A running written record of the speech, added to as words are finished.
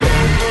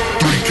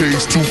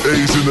K's, 2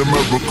 A's in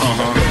America.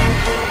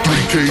 3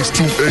 K's,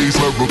 2 A's,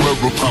 America.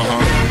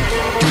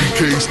 3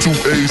 K's, 2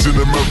 A's in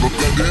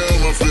America.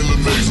 Damn, I feel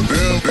amazing.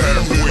 Damn,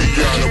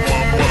 halfway out of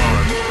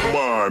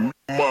my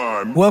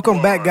mind.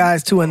 Welcome back,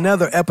 guys, to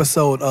another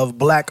episode of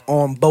Black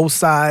on Both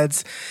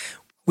Sides.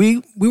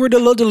 We were a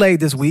little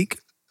delayed this week.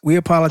 We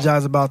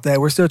apologize about that.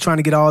 We're still trying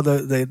to get all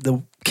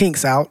the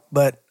kinks out,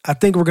 but I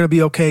think we're going to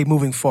be okay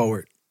moving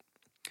forward.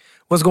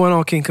 What's going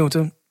on, King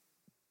Kunta?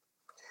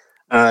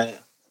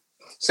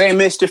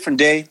 Same is, different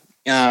day.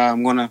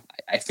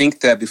 I think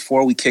that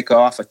before we kick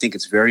off, I think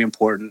it's very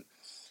important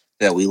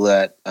that we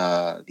let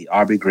the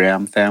Aubrey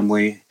Graham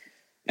family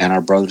and our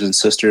brothers and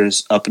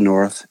sisters up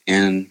north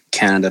in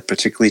Canada,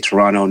 particularly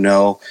Toronto,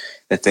 know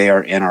that they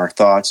are in our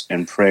thoughts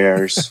and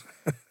prayers.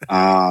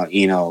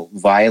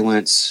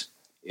 Violence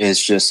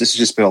is this has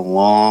just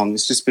been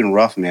it's just been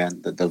rough, man.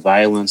 The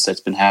violence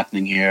that's been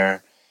happening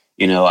here,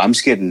 I'm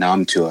just getting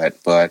numb to it.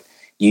 But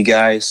you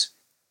guys,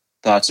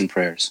 thoughts and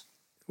prayers.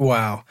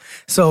 Wow.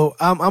 So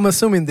I'm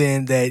assuming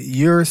then that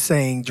you're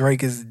saying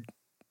Drake is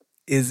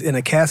in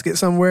a casket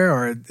somewhere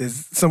or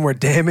is somewhere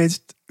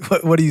damaged.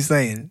 What are you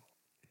saying?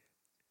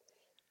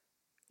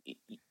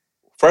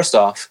 First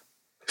of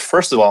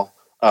all,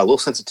 a little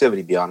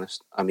sensitivity, to be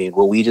honest. I mean,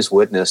 what we just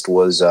witnessed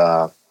was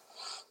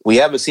we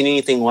haven't seen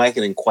anything like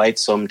it in quite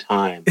some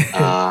time.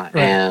 Right.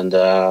 And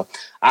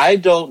I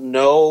don't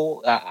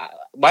know.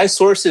 My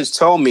sources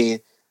tell me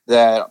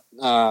that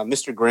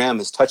Mr. Graham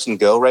is touch and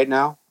go right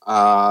now.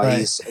 Right.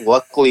 He's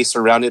luckily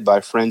surrounded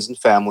by friends and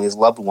family, his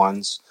loved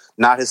ones,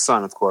 not his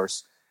son, of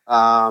course.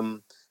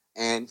 And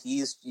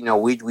he's,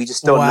 we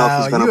just don't know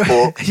if he's going to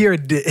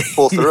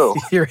pull through.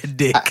 You're a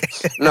dick.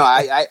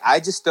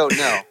 I just don't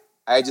know.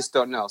 I just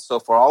don't know. So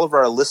for all of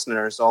our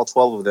listeners, all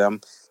 12 of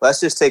them, let's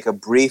just take a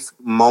brief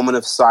moment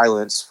of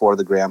silence for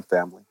the Graham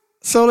family.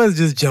 So let's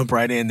just jump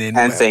right in then.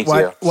 And thank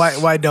you.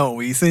 Why don't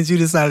we? Since you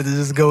decided to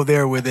just go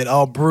there with it,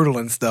 all brutal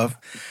and stuff,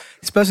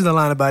 especially the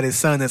line about his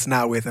son that's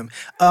not with him.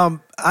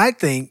 I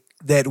think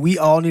that we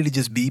all need to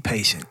just be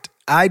patient.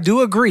 I do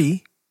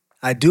agree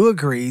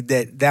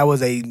that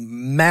was a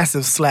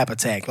massive slap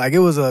attack. Like it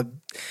was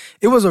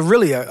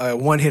really a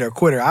one hitter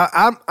quitter.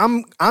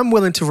 I'm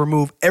willing to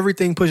remove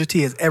everything Pusha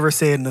T has ever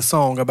said in the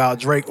song about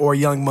Drake or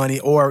Young Money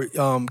or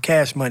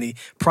Cash Money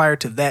prior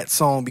to that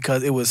song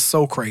because it was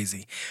so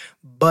crazy.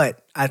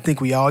 But I think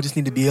we all just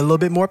need to be a little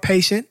bit more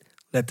patient,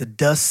 let the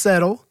dust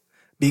settle,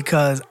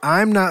 because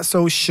I'm not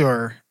so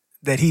sure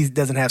that he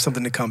doesn't have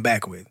something to come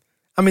back with.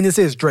 I mean, this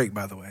is Drake,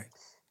 by the way.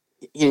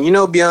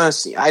 Be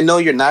honest, I know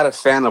you're not a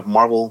fan of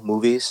Marvel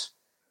movies,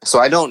 so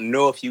I don't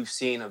know if you've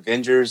seen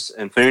Avengers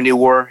Infinity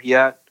War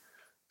yet.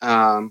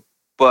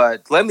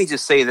 But let me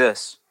just say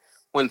this.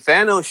 When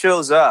Thanos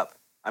shows up,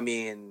 I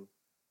mean,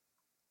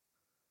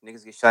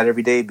 niggas get shot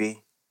every day, B.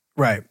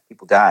 Right.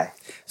 People die.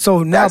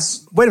 So now,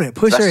 wait a minute.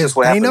 Pusha is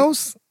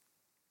Thanos?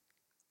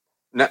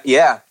 No,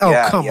 yeah.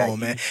 Come on,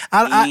 man.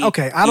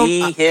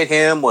 He hit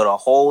him with a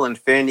whole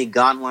Infinity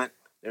Gauntlet.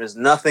 There's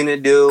nothing to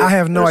do. I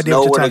have no idea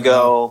what you're talking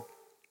about.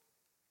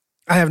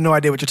 I have no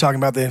idea what you're talking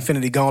about, the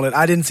Infinity Gauntlet.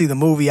 I didn't see the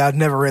movie. I've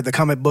never read the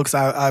comic books.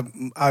 I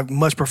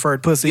much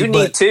preferred pussy. You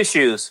need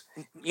tissues.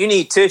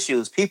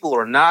 People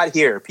are not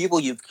here. People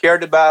you've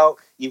cared about,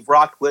 you've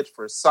rocked with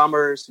for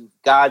summers.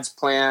 God's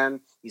plan.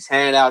 He's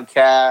handing out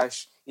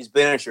cash. He's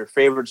been at your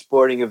favorite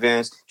sporting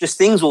events. Just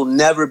things will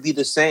never be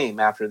the same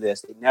after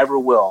this. They never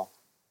will.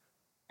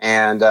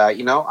 And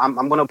I'm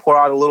going to pour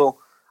out a little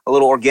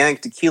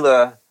organic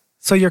tequila.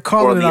 So you're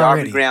calling it already? For the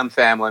Aubrey Graham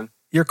family.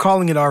 You're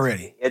calling it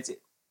already?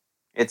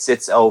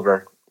 It's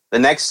over. The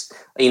next,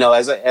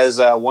 as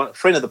one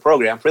friend of the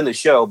program, friend of the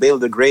show, Baylor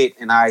the Great,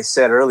 and I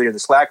said earlier in the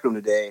Slack room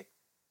today,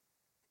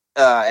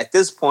 at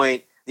this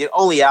point, the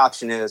only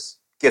option is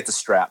get the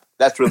strap.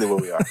 That's really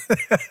where we are.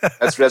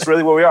 That's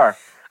really where we are.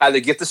 Either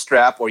get the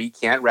strap or you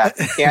can't rap.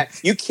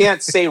 You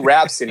can't say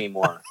raps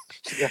anymore.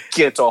 You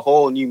get into a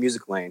whole new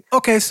music lane.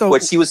 Okay, so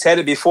which he was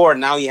headed before,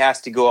 now he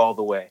has to go all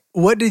the way.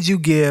 What did you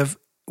give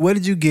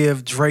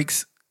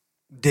Drake's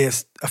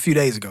diss a few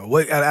days ago?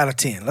 What out of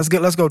 10? Let's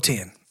go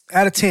 10.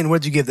 Out of 10,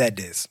 what did you give that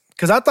diss?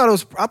 Because I thought it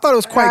was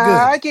quite good.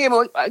 I gave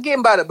him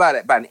about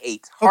an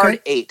 8.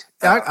 Hard 8.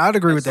 I'd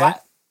agree with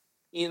that.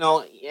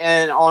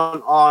 And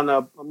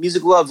on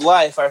Music Loves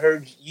Life, I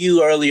heard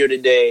you earlier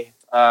today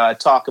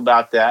talk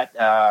about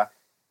that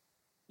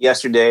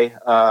yesterday.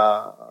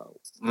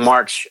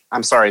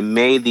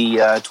 May the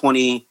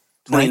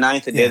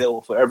 29th, the day that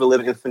will forever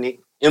live in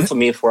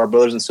infamy for our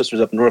brothers and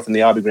sisters up north in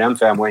the Aubrey Graham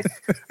family.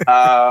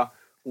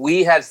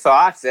 We had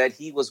thought that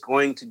he was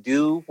going to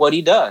do what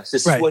he does.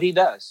 This is what he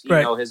does. You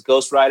know, his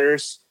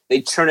ghostwriters,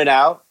 they churn it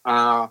out.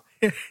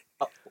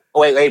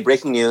 Wait,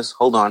 breaking news.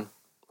 Hold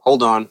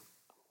on.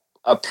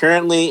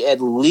 Apparently, at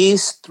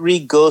least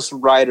 3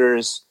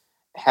 ghostwriters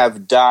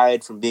have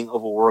died from being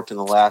overworked in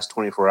the last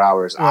 24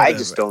 hours. Whatever. I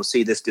just don't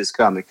see this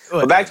coming.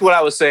 But back to what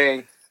I was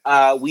saying.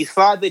 We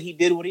thought that he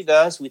did what he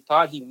does. We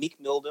thought he Meek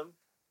Milled him.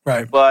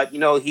 Right. But,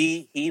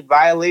 he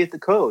violated the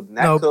code. And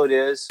that code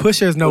is...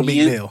 Pusha is no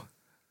Meek Mill.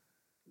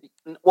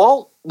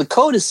 Well, the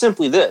code is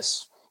simply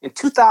this. in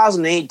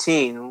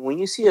 2018, when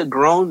you see a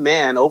grown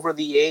man over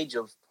the age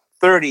of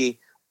 30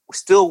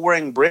 still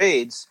wearing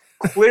braids,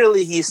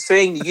 clearly he's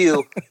saying to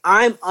you,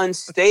 I'm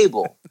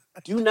unstable.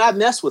 Do not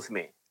mess with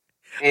me.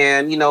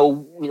 And,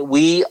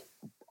 we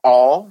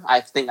all,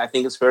 I think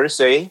it's fair to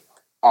say,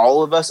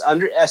 all of us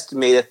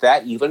underestimated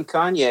that, even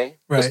Kanye.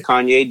 Because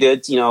Kanye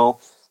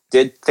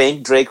did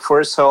thank Drake for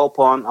his help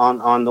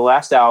on the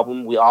last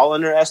album. We all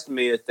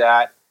underestimated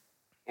that.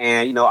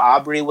 And,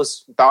 Aubrey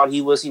thought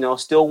he was,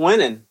 still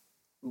winning.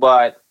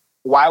 But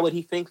why would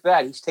he think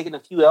that? He's taken a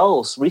few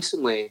L's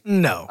recently.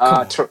 No.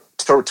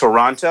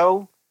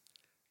 Toronto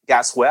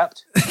got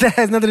swept. That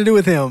has nothing to do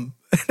with him.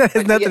 That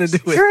has nothing to do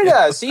with him. Sure it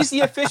does. He's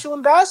the official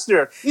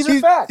ambassador. These are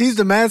facts. He's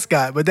the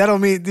mascot, but that don't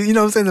mean, you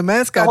know what I'm saying? The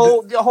mascot.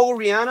 The whole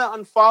Rihanna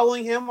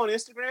unfollowing him on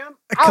Instagram.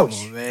 Ouch. Come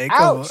on, man.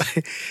 Ouch.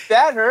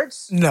 That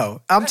hurts.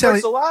 No, I'm telling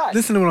you. Hurts a lot.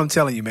 Listen to what I'm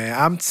telling you, man.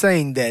 I'm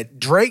saying that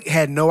Drake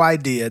had no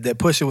idea that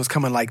Pusha was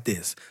coming like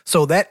this.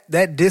 So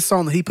that diss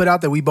song that he put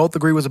out that we both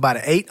agree was about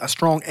a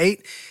strong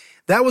 8.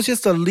 That was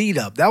just a lead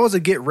up. That was a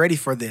get ready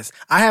for this.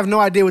 I have no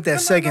idea what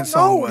that second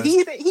song was.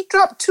 He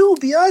dropped 2,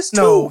 BS.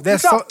 No,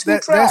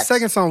 that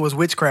second song was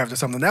Witchcraft or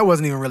something. That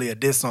wasn't even really a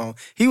diss song.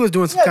 He was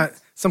doing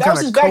some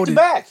kind of coded.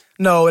 Back.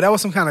 No, that was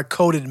some kind of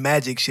coded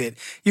magic shit.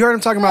 You heard him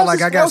talking about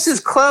that was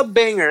his club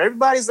banger.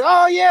 Everybody's like,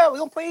 oh yeah, we're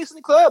gonna play this in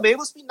the club. Maybe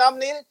let's be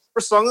nominated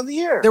for Song of the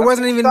Year. There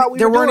weren't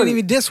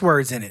even diss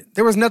words in it.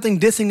 There was nothing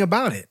dissing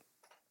about it.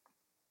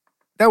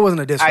 That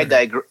wasn't a diss. I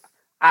digress.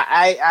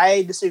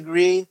 I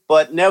disagree,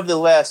 but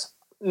nevertheless,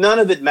 none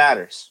of it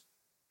matters.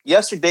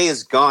 Yesterday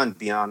is gone, to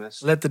be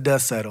honest. Let the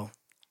dust settle.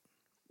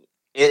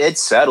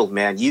 It's settled,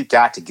 man. You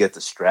got to get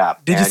the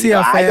strap. Did you see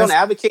how fast? I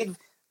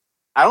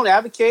don't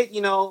advocate,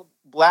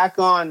 black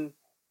on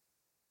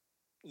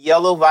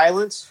yellow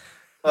violence.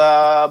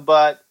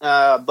 But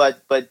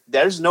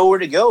there's nowhere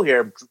to go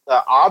here.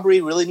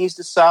 Aubrey really needs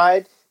to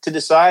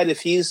decide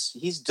if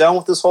he's done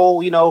with this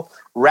whole,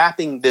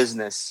 rapping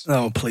business.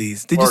 Oh,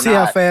 please. Did you see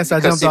how fast I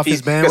jumped off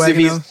his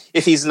bandwagon?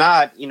 If he's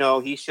not,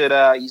 he should,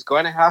 he's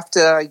going to have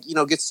to,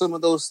 get some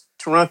of those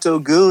Toronto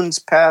goons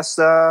past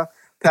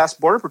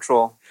Border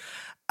Patrol.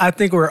 I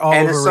think we're all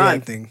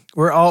overreacting.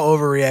 We're all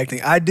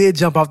overreacting. I did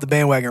jump off the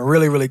bandwagon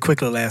really, really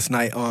quickly last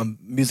night on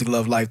Music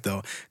Love Life,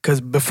 though, because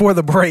before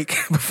the break,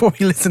 before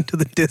we listened to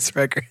the diss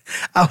record,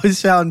 I was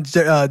shouting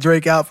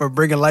Drake out for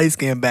bringing light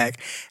skin back.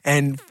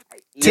 And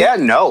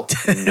no.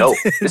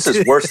 This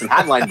is worse than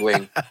Hotline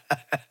Bling.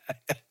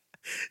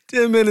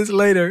 10 minutes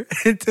later,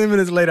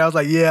 I was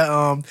like,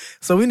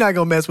 so we're not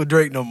going to mess with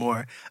Drake no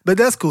more. But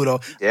that's cool, though.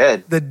 Yeah.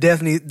 The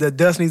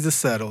dust needs to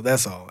settle.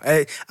 That's all.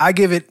 I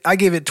give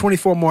it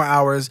 24 more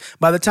hours.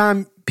 By the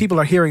time people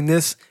are hearing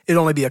this,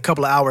 it'll only be a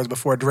couple of hours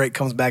before Drake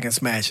comes back and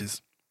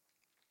smashes.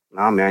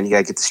 No, man, you got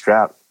to get the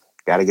strap.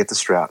 Got to get the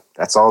strap.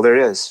 That's all there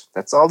is.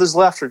 That's all there's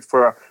left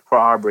for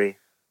Aubrey.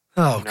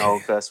 Oh, okay.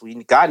 Because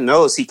God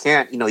knows he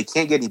can't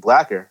get any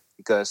blacker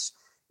because,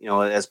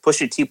 as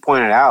Pusha T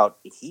pointed out,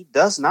 he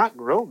does not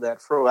grow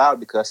that fro out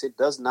because it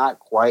does not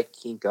quite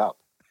kink up.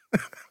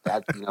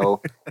 That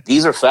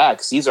these are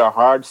facts. These are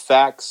hard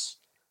facts.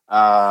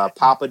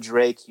 Papa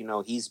Drake,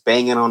 he's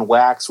banging on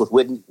wax with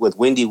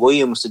Wendy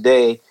Williams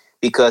today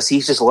because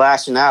he's just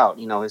lashing out.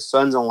 His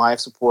son's on life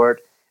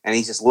support and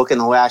he's just looking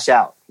to lash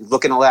out. He's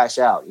looking to lash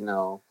out.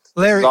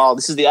 Larry,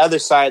 this is the other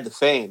side of the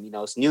fame.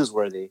 It's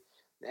newsworthy.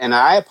 And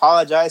I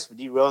apologize for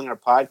derailing our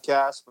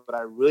podcast, but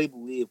I really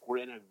believe we're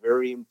in a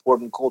very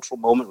important cultural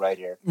moment right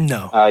here.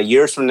 No.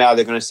 Years from now,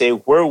 they're going to say,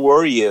 where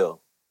were you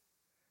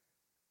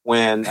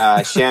when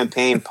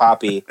Champagne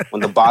Poppy,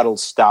 when the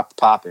bottles stopped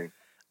popping?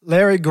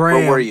 Larry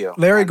Graham. Where were you?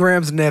 Larry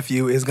Graham's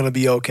nephew is going to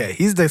be okay.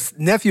 He's the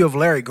nephew of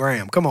Larry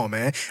Graham. Come on,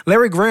 man.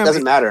 Larry Graham.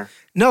 Doesn't matter.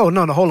 No,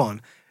 hold on.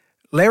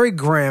 Larry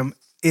Graham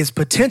is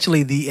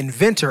potentially the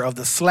inventor of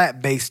the slap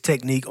bass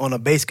technique on a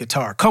bass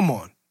guitar. Come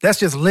on.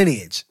 That's just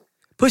lineage.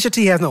 Pusha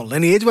T has no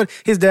lineage, but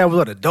his dad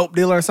was a dope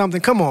dealer or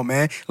something. Come on,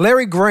 man.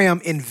 Larry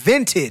Graham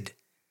invented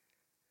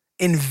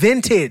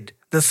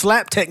the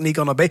slap technique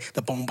on a bass,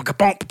 the boom,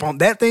 boom, boom,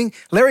 that thing.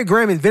 Larry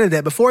Graham invented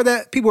that. Before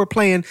that, people were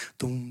playing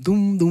doom,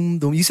 doom, doom,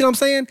 doom. You see what I'm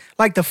saying?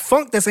 Like the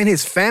funk that's in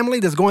his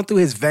family that's going through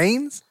his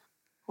veins.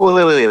 Well,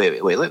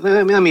 wait.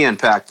 Let me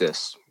unpack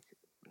this.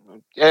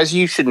 As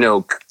you should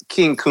know,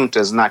 King Kunta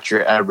is not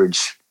your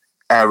average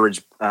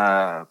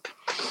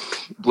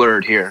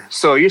blurred here.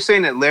 So you're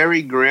saying that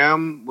Larry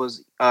Graham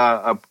was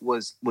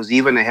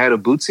even ahead of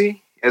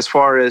Bootsy as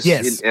far as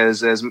yes.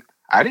 as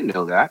I didn't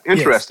know that.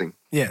 Interesting.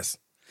 Yes.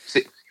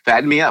 See,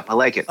 fatten me up. I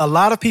like it. A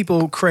lot of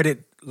people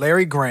credit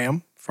Larry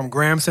Graham from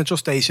Graham Central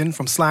Station,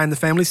 from Sly and the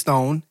Family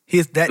Stone.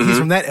 He's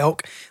from that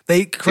ilk.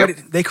 They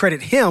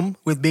credit him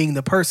with being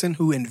the person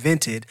who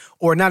invented,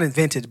 or not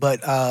invented,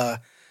 but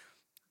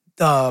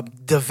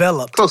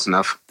developed. Close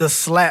enough. The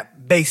slap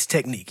bass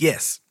technique.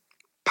 Yes.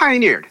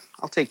 Pioneered.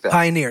 I'll take that.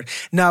 Pioneered.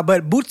 Now,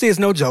 but Bootsy is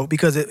no joke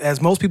because, as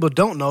most people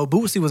don't know,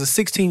 Bootsy was a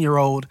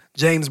 16-year-old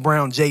James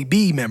Brown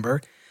JB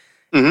member,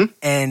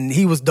 and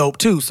he was dope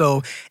too.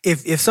 So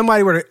if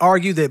somebody were to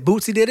argue that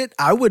Bootsy did it,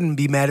 I wouldn't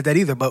be mad at that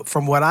either. But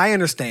from what I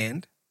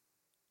understand,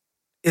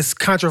 it's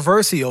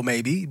controversial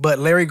maybe, but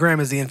Larry Graham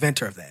is the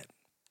inventor of that.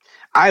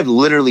 I've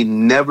literally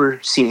never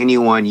seen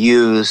anyone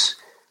use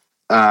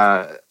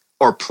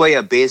or play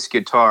a bass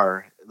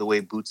guitar the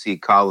way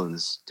Bootsy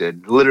Collins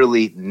did.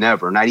 Literally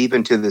never, not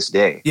even to this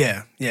day.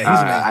 Yeah, he's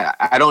amazing.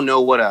 I don't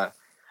know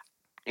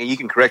and you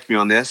can correct me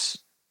on this,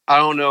 I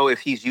don't know if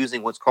he's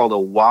using what's called a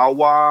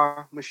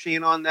wah-wah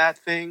machine on that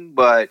thing,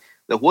 but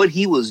what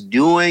he was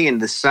doing and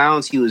the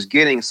sounds he was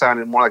getting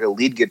sounded more like a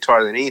lead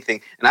guitar than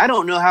anything. And I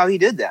don't know how he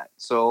did that.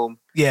 So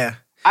yeah,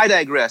 I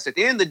digress. At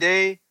the end of the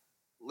day,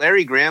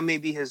 Larry Graham may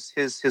be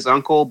his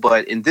uncle,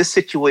 but in this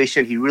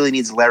situation, he really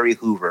needs Larry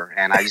Hoover,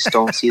 and I just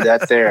don't see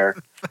that there.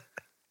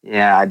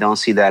 Yeah, I don't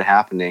see that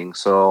happening.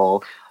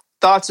 So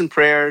thoughts and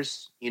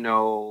prayers,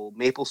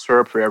 maple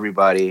syrup for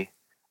everybody.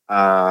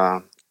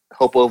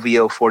 Hope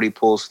OVO 40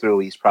 pulls through.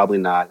 He's probably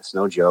not. It's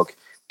no joke.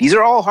 These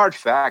are all hard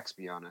facts, to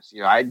be honest.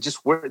 There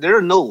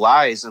are no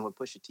lies in what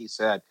Pusha T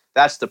said.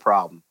 That's the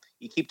problem.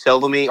 You keep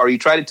telling me, or you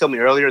tried to tell me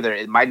earlier that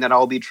it might not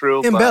all be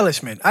true.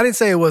 Embellishment. I didn't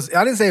say it was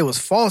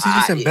false. He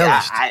just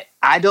embellished.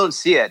 I don't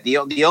see it.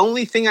 The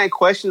only thing I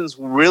question is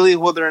really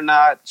whether or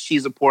not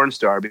she's a porn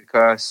star,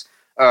 because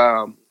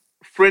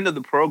friend of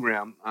the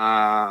program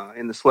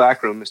in the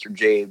Slack room, Mr.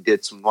 J,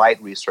 did some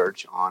light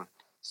research on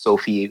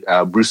Sophie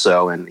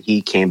Brousseau, and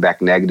he came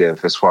back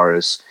negative as far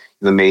as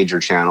the major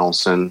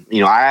channels. And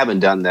I haven't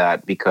done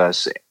that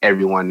because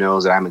everyone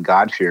knows that I'm a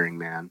God-fearing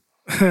man,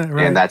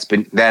 right. And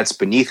that's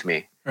beneath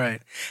me.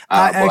 Right.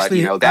 That might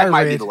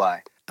be the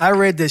lie. I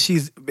read that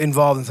she's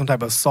involved in some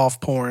type of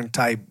soft porn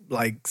type,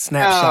 like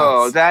snapshots.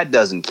 Oh, that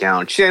doesn't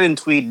count. Shannon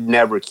Tweed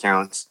never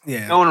counts.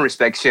 Yeah. No one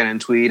respects Shannon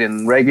Tweed,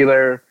 and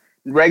regular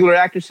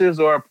actresses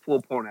or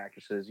full porn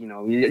actresses.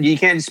 You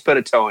can't just put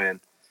a toe in.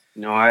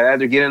 I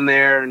either get in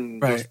there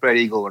and go spread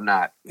eagle or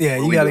not. Yeah,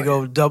 you got to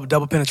go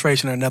double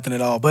penetration or nothing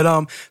at all.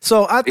 But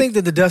so I think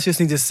that the dust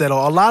just needs to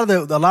settle. A lot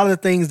of the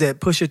things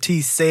that Pusha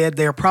T said,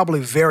 they're probably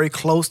very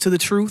close to the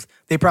truth.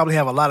 They probably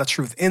have a lot of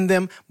truth in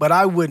them, but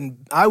I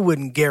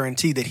wouldn't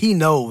guarantee that he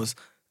knows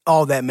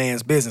all that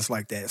man's business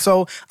like that.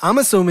 So I'm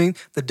assuming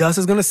the dust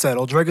is going to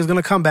settle. Drake is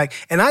going to come back,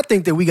 and I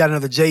think that we got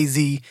another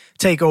Jay-Z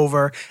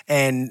takeover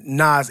and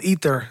Nas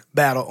Ether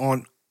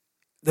battle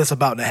that's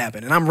about to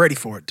happen, and I'm ready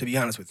for it, to be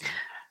honest with you.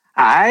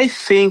 I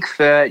think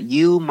that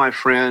you, my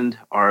friend,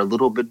 are a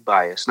little bit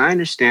biased, and I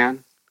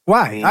understand.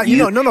 Why?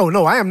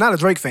 No. I am not a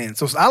Drake fan,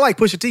 so I like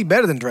Pusha T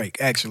better than Drake,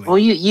 actually. Well,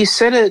 you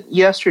said it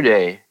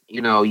yesterday.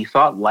 You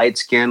thought light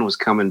skin was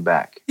coming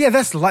back. Yeah,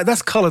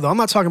 that's color, though. I'm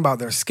not talking about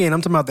their skin.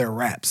 I'm talking about their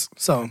raps.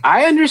 So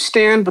I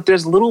understand, but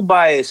there's a little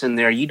bias in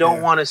there. You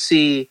don't want to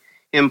see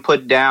him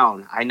put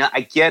down.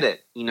 I get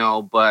it,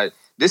 but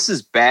this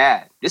is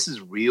bad. This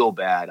is real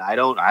bad. I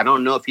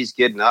don't know if he's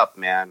getting up,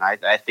 man.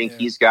 I think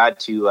he's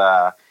got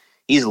to.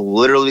 He's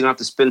literally going to have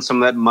to spend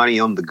some of that money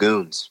on the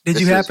goons.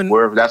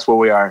 That's where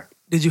we are.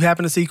 Did you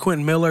happen to see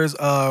Quentin Miller's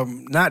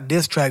not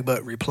diss track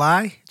but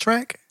reply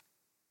track?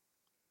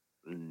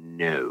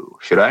 No.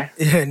 Should I?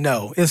 Yeah,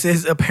 no.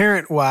 It's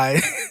apparent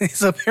why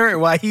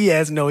he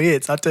has no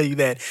hits. I'll tell you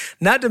that.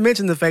 Not to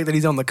mention the fact that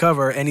he's on the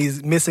cover and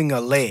he's missing a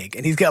leg,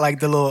 and he's got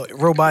like the little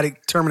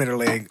robotic Terminator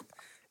leg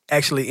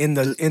actually in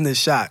the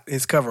shot.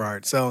 His cover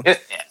art. So.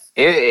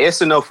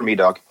 It's a no for me,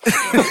 dog.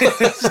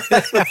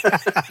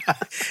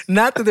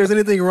 Not that there's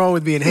anything wrong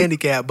with being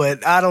handicapped,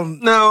 but I don't...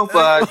 No,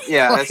 but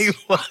yeah,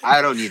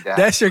 I don't need that.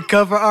 That's your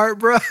cover art,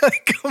 bro?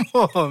 Come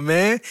on,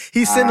 man.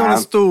 He's sitting on a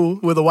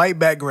stool with a white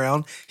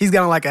background. He's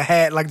got on like a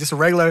hat, like just a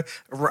regular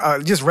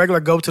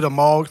go to the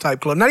mall type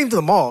clothes. Not even to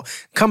the mall.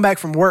 Come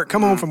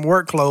home from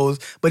work clothes,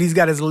 but he's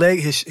got his leg,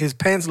 his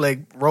pants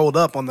leg rolled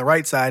up on the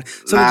right side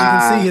so that you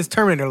can see his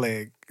Terminator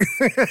leg.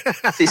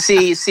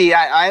 see,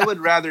 I would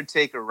rather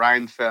take a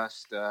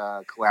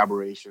Rhymefest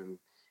collaboration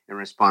in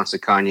response to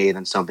Kanye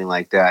than something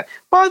like that.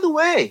 By the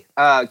way,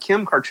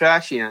 Kim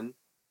Kardashian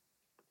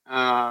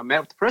met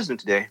with the president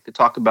today to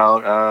talk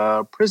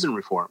about prison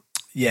reform.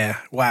 Yeah,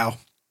 wow.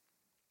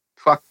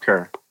 Fuck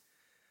her.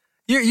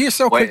 You're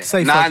so quick to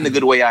say not fuck in the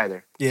good way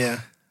either.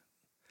 Yeah.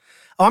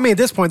 Oh, I mean, at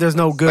this point, there's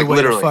no good way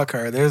literally. to fuck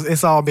her.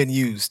 It's all been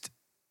used.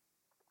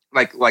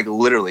 Like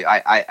literally,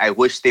 I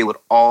wish they would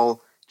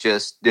all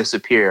just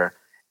disappear,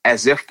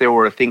 as if there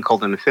were a thing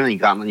called an Infinity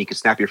Gauntlet and you could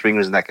snap your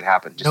fingers and that could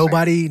happen.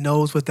 Nobody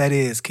knows what that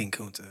is, King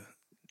Kunta.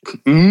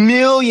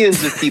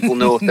 Millions of people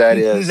know what that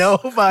is.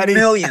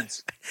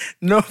 Millions.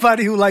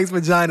 Nobody who likes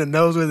vagina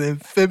knows what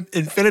the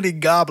Infinity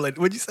Goblet.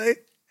 What'd you say?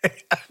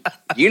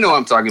 You know what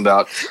I'm talking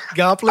about.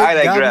 Goblet.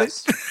 I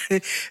digress.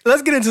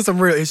 Let's get into some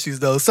real issues,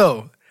 though.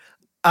 So,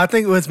 I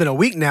think it's been a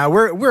week now.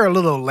 We're a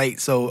little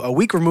late, so a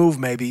week removed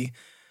maybe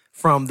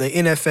from the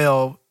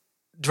NFL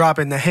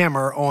dropping the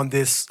hammer on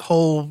this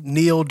whole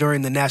kneel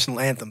during the national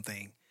anthem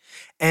thing.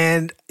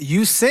 And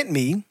you sent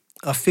me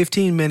a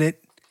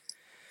 15-minute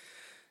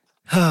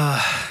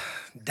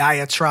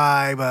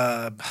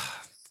diatribe.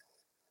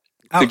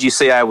 Could you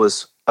say I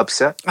was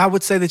upset? I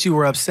would say that you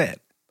were upset.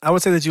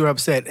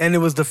 And it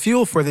was the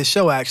fuel for this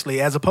show,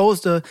 actually, as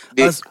opposed to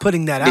us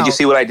putting that out. Did you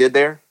see what I did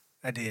there?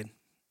 I did.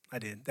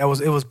 It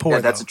was poor.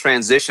 Yeah, that's a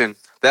transition.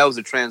 That was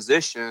a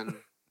transition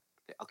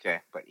Okay,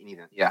 but you need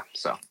to, yeah.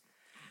 So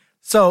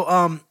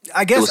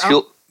I guess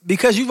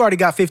because you've already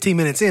got 15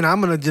 minutes in,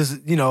 I'm gonna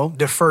just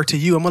defer to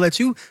you. I'm gonna let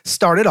you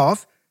start it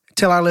off.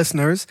 Tell our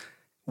listeners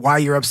why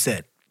you're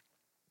upset.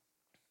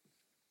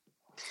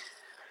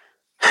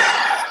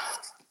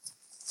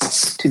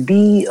 To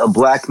be a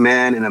black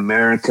man in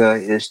America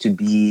is to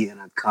be in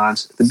a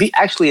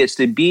it's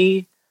to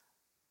be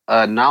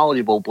a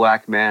knowledgeable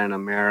black man in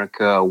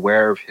America,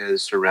 aware of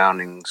his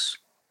surroundings,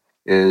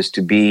 is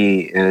to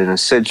be in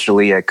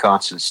essentially a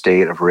constant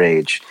state of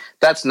rage.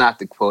 That's not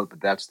the quote, but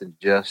that's the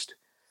gist.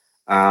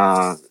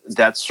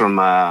 That's from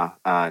I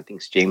think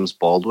it's James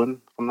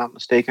Baldwin, if I'm not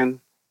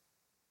mistaken.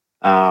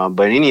 But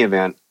in any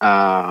event,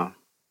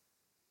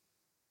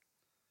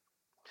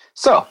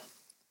 so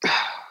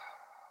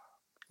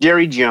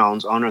Jerry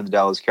Jones, owner of the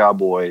Dallas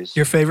Cowboys,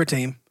 your favorite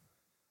team,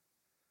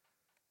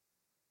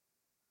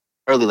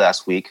 early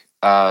last week,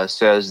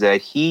 says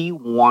that he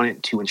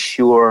wanted to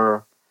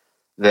ensure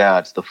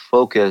that the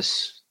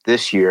focus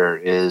this year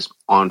is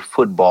on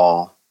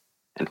football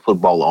and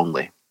football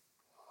only.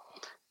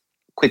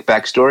 Quick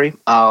backstory.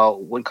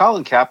 When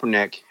Colin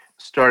Kaepernick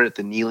started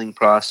the kneeling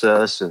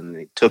process and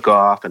it took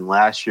off, and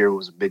last year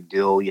was a big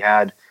deal, you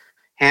had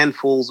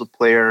handfuls of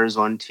players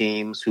on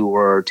teams who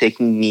were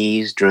taking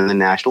knees during the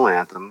national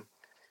anthem,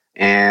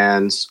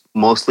 and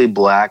mostly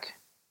black.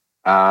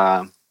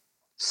 One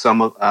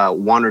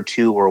or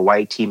two were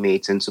white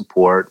teammates in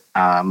support,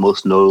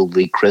 most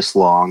notably Chris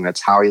Long.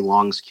 That's Howie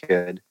Long's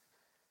kid.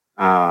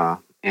 And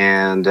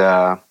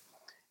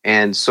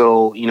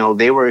so,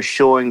 they were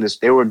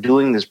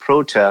doing this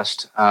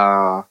protest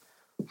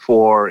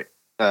for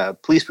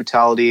police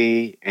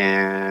brutality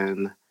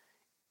and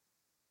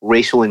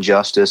racial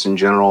injustice in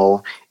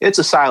general. It's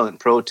a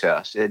silent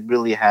protest. It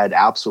really had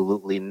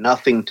absolutely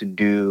nothing to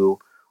do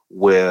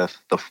with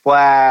the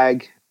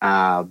flag,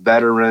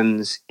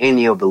 veterans,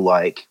 any of the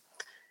like.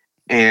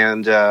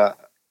 And I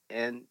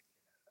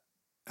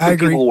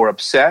agree. People were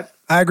upset.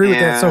 I agree with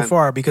that so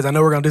far, because I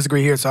know we're going to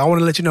disagree here. So I want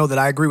to let you know that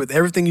I agree with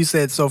everything you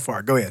said so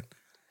far. Go ahead.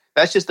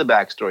 That's just the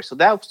backstory. So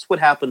that's what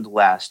happened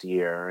last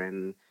year.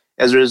 And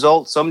as a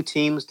result, some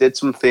teams did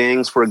some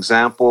things. For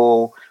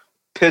example,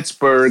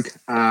 Pittsburgh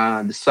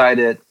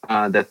decided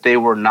that they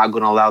were not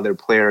going to allow their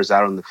players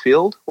out on the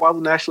field while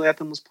the national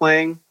anthem was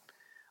playing.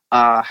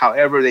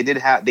 However,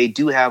 they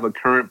do have a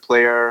current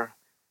player.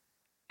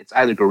 It's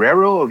either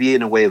Guerrero or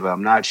Villanueva.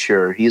 I'm not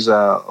sure. He's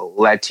a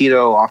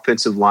Latino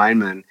offensive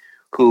lineman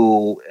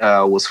who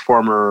was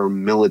former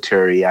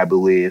military, I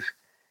believe.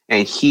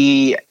 And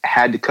he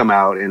had to come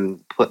out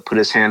and put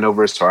his hand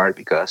over his heart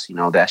because,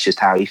 that's just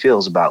how he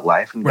feels about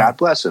life, and God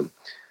bless him.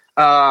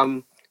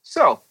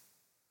 So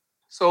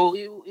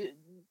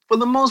for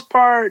the most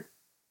part,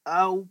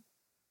 there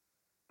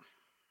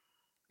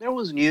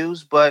was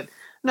news, but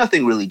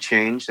nothing really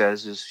changed,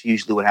 as is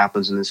usually what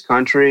happens in this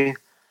country.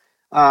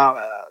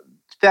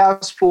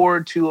 Fast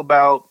forward to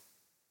about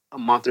a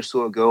month or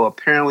so ago,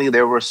 apparently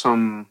there were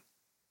some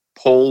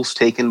polls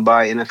taken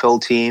by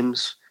NFL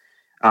teams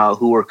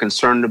who were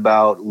concerned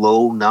about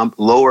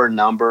lower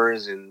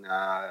numbers in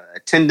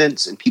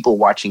attendance and people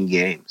watching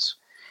games.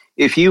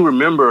 If you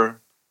remember,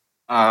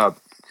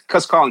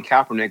 because Colin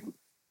Kaepernick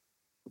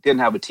didn't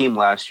have a team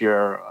last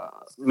year,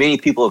 many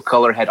people of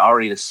color had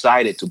already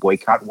decided to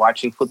boycott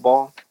watching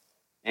football.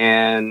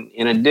 And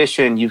in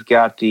addition, you've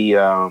got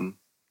the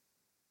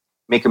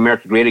Make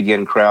America Great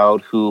Again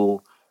crowd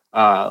who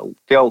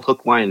failed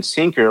hook, line, and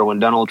sinker when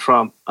Donald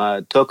Trump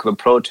took the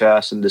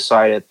protest and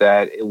decided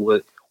that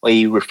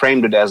he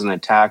reframed it as an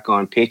attack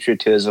on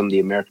patriotism, the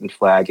American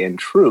flag, and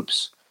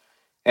troops.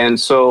 And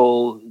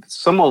so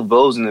some of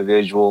those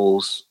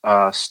individuals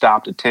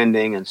stopped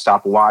attending and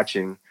stopped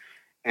watching.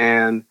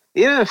 And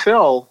the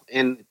NFL,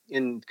 in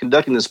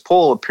conducting this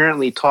poll,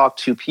 apparently talked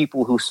to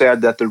people who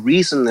said that the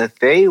reason that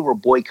they were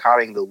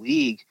boycotting the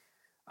league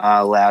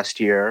last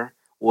year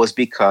was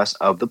because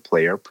of the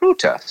player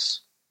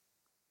protests.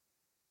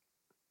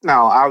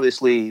 Now,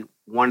 obviously,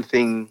 one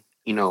thing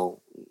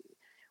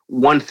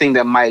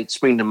that might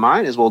spring to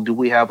mind is, well, do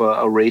we have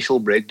a racial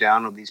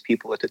breakdown of these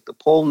people that took the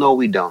poll? No,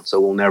 we don't. So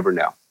we'll never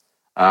know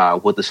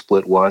what the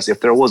split was,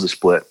 if there was a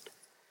split.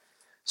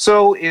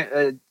 So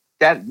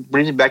that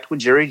brings me back to what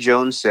Jerry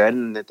Jones said,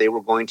 and that they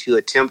were going to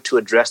attempt to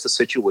address the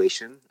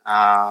situation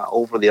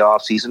over the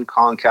offseason.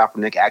 Colin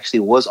Kaepernick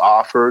actually was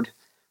offered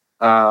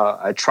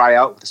a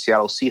tryout with the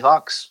Seattle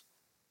Seahawks.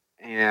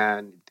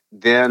 And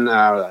then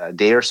a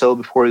day or so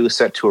before he was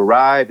set to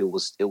arrive, it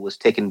was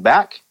taken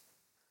back.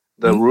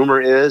 The rumor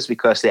is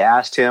because they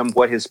asked him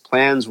what his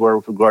plans were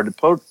with regard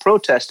to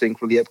protesting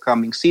for the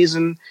upcoming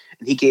season,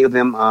 and he gave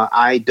them,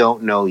 I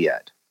don't know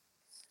yet.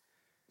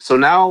 So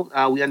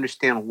now we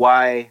understand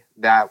why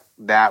that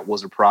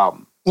was a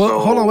problem. Well,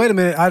 hold on, wait a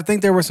minute. I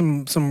think there were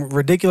some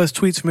ridiculous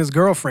tweets from his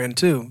girlfriend,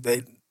 too,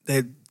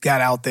 that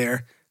got out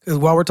there. Because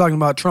while we're talking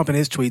about Trump and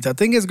his tweets, I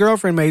think his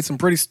girlfriend made some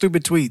pretty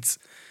stupid tweets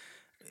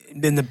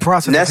in the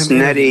process.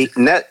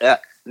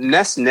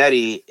 Ness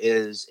Nettie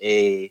is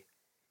a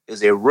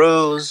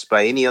rose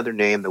by any other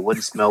name that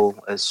wouldn't smell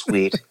as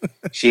sweet.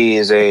 She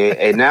is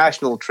a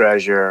national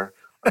treasure.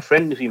 a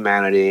friend of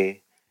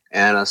humanity,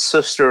 and a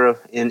sister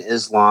in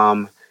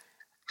Islam.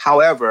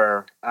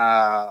 However,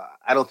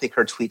 I don't think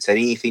her tweets had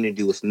anything to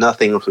do with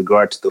nothing with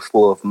regard to the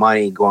flow of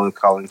money going to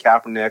Colin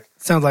Kaepernick.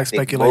 Sounds like I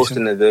think speculation. most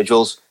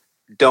individuals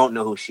don't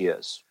know who she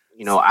is.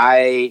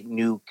 I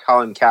knew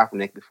Colin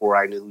Kaepernick before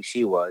I knew who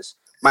she was.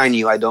 Mind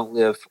you, I don't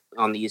live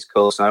on the East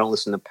Coast, and I don't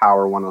listen to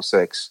Power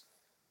 106.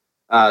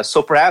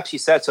 So perhaps she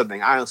said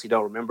something. I honestly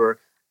don't remember.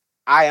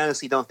 I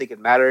honestly don't think it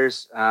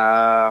matters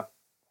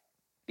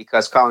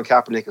because Colin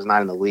Kaepernick is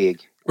not in the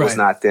league. Was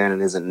not then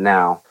and isn't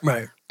now.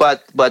 Right.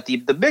 But the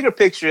bigger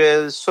picture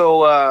is,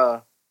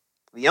 so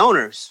the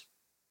owners,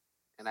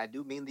 and I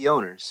do mean the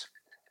owners,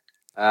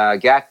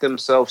 got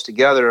themselves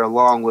together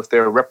along with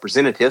their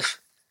representative,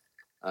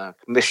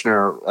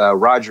 Commissioner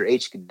Roger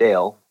H.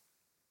 Goodell,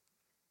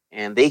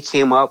 and they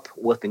came up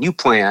with a new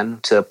plan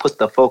to put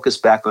the focus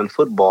back on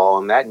football.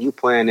 And that new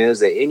plan is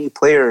that any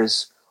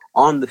players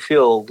on the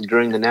field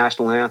during the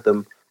national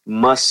anthem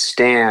must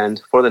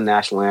stand for the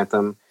national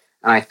anthem.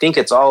 And I think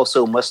it's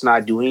also must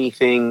not do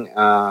anything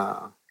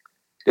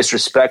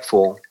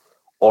disrespectful,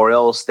 or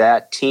else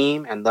that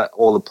team and the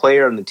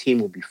player and the team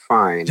will be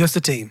fined. Just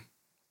the team.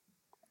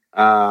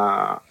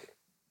 Are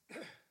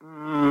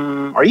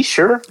you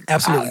sure?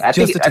 Absolutely.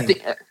 Just the team.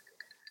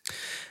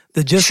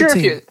 The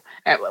team.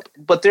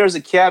 But there's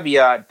a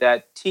caveat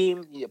that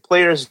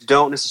players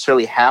don't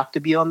necessarily have to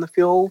be on the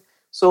field,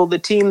 so the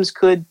teams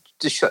could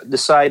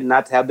decide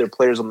not to have their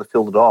players on the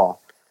field at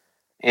all.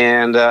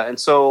 And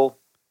so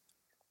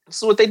this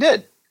is what they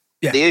did.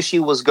 Yeah. The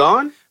issue was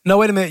gone. No,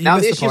 wait a minute. Now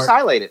the issue's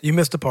highlighted. You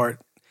missed a part.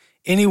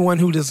 Anyone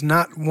who does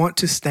not want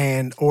to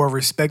stand or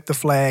respect the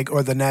flag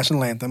or the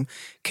national anthem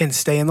can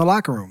stay in the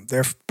locker room.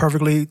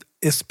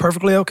 It's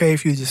perfectly okay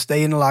if you just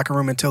stay in the locker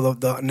room until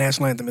the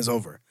national anthem is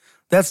over.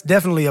 That's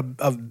definitely a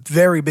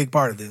very big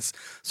part of this.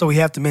 So we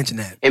have to mention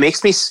that. It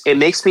makes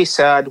me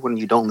sad when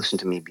you don't listen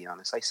to me, be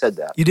honest. I said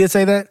that. You did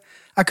say that?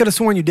 I could have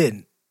sworn you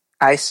didn't.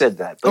 I said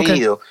that. But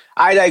okay.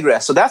 I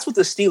digress. So that's what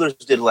the Steelers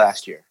did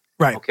last year.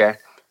 Right. Okay.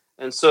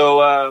 And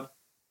so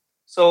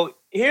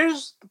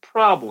here's the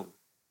problem.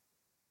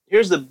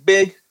 Here's the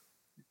big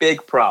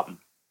problem.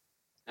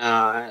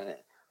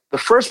 The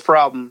first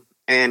problem,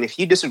 and if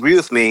you disagree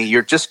with me,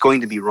 you're just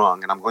going to be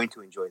wrong, and I'm going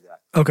to enjoy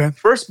that. Okay.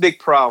 First big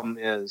problem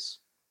is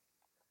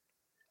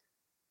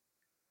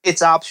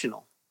it's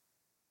optional.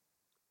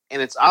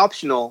 And it's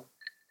optional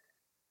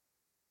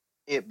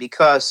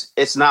because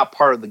it's not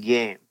part of the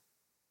game.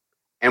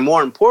 And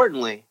more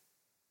importantly,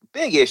 the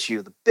big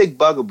issue, the big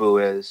bugaboo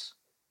is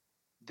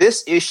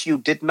this issue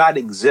did not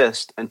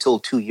exist until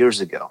 2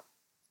 years ago,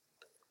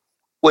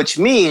 which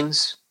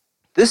means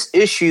this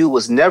issue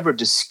was never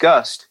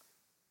discussed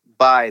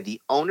by the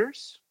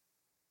owners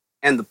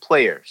and the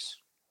players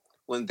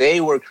when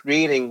they were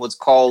creating what's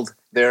called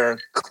their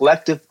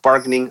collective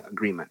bargaining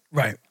agreement.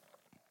 Right.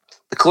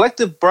 The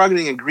collective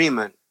bargaining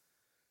agreement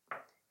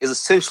is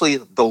essentially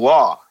the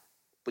law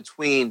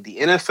between the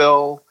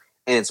NFL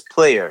and its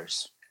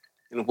players,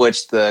 in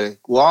which the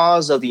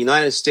laws of the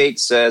United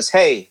States says,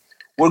 hey,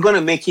 we're going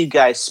to make you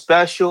guys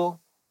special.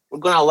 We're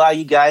going to allow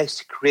you guys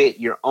to create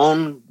your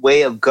own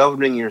way of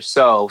governing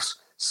yourselves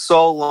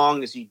so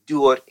long as you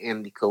do it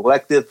in the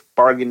collective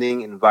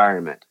bargaining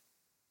environment.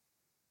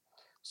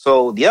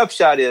 So the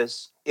upshot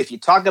is, if you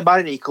talk about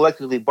it and you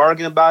collectively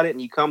bargain about it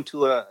and you come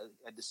to a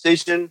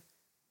decision,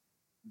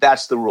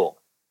 that's the rule.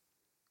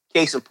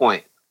 Case in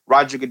point,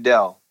 Roger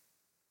Goodell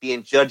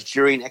being judge,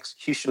 jury, and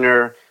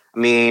executioner. I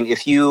mean,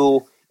 if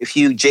you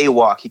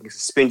jaywalk, he can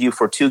suspend you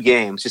for 2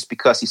 games just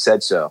because he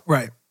said so.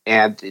 Right.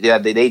 And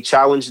they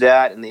challenged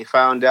that, and they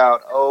found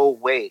out, oh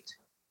wait,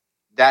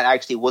 that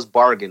actually was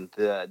bargained.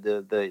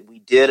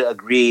 We did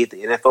agree, the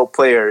NFL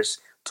players,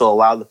 to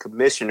allow the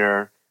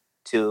commissioner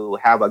to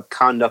have a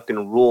conduct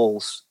and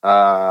rules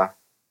power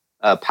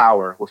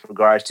with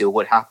regards to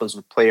what happens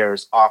with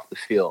players off the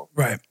field.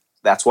 Right.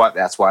 That's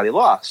why they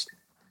lost.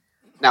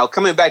 Now,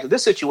 coming back to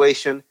this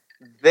situation,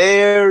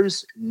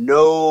 there's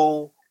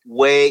no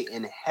way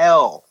in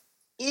hell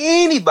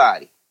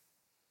anybody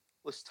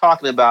was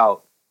talking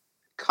about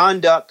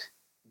conduct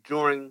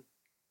during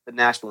the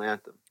national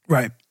anthem.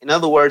 Right. In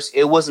other words,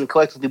 it wasn't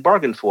collectively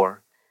bargained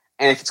for.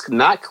 And if it's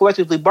not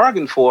collectively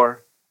bargained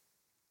for,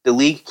 the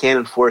league can't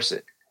enforce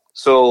it.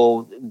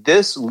 So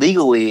this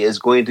legally is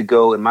going to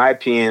go, in my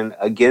opinion,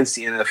 against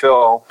the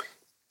NFL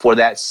for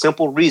that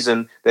simple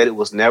reason that it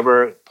was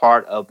never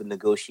part of the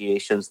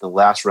negotiations in the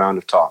last round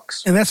of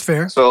talks. And that's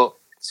fair. So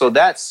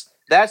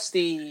that's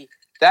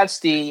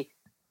the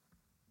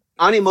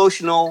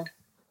unemotional.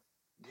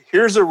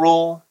 Here's a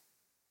rule.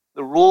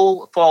 The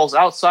rule falls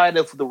outside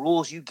of the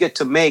rules you get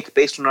to make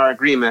based on our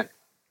agreement,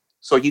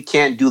 so you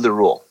can't do the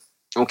rule.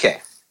 Okay,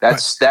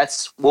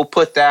 that's we'll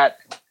put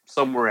that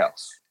somewhere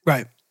else.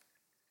 Right.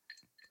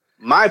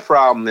 My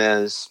problem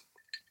is,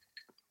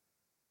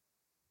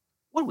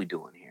 what are we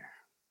doing here?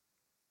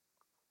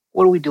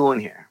 What are we doing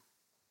here?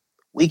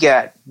 We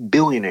got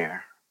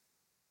billionaire,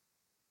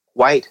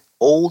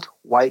 old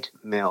white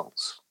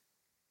males.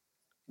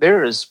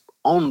 There is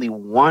only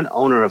one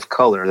owner of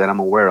color that I'm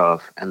aware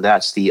of, and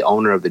that's the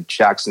owner of the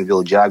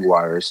Jacksonville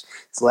Jaguars.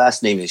 His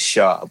last name is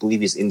Shaw. I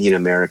believe he's Indian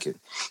American.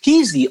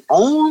 He's the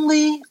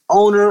only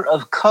owner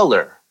of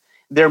color.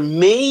 There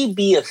may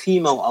be a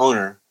female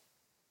owner.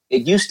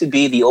 It used to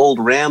be the old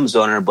Rams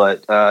owner,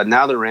 but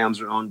now the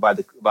Rams are owned by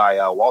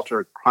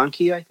Walter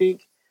Cronkite, I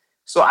think.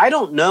 So I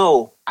don't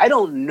know. I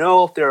don't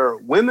know if there are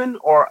women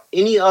or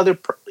any other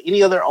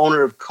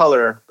owner of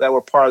color that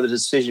were part of the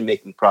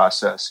decision-making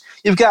process.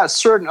 You've got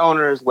certain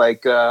owners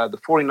like the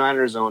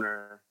 49ers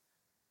owner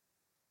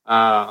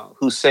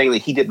who's saying that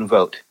he didn't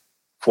vote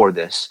for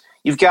this.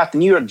 You've got the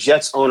New York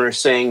Jets owner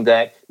saying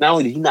that not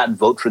only did he not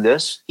vote for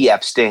this, he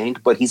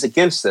abstained, but he's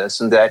against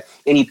this, and that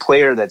any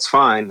player that's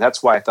fined,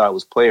 that's why I thought it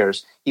was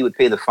players, he would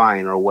pay the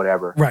fine or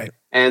whatever. Right.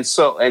 And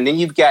then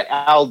you've got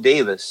Al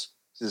Davis,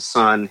 his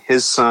son,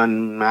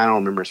 I don't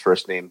remember his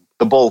first name,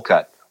 the bowl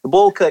cut. The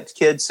bowl cut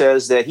kid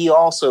says that he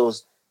also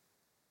is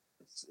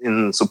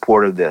in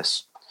support of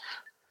this.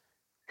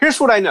 Here's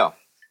what I know.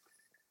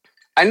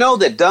 I know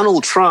that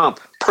Donald Trump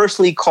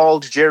personally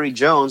called Jerry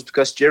Jones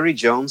because Jerry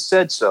Jones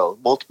said so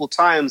multiple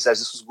times as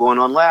this was going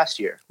on last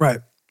year. Right.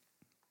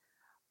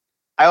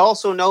 I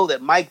also know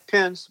that Mike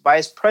Pence,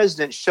 vice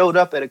president, showed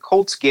up at a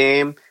Colts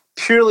game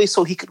purely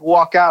so he could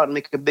walk out and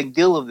make a big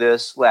deal of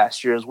this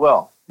last year as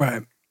well.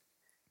 Right.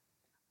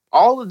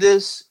 All of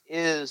this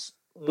is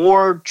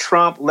more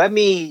Trump. Let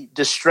me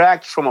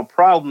distract from a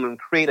problem and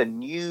create a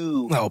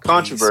new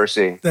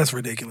controversy. That's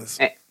ridiculous.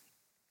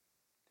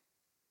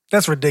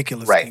 That's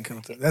ridiculous. Right.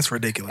 That's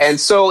ridiculous. And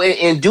so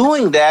in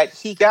doing that,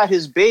 he got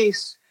his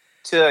base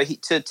to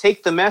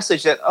take the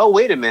message that, oh,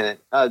 wait a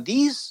minute,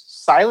 these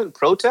silent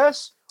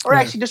protests are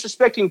actually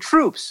disrespecting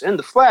troops and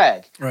the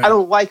flag. Right. I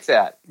don't like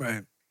that.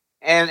 Right.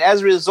 And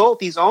as a result,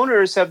 these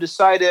owners have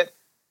decided,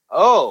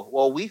 oh,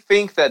 well, we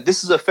think that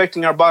this is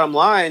affecting our bottom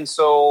line.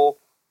 So,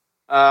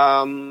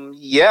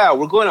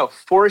 we're going to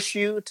force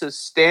you to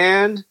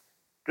stand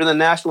during the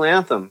national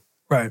anthem.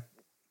 Right.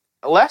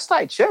 Last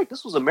I checked,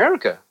 this was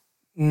America.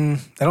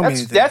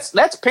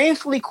 That's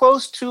painfully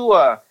close to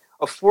a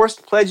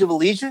forced pledge of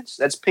allegiance.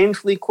 That's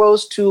painfully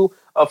close to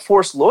a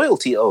forced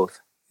loyalty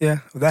oath. Yeah,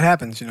 that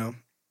happens,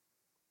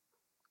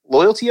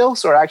 Loyalty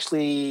oaths are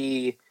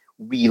actually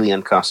really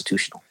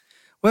unconstitutional.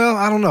 Well,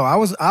 I don't know. I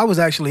was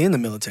actually in the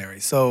military,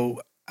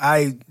 so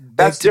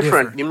that's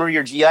different. You remember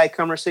your GI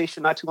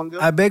conversation not too long ago?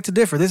 I beg to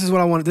differ. This is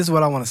what I want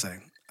to say.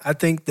 I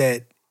think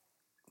that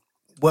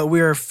what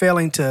we're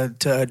failing to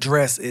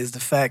address is the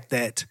fact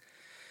that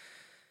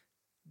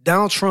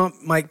Donald Trump,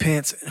 Mike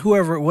Pence,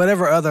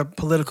 whatever other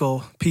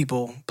political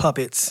people,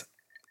 puppets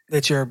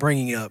that you're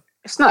bringing up.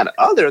 It's not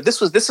other.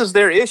 This is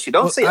their issue.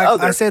 Don't say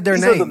other. I said their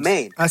names. names. Are the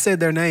main. I said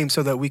their names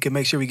so that we can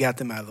make sure we got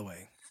them out of the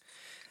way.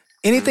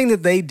 Anything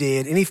that they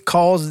did, any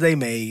calls they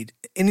made,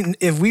 and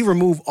if we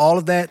remove all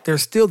of that,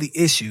 there's still the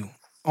issue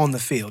on the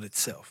field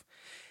itself.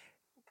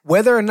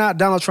 Whether or not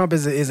Donald Trump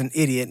is an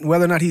idiot, and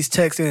whether or not he's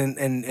texting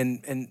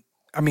and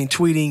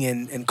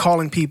tweeting and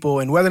calling people,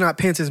 and whether or not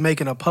Pence is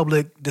making a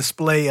public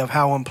display of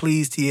how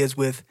unpleased he is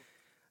with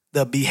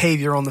the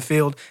behavior on the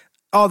field,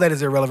 all that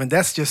is irrelevant.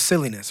 That's just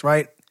silliness,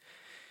 right?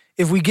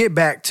 If we get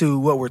back to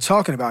what we're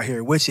talking about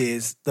here, which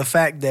is the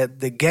fact that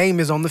the game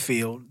is on the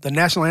field, the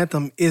national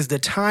anthem is the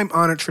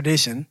time-honored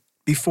tradition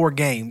before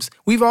games.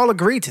 We've all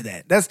agreed to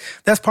that.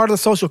 That's part of the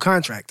social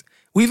contract.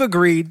 We've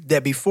agreed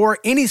that before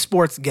any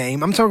sports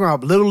game, I'm talking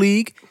about Little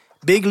League,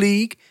 Big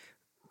League,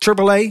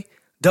 AAA,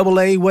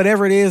 AA,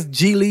 whatever it is,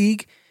 G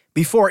League,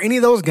 before any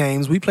of those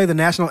games, we play the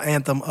national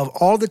anthem of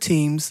all the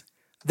teams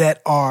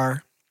that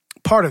are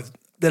part of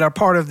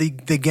the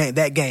game,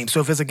 that game. So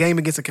if it's a game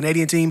against a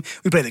Canadian team,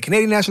 we play the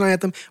Canadian national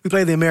anthem, we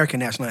play the American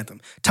national anthem.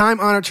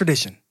 Time-honored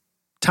tradition.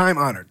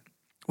 Time-honored.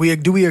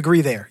 Do we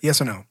agree there? Yes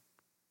or no?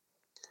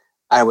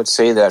 I would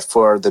say that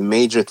for the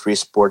major three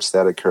sports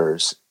that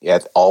occurs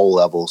at all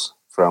levels,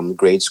 from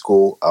grade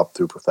school up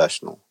through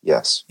professional,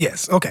 yes.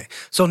 Yes, okay.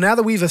 So now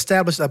that we've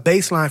established a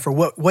baseline for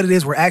what it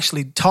is we're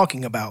actually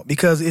talking about,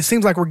 because it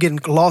seems like we're getting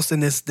lost in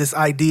this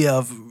idea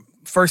of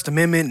First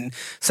Amendment and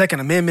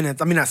Second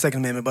Amendment, not Second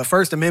Amendment, but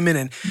First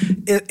Amendment,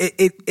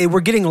 and we're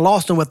getting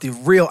lost on what the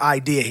real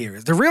idea here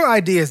is. The real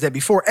idea is that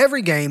before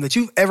every game that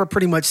you've ever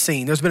pretty much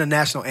seen, there's been a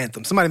national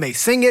anthem. Somebody may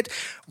sing it.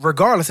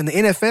 Regardless, in the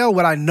NFL,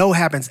 what I know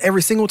happens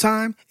every single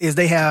time is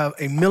they have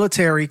a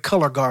military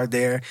color guard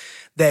there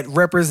that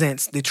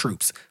represents the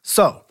troops.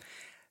 So,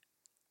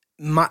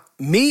 I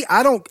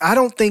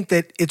don't think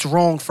that it's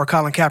wrong for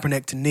Colin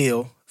Kaepernick to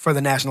kneel for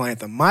the national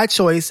anthem. My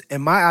choice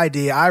and my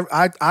idea,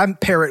 I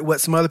parrot what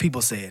some other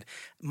people said.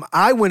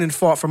 I went and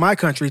fought for my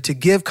country to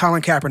give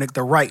Colin Kaepernick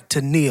the right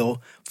to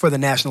kneel for the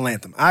national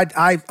anthem.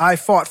 I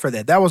fought for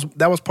that. That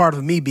was part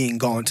of me being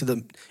gone to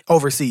the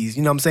overseas,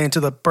 to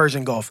the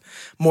Persian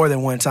Gulf more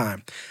than one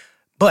time.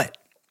 But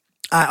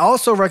I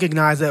also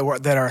recognize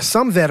that there are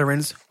some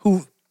veterans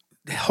who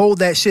hold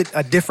that shit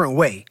a different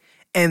way.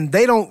 And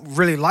they don't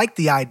really like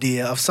the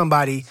idea of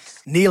somebody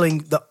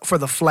kneeling for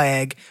the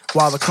flag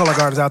while the color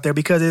guard is out there,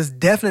 because it's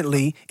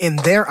definitely, in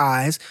their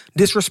eyes,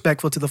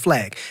 disrespectful to the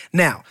flag.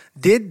 Now,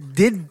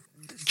 did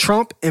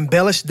Trump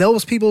embellish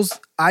those people's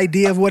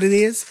idea of what it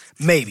is?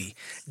 Maybe.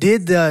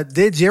 Did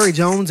Jerry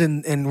Jones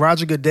and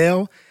Roger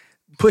Goodell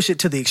push it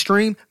to the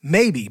extreme?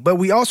 Maybe. But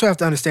we also have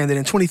to understand that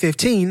in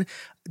 2015,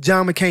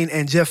 John McCain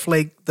and Jeff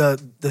Flake,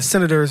 the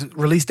senators,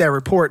 released that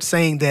report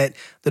saying that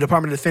the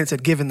Department of Defense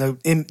had given the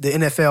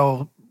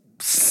NFL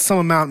some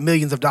amount,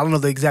 millions of dollars, I don't know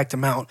the exact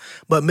amount,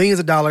 but millions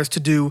of dollars to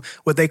do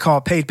what they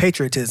call paid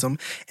patriotism.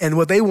 And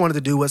what they wanted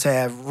to do was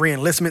have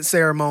re-enlistment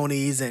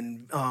ceremonies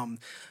and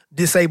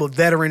disabled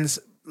veterans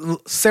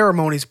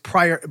ceremonies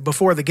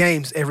before the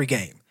games, every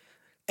game.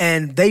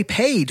 And they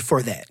paid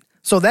for that.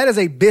 So that is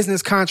a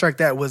business contract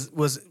that was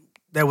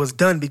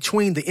done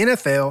between the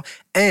NFL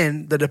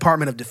and the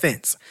Department of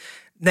Defense.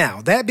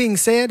 Now, that being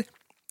said,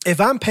 if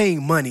I'm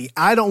paying money,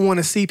 I don't want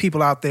to see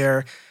people out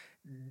there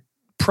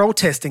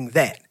protesting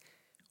that.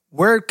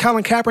 Where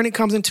Colin Kaepernick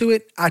comes into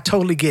it, I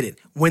totally get it.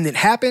 When it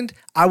happened,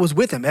 I was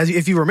with him.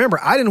 If you remember,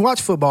 I didn't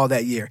watch football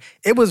that year.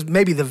 It was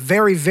maybe the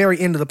very, very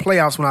end of the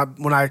playoffs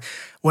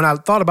when I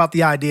thought about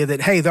the idea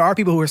that, hey, there are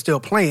people who are still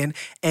playing,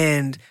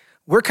 and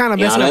we're kind of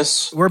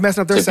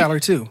messing up their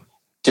salary too.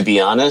 To be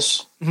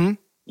honest,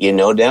 you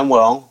know damn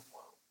well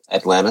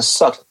Atlanta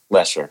sucked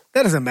last year.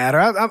 That doesn't matter.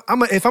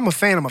 If I'm a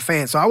fan, I'm a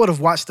fan. So I would have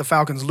watched the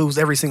Falcons lose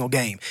every single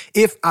game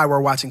if I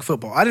were watching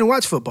football. I didn't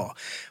watch football.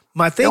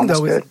 My thing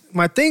though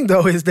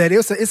is that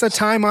it's a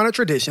time-honored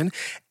tradition,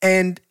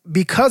 and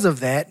because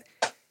of that,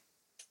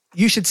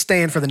 you should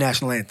stand for the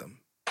national anthem.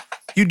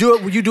 You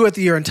do it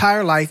your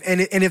entire life, and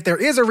if there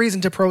is a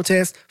reason to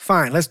protest,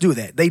 fine, let's do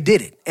that. They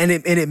did it, and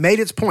it made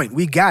its point.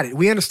 We got it.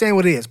 We understand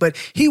what it is. But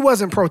he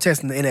wasn't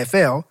protesting the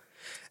NFL,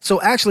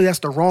 so actually that's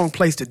the wrong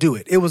place to do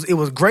it. It was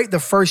great the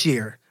first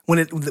year when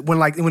it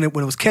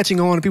was catching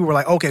on, and people were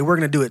like, okay, we're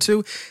going to do it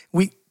too.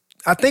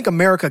 I think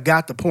America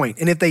got the point.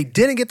 And if they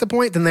didn't get the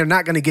point, then they're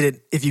not going to get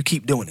it if you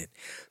keep doing it.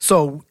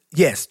 So,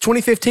 yes,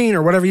 2015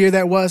 or whatever year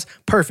that was,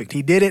 perfect.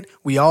 He did it.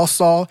 We all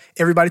saw.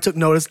 Everybody took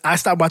notice. I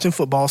stopped watching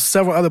football.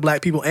 Several other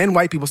black people and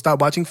white people stopped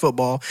watching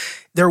football.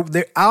 There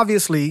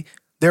obviously,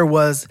 there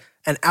was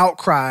an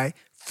outcry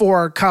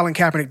for Colin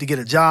Kaepernick to get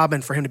a job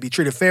and for him to be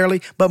treated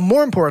fairly. But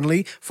more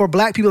importantly, for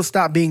black people to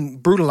stop being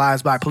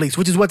brutalized by police,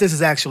 which is what this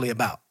is actually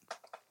about.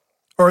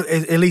 Or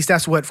at least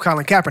that's what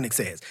Colin Kaepernick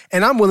says.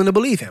 And I'm willing to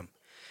believe him.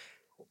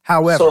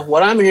 However, so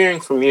what I'm hearing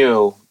from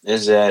you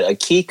is that a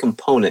key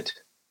component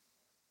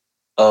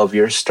of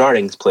your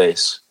starting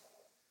place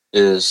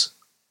is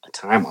a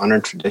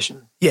time-honored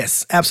tradition.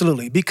 Yes,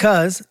 absolutely.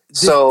 Because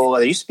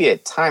there used to be a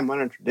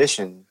time-honored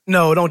tradition.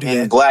 No, don't do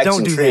that.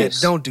 Don't do that.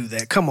 Don't do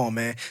that. Come on,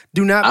 man.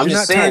 Do not. I'm do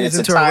just not saying it's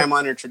a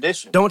time-honored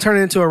tradition. Don't turn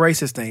it into a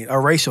racist thing, a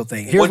racial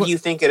thing. What do you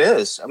think it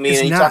is? I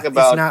mean, talk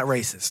about it's not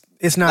racist.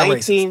 It's not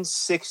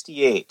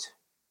 1968.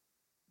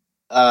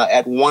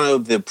 At one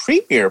of the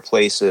premier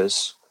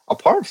places,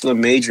 apart from the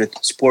major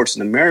sports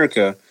in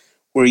America,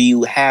 where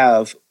you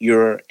have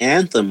your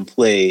anthem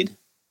played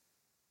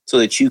so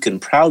that you can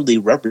proudly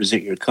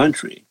represent your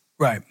country.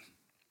 Right.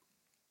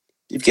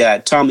 You've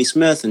got Tommy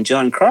Smith and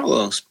John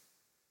Carlos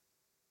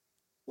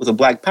with a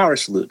Black Power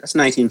salute. That's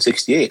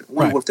 1968. I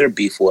wonder what their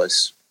beef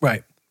was.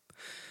 Right.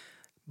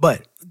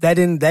 But that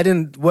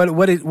didn't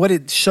what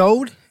it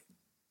showed,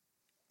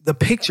 the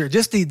picture,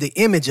 just the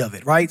image of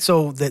it, right?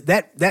 So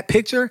that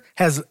picture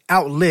has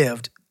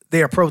outlived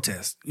their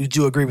protest. Would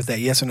you agree with that?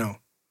 Yes or no?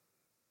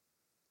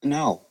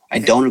 No, I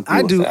don't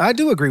agree with that. I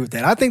do agree with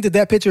that. I think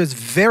that picture is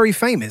very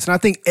famous. And I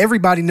think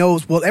everybody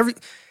knows,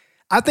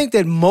 I think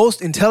that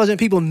most intelligent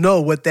people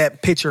know what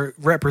that picture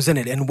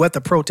represented and what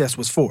the protest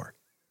was for.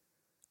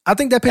 I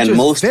think that picture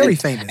is very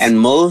famous. And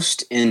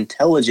most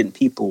intelligent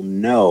people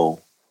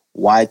know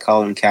why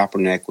Colin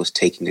Kaepernick was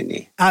taking a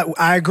knee.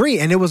 I agree,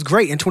 and it was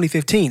great in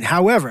 2015.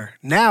 However,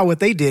 now what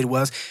they did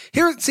was,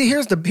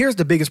 here's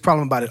the biggest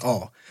problem about it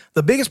all.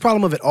 The biggest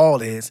problem of it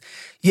all is,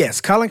 yes,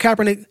 Colin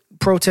Kaepernick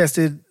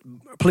protested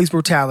police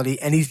brutality,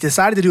 and he's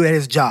decided to do it at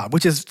his job,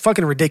 which is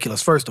fucking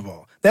ridiculous, first of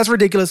all. That's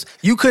ridiculous.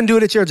 You couldn't do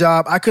it at your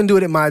job. I couldn't do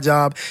it at my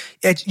job.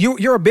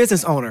 You're a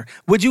business owner.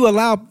 Would you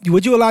allow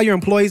your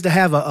employees to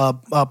have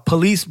a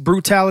police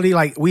brutality,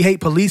 like we hate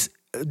police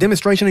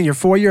demonstration in your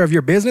foyer of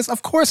your business?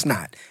 Of course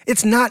not.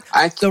 It's not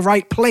the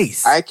right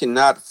place. I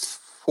cannot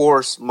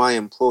force my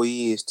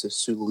employees to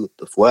salute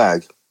the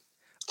flag.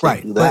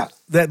 Right, but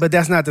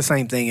that's not the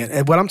same thing.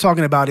 And what I'm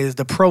talking about is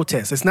the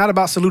protest. It's not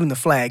about saluting the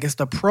flag. It's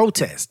the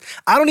protest.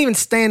 I don't even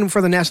stand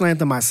for the national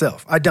anthem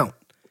myself. I don't.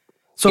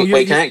 So can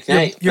I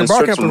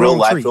barking up the real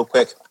life tree. Real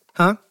quick?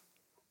 Huh?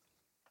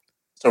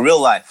 So real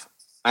life.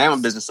 I am a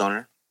business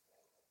owner.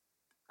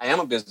 I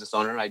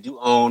do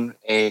own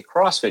a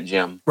CrossFit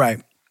gym.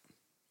 Right.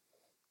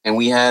 And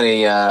we had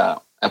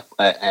a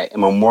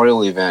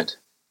memorial event.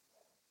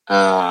 We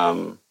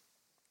had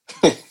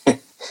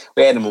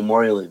a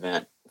memorial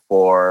event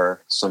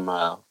for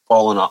a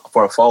fallen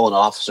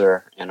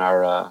officer in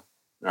our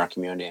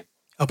community.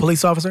 A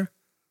police officer?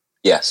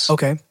 Yes.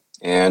 Okay.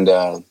 And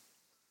I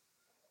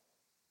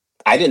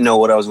didn't know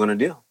what I was going to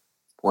do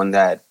when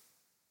that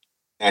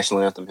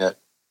national anthem hit.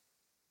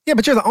 Yeah,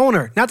 but you're the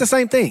owner. Not the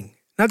same thing.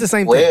 Not the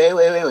same thing.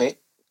 Wait.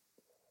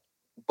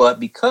 But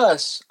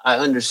because I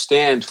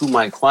understand who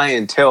my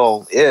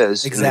clientele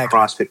is in the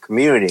CrossFit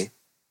community,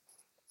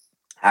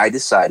 I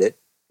decided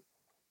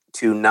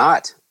to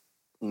not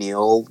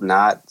kneel,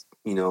 not,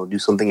 do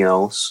something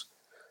else.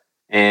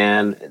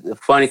 And the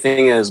funny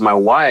thing is, my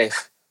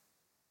wife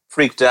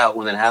freaked out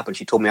when that happened.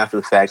 She told me after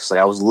the fact, she's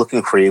like, I was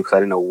looking for you because I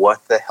didn't know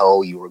what the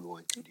hell you were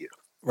going to do.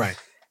 Right.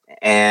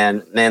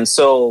 And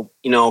so,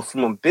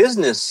 from a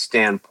business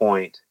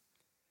standpoint,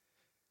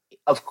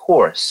 of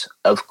course,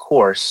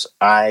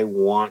 I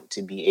want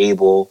to be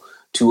able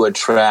to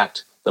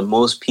attract the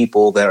most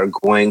people that are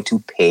going to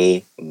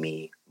pay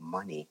me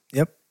money.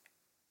 Yep.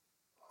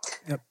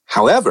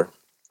 However,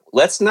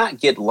 let's not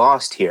get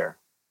lost here.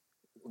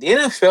 The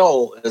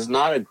NFL is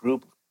not a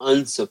group of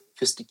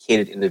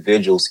unsophisticated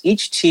individuals.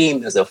 Each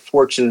team is a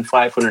Fortune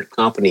 500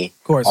 company,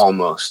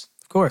 almost.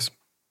 Of course.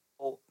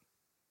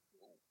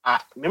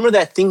 Remember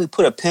that thing we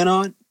put a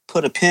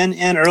pin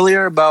in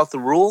earlier about the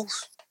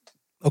rules?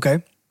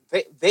 Okay.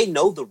 They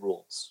know the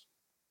rules.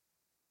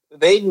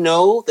 They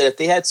know that if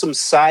they had some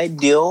side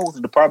deal with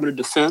the Department of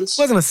Defense...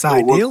 It wasn't a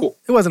side deal.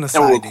 It wasn't a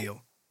side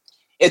deal.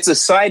 It's a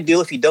side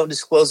deal if you don't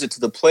disclose it to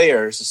the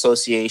Players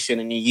Association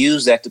and you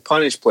use that to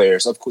punish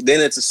players. Of course, then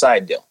it's a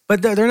side deal.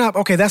 But they're not...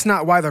 Okay, that's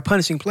not why they're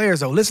punishing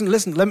players, though. Listen.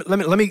 Let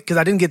me, because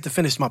I didn't get to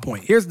finish my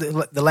point. Here's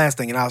the last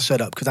thing, and I'll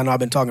shut up because I know I've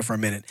been talking for a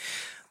minute.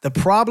 The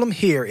problem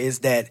here is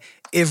that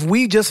if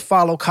we just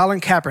follow Colin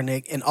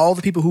Kaepernick and all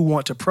the people who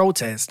want to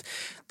protest,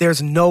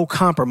 there's no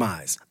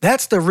compromise.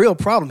 That's the real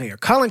problem here.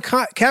 Colin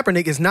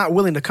Kaepernick is not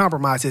willing to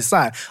compromise his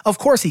side. Of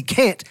course he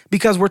can't,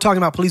 because we're talking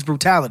about police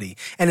brutality.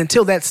 And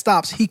until that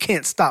stops, he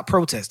can't stop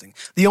protesting.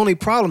 The only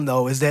problem,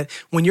 though, is that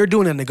when you're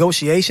doing a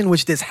negotiation,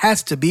 which this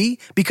has to be,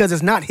 because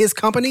it's not his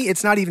company,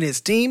 it's not even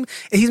his team,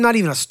 he's not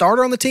even a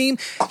starter on the team,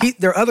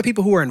 there are other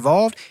people who are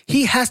involved,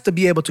 he has to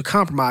be able to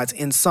compromise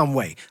in some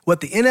way.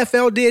 What the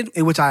NFL did,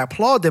 which I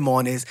applaud them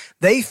on, is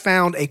they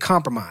found a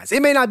compromise.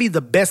 It may not be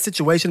the best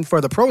situation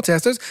for the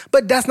protesters,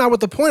 but that's not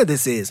what the point of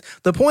this is.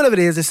 The point of it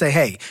is to say,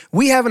 hey,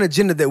 we have an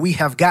agenda that we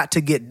have got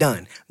to get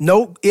done.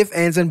 No ifs,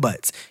 ands, and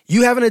buts.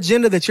 You have an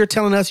agenda that you're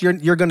telling us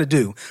you're going to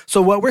do.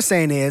 So what we're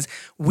saying is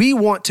we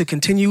want to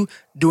continue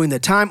doing the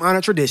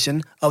time-honored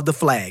tradition of the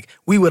flag.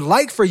 We would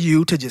like for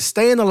you to just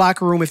stay in the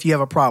locker room if you have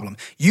a problem.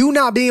 You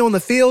not being on the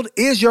field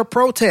is your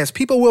protest.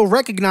 People will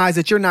recognize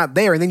that you're not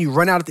there, and then you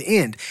run out at the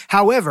end.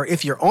 However,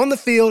 if you're on the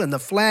field and the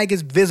flag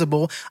is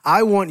visible,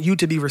 I want you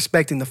to be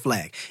respecting the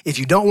flag. If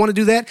you don't want to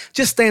do that,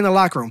 just stay in the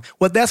locker room.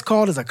 What that's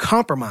called is a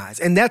compromise,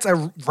 and that's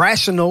a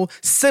rational,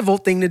 civil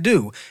thing to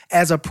do.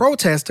 As a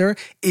protester,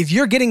 if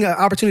you're getting an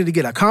opportunity to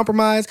get a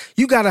compromise,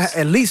 you got to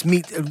at least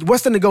meet,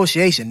 what's the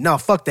negotiation? No,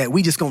 fuck that.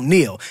 We just going to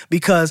kneel.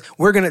 Because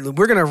we're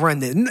gonna run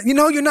this.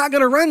 You're not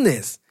gonna run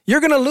this.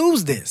 You're gonna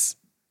lose this.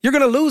 You're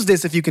gonna lose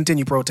this if you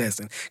continue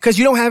protesting because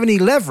you don't have any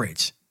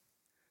leverage.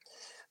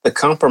 The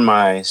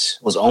compromise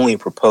was only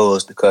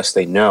proposed because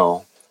they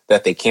know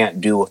that they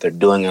can't do what they're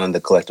doing under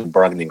the collective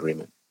bargaining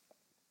agreement.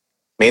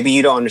 Maybe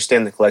you don't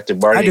understand the collective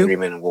bargaining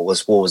agreement and what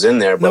was in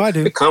there, but no, I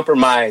do. The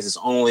compromise is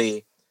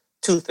only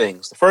two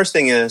things. The first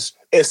thing is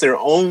it's their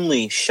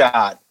only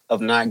shot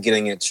of not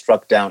getting it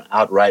struck down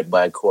outright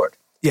by a court.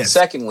 Yes.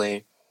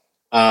 Secondly,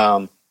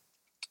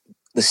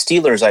 the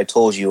Steelers, I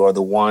told you, are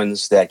the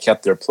ones that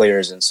kept their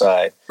players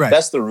inside. Right.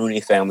 That's the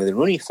Rooney family. The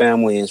Rooney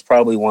family is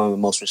probably one of the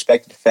most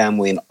respected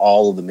family in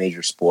all of the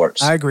major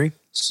sports. I agree.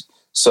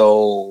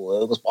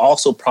 So it was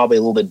also probably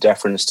a little bit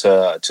deference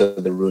to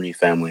the Rooney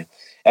family.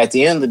 At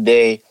the end of the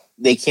day,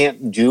 they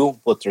can't do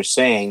what they're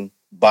saying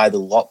by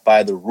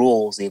the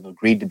rules they've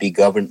agreed to be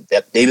governed.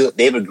 That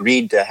they've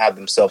agreed to have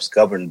themselves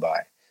governed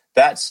by.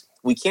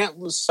 We can't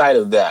lose sight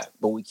of that,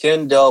 but we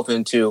can delve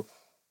into.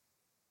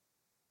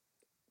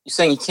 You're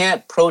saying you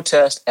can't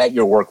protest at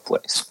your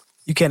workplace.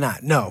 You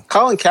cannot, no.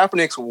 Colin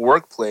Kaepernick's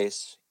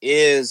workplace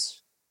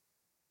is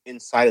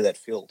inside of that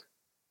field.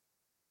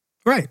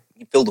 Right.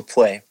 The field of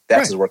play.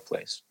 That's his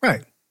workplace.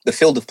 Right. The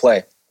field of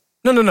play.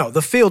 No.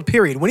 The field,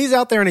 period. When he's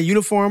out there in a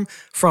uniform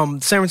from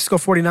San Francisco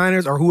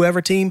 49ers or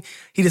whoever team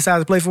he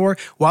decides to play for,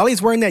 while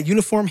he's wearing that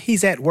uniform,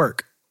 he's at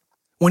work.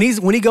 When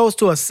he goes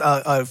to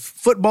a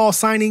football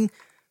signing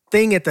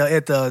thing at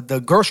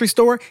the grocery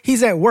store,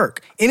 he's at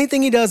work.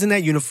 Anything he does in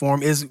that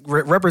uniform is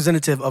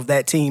representative of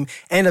that team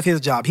and of his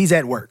job. He's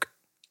at work.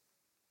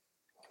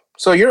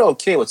 So you're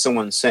okay with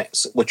someone saying,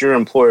 with your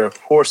employer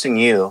forcing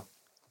you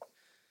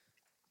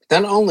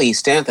not only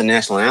stand at the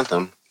national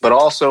anthem, but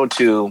also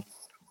to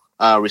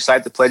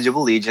recite the Pledge of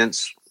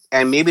Allegiance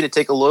and maybe to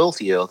take a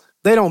loyalty oath?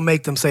 They don't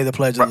make them say the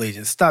Pledge of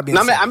Allegiance. Stop being.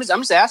 No, I'm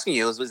just asking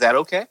you. Is that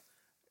okay?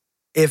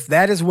 If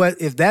that is what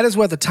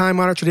the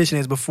time-honored tradition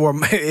is,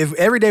 if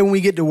every day when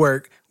we get to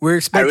work, we're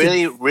expected.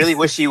 I really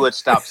wish you would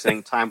stop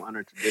saying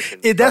time-honored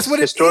tradition. That's what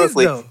it is,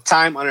 historically, though.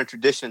 Time-honored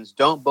traditions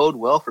don't bode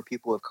well for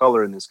people of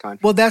color in this country.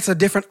 Well, that's a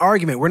different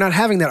argument. We're not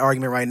having that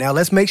argument right now.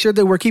 Let's make sure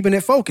that we're keeping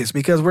it focused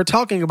because we're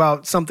talking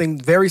about something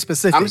very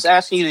specific. I'm just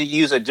asking you to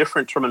use a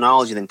different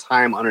terminology than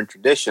time-honored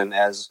tradition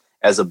as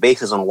a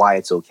basis on why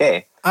it's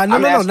okay. No, I'm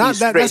asking you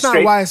that's not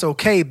straight- why it's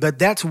okay, but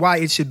that's why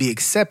it should be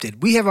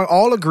accepted. We have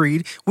all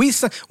agreed.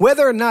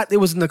 Whether or not it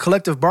was in the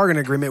collective bargain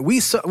agreement, we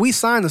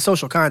signed the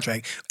social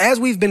contract. As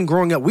we've been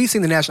growing up, we've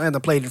seen the national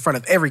anthem played in front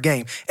of every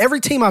game. Every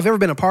team I've ever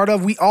been a part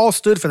of, we all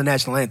stood for the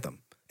national anthem.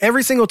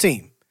 Every single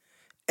team.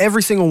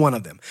 Every single one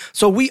of them.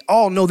 So we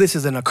all know this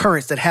is an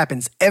occurrence that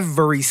happens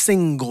every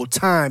single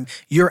time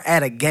you're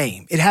at a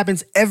game. It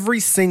happens every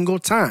single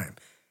time.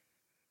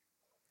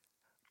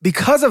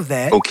 Because of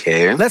that,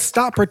 Okay. let's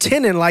stop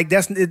pretending like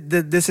this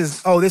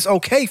is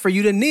okay for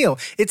you to kneel.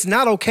 It's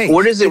not okay.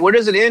 Where does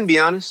it end, be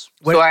honest?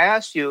 What- So I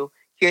asked you,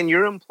 can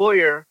your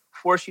employer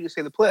force you to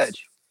say the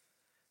pledge?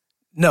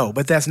 No,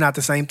 but that's not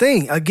the same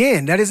thing.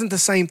 Again, that isn't the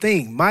same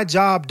thing. My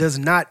job is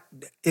not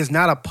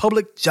a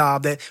public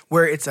job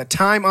where it's a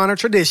time-honored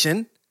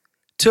tradition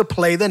to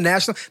play the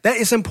national. That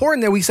it's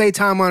important that we say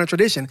time-honored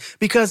tradition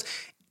because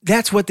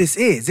that's what this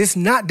is. It's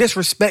not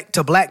disrespect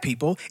to black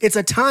people. It's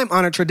a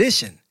time-honored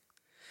tradition.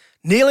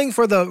 Kneeling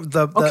for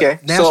the Okay.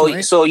 national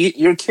anthem. So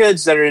your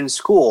kids that are in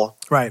school,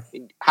 Right.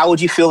 how would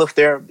you feel if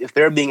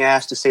they're being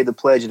asked to say the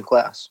pledge in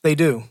class? They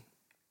do.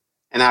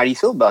 And how do you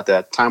feel about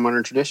that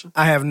time-honored tradition?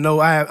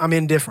 I'm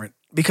indifferent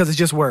because it's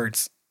just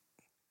words.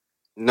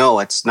 No,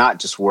 it's not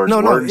just words.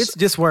 No, words, it's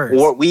just words.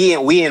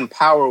 We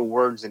empower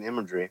words and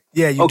imagery.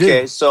 Yeah, you do.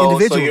 Okay, so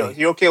Individually.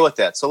 you're okay with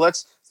that. So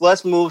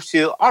let's move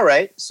to, all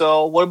right,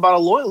 so what about a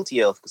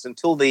loyalty oath? Because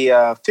until the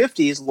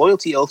 50s,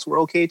 loyalty oaths were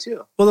okay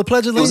too. Well, the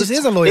Pledge of Allegiance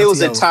is a loyalty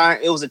oath.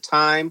 It was a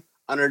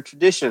time-honored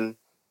tradition.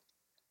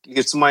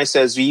 If somebody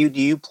says, do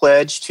you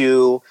pledge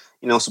to,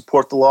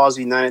 support the laws of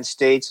the United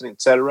States and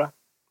et cetera?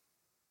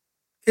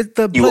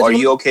 Are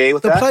you okay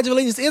with the that? The Pledge of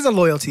Allegiance is a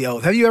loyalty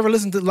oath. Have you ever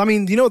listened to? I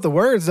mean, you know what the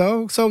words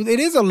though. So it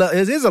is a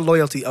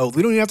loyalty oath.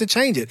 We don't even have to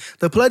change it.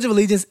 The Pledge of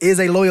Allegiance is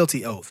a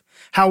loyalty oath.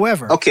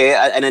 However, okay,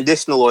 an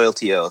additional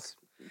loyalty oath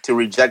to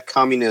reject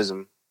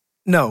communism.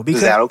 No,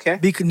 because is that okay?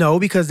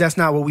 Because that's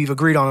not what we've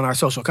agreed on in our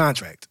social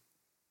contract.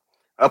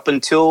 Up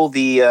until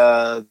the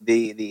I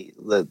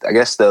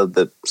guess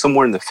the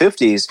somewhere in the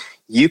 50s,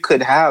 you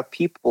could have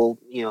people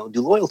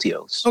do loyalty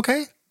oaths.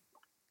 Okay.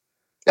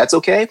 That's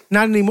okay?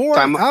 Not anymore.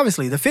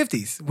 Obviously, the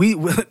 50s. Wait.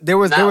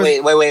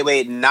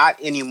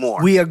 Not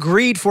anymore. We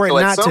agreed for it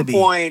not to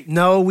be.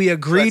 No, we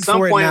agreed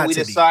for it not to be. At some point, we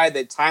decide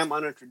that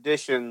time-honored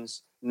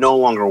traditions no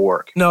longer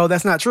work. No,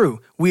 that's not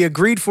true. We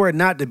agreed for it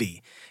not to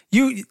be.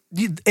 You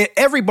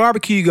every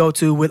barbecue you go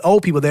to with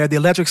old people there, the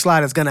electric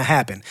slide is going to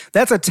happen.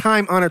 That's a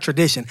time-honored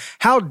tradition.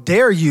 How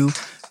dare you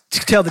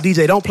tell the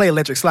DJ, don't play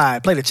electric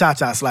slide, play the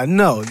cha-cha slide.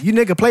 No, you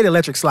nigga play the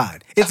electric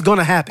slide. It's going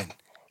to happen.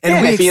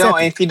 And if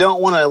you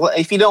don't want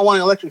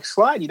an electric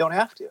slide, you don't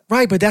have to.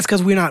 Right, but that's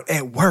because we're not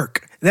at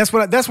work. That's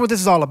what this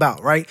is all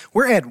about, right?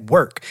 We're at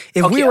work.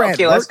 If we were at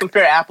work, let's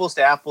compare apples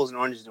to apples and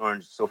oranges to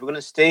oranges. So if we're going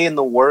to stay in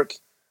the work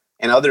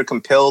and other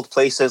compelled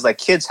places, like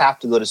kids have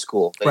to go to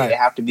school, they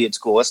have to be at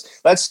school.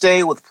 Let's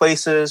stay with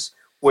places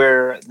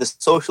where the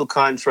social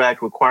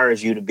contract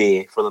requires you to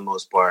be, for the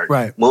most part.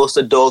 Right. Most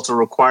adults are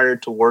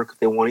required to work if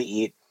they want to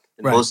eat,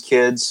 and most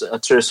kids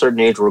to a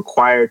certain age are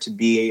required to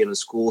be in a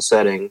school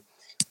setting.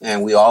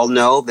 And we all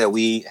know that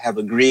we have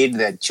agreed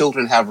that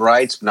children have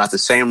rights, but not the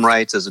same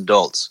rights as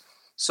adults.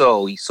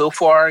 So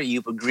far,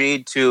 you've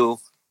agreed to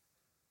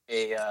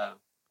the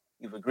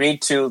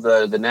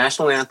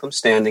national anthem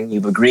standing.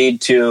 You've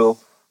agreed to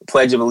the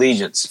Pledge of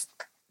Allegiance.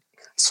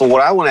 So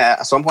what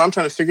I'm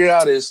trying to figure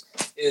out is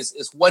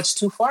what's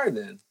too far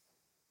then?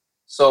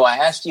 So I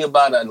asked you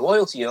about a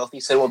loyalty oath.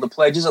 You said, well, the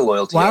pledge is a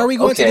loyalty oath. Why are we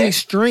going to the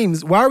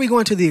extremes? Why are we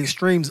going to the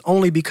extremes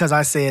only because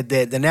I said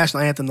that the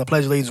national anthem, the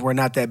Pledge of Allegiance were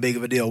not that big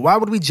of a deal? Why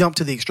would we jump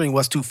to the extreme?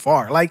 What's too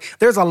far? Like,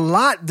 there's a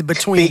lot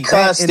between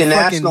because that and the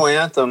national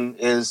anthem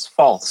is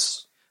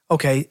false.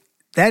 Okay,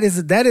 that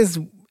is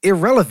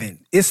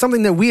irrelevant. It's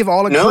something that we have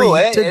all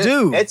agreed to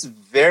do. It's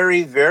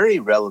very, very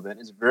relevant.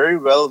 It's very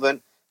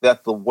relevant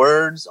that the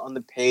words on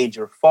the page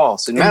are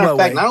false. And matter of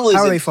fact, not only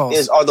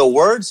are the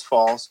words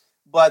false,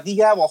 but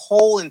you have a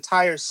whole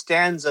entire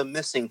stanza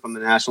missing from the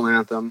national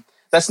anthem.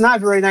 That's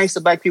not very nice to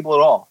black people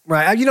at all.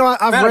 Right.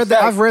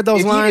 I've read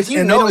those lines,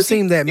 and they don't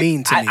seem that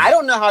mean to me. I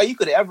don't know how you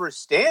could ever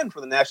stand for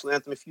the national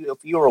anthem if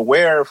you were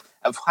aware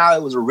of how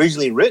it was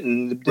originally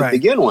written to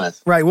begin with.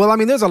 Right. Well, I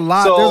mean, there's a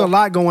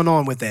lot going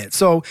on with that.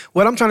 So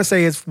what I'm trying to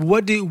say is,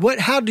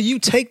 how do you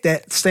take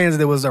that stanza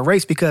that was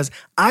erased? Because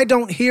I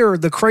don't hear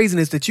the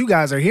craziness that you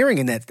guys are hearing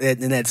in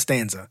that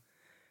stanza.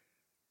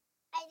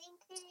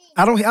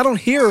 I don't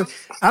hear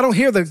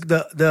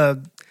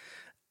the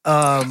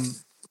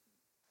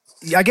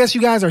I guess you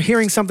guys are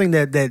hearing something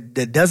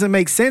that doesn't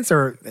make sense,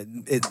 or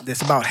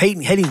it's about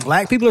hating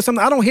black people or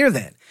something. I don't hear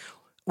that.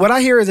 What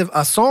I hear is if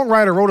a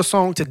songwriter wrote a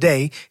song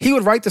today, he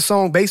would write the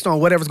song based on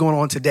whatever's going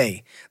on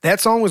today. That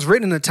song was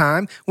written in a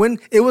time when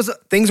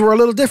things were a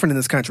little different in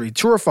this country.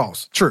 True or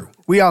false? True.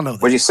 We all know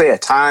that. Would you say a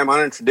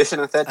time-honored tradition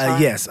at that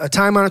time? Yes, a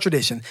time-honored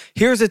tradition.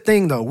 Here's the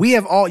thing, though.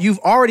 You've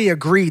already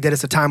agreed that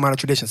it's a time-honored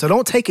tradition, so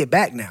don't take it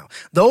back now.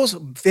 Those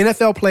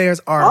NFL players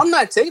are... I'm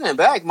not taking it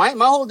back. My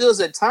whole deal is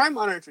that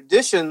time-honored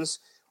traditions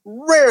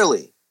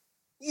rarely,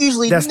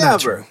 usually That's never, not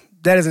true.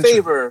 That isn't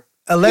favor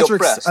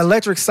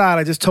Electric Side,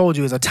 I just told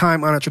you, is a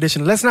time-honored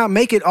tradition. Let's not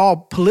make it all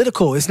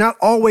political. It's not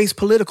always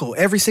political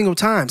every single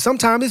time.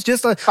 Sometimes it's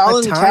just a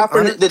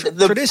time-honored tradition.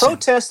 The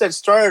protest that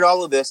started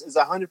all of this is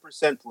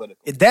 100%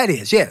 political. That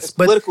is, yes. It's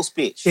political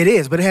speech. It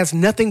is, but it has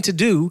nothing to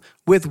do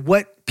with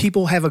what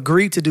people have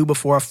agreed to do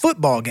before a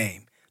football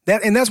game.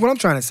 And that's what I'm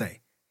trying to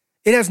say.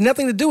 It has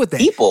nothing to do with that.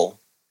 People.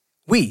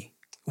 We.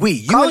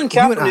 Colin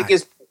Kaepernick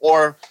is,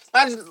 or...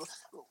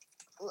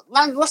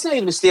 Let's not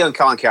even stay on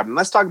Colin Kaepernick.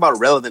 Let's talk about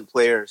relevant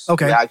players who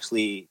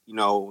actually,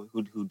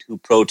 who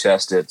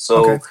protested.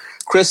 So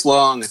Chris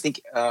Long, I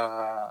think,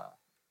 I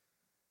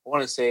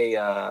want to say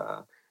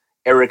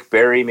Eric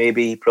Berry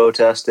maybe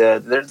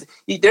protested.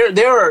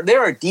 There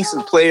are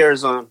decent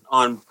players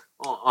on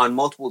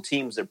multiple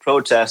teams that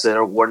protested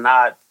or were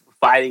not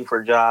fighting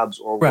for jobs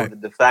or were the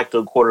de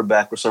facto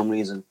quarterback for some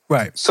reason.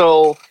 Right.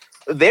 So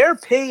they're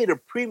paid a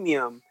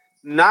premium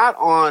not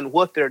on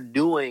what they're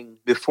doing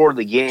before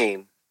the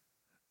game.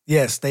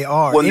 Yes, they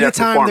are.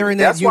 Anytime they're in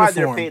that uniform. That's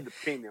why they're paid the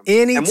premium.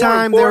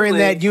 Anytime they're in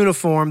that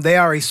uniform, they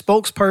are a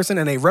spokesperson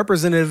and a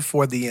representative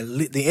for the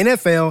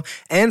NFL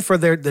and for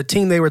the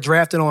team they were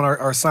drafted on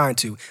or signed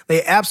to.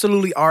 They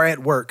absolutely are at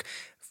work.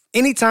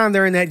 Anytime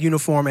they're in that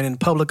uniform and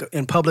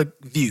in public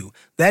view,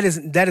 that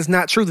is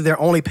not true that they're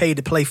only paid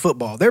to play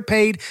football. They're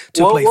paid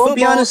to play football. Well,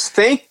 be honest,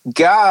 thank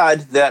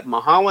God that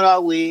Muhammad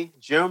Ali,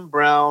 Jim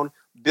Brown,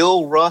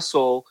 Bill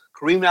Russell,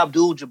 Kareem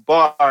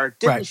Abdul-Jabbar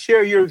didn't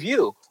share your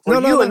view.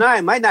 And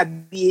I might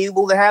not be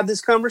able to have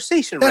this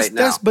conversation right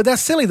now. But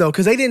that's silly, though,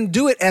 because they didn't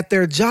do it at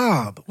their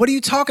job. What are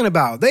you talking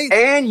about?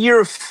 And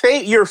your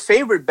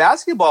favorite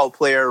basketball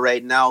player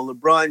right now,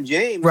 LeBron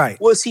James,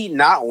 was he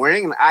not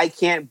wearing an I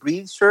Can't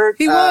Breathe shirt?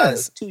 He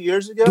was 2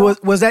 years ago.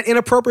 Was that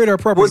inappropriate or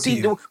appropriate to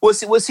you?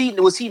 Was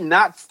he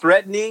not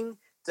threatening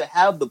to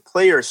have the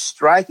players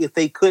strike if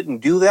they couldn't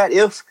do that?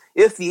 If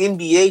the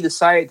NBA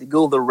decided to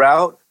go the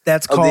route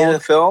of the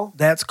NFL?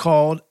 That's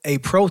called a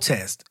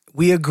protest.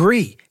 We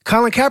agree.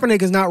 Colin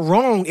Kaepernick is not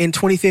wrong in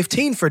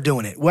 2015 for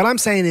doing it. What I'm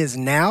saying is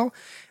now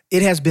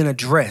it has been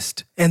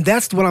addressed. And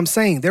that's what I'm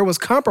saying. There was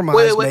compromise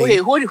made.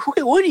 Wait. What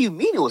do you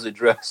mean it was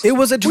addressed? It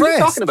was addressed. What are you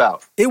talking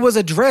about? It was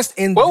addressed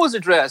in... What was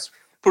addressed?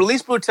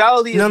 Police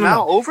brutality is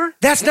now over?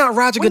 That's not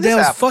Roger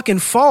Goodell's fucking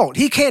fault.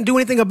 He can't do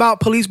anything about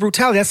police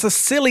brutality. That's a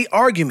silly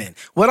argument.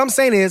 What I'm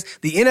saying is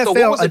the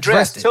NFL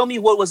addressed it. Tell me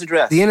what was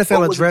addressed. The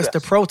NFL addressed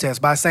the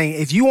protest by saying,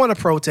 if you want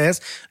to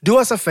protest, do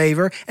us a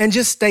favor and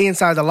just stay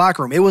inside the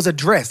locker room. It was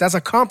addressed. That's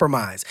a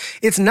compromise.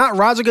 It's not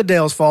Roger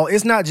Goodell's fault.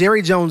 It's not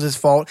Jerry Jones's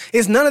fault.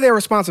 It's none of their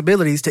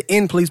responsibilities to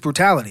end police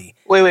brutality.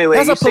 Wait.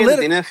 You saying that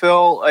the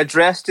NFL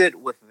addressed it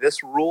with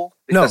this rule?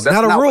 Because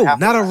not a rule.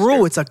 Not a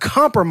rule. It's a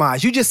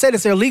compromise. You just said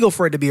it's illegal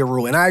for it to be a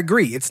rule, and I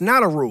agree. It's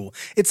not a rule.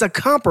 It's a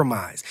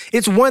compromise.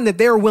 It's one that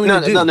they're willing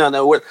to do.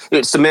 No.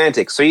 It's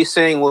semantics. So you're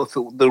saying with the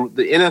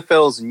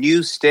NFL's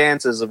new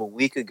stances of a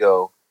week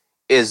ago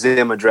is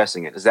them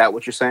addressing it. Is that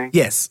what you're saying?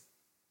 Yes.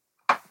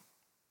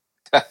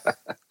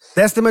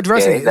 That's them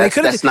addressing it.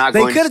 That's not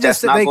going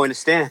to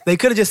stand. They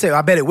could have just said,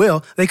 I bet it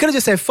will. They could have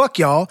just said, fuck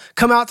y'all,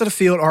 come out to the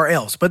field or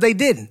else. But they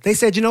didn't. They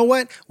said, you know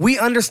what? We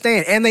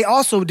understand. And they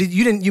also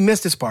you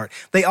missed this part.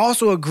 They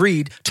also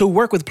agreed to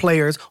work with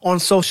players on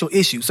social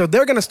issues. So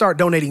they're going to start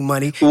donating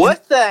money.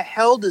 What the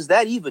hell does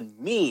that even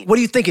mean? What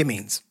do you think it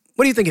means?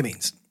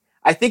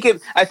 I think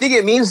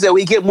it means that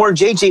we get more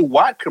J.J.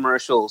 Watt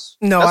commercials.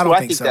 No, That's I don't what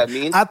think so. That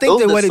means. I think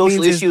those that what are the it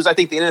social means issues I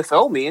think the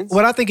NFL means.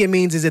 What I think it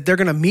means is that they're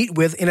going to meet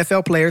with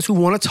NFL players who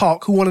want to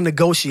talk, who want to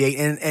negotiate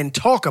and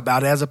talk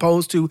about it, as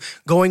opposed to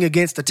going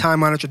against the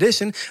time-honored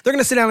tradition. They're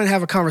going to sit down and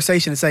have a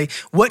conversation and say,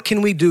 what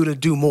can we do to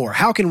do more?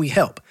 How can we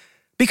help?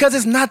 Because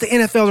it's not the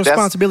NFL's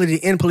responsibility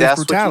to end police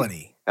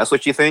brutality. That's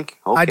what you think?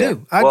 Okay. I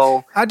do.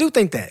 I do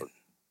think that.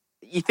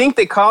 You think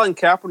that Colin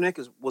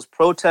Kaepernick was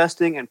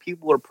protesting and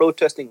people were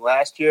protesting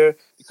last year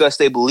because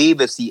they believe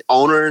it's the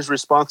owner's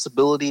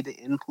responsibility to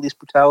end police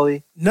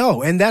brutality?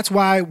 No, and that's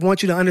why I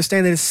want you to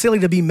understand that it's silly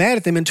to be mad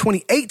at them in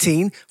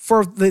 2018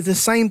 for the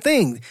same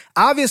thing.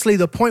 Obviously,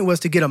 the point was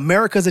to get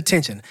America's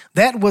attention.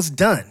 That was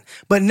done.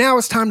 But now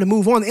it's time to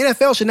move on. The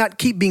NFL should not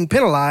keep being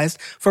penalized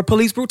for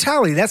police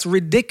brutality. That's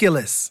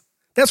ridiculous.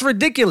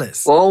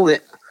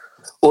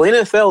 Well,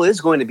 NFL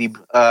is going to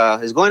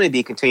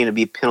be continuing to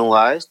be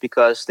penalized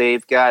because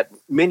they've got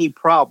many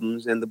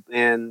problems, and the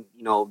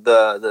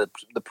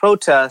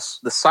protests,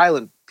 the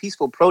silent,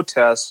 peaceful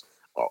protests,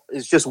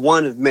 is just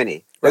one of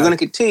many. They're going to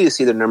continue to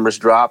see their numbers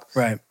drop,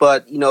 right?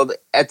 But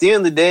at the end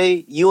of the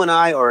day, you and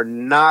I are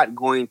not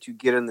going to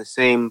get in the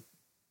same,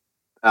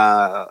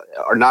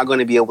 are not going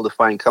to be able to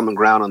find common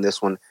ground on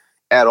this one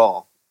at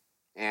all,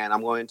 and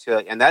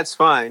that's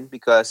fine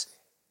because,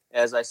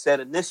 as I said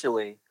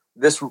initially.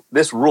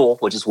 This rule,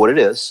 which is what it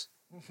is,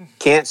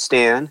 can't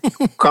stand,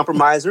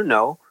 compromise or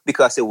no,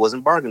 because it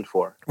wasn't bargained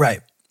for.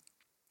 Right.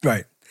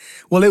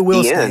 Well, it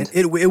will The stand.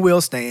 end. It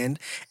will stand,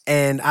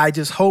 and I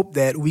just hope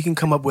that we can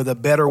come up with a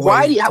better way.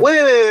 Why do you,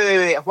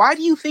 wait. Why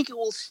do you think it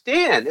will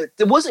stand?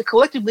 It wasn't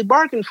collectively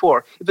bargained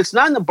for. If it's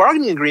not in the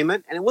bargaining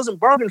agreement and it wasn't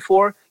bargained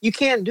for, you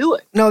can't do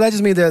it. No, that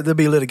just means that there'll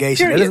be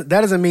litigation. Period.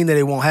 That doesn't mean that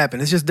it won't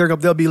happen. It's just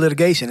there'll be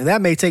litigation, and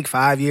that may take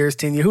 5 years,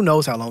 10 years. Who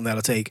knows how long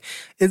that'll take?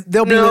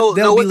 There'll be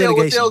What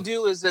litigation. they'll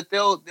do is that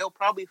they'll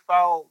probably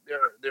file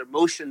their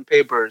motion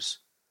papers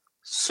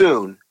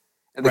soon,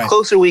 and the Right.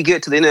 closer we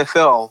get to the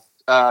NFL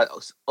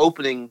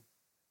opening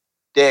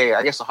day,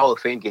 I guess the Hall of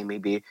Fame game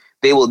maybe,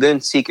 they will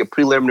then seek a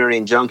preliminary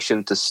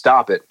injunction to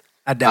stop it.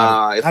 I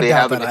doubt it. If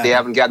they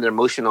haven't gotten their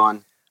motion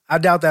on, I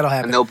doubt that'll and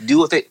happen. they'll do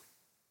with it.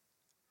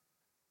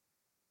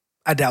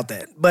 I doubt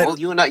that. But Well,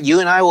 you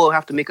and I will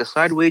have to make a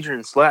side wager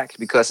in Slack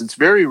because it's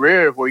very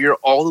rare where you're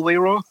all the way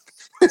wrong.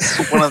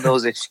 It's one of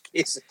those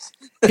cases.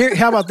 here,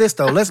 how about this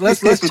though? Let's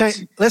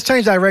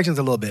change directions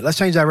a little bit. Let's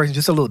change directions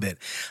just a little bit.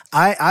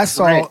 I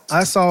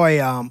saw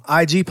a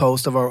IG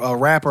post of a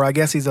rapper. I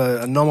guess he's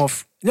a normal.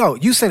 No,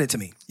 you sent it to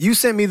me. You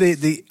sent me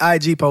the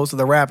IG post of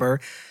the rapper.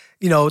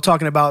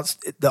 Talking about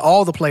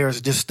all the players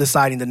just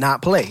deciding to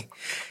not play.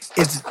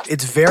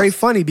 It's very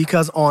funny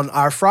because on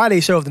our Friday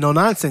show of the No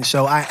Nonsense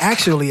Show, I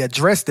actually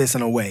addressed this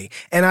in a way.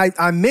 And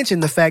I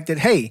mentioned the fact that,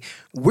 hey,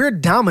 we're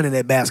dominant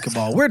at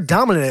basketball. We're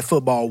dominant at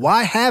football.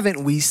 Why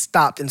haven't we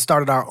stopped and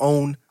started our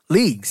own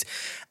leagues?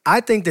 I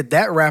think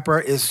that rapper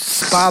is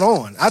spot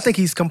on. I think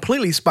he's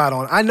completely spot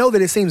on. I know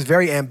that it seems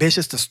very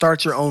ambitious to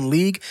start your own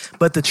league,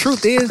 but the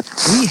truth is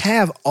we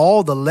have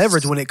all the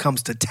leverage when it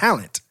comes to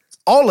talent.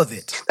 All of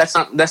it. That's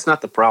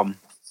not the problem.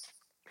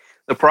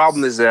 The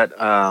problem is that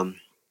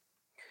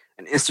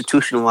an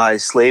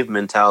institutionalized slave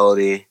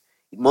mentality.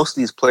 Most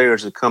of these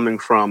players are coming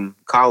from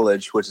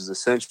college, which is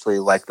essentially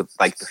like the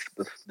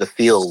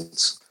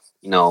fields.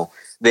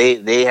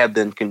 They have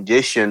been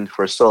conditioned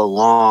for so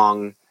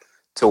long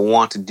to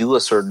want to do a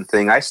certain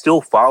thing. I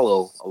still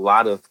follow a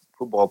lot of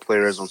football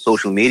players on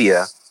social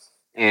media,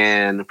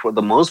 and for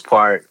the most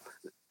part,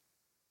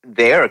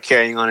 they are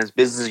carrying on as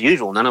business as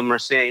usual. None of them are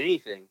saying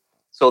anything.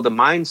 So the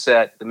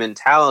mindset, the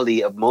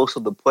mentality of most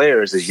of the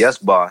players is yes,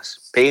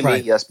 boss. Pay me,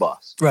 Right. yes,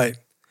 boss. Right.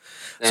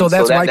 And So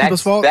that's white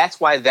people's fault? That's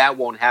why that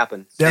won't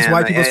happen. That's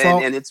white people's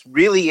fault? And it's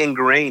really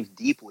ingrained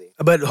deeply.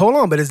 But hold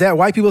on, but is that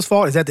white people's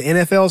fault? Is that the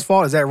NFL's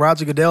fault? Is that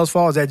Roger Goodell's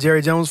fault? Is that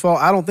Jerry Jones' fault?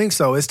 I don't think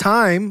so. It's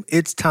time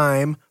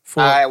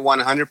for... I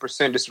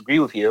 100% disagree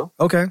with you.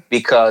 Okay.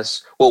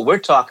 Because what we're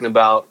talking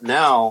about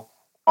now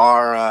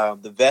are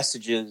the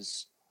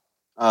vestiges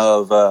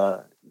of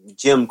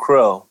Jim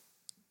Crow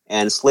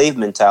and slave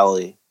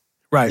mentality.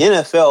 Right. The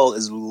NFL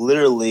is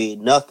literally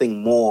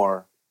nothing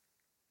more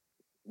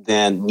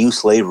than new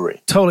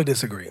slavery. Totally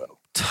disagree.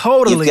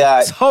 Totally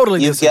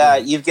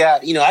disagree. You've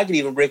got, I could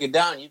even break it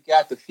down. You've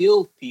got the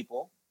field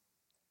people,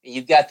 and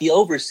you've got the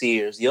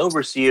overseers. The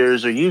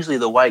overseers are usually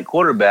the white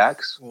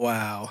quarterbacks.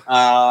 Wow.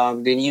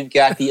 Then you've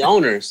got the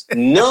owners.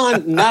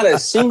 Not a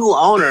single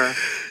owner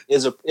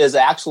is an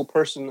actual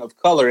person of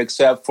color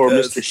except for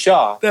Mr.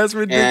 Shaw. That's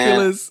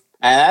ridiculous.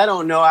 And I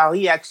don't know how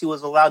he actually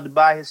was allowed to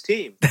buy his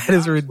team. That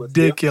is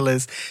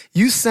ridiculous.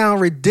 You sound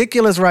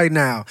ridiculous right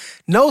now.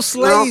 No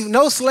slave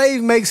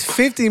makes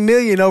 $50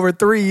 million over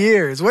 3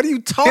 years. What are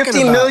you talking about?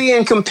 $50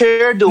 million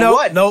compared to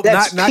what? No,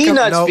 that's not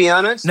peanuts, no, be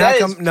honest. Not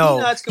That is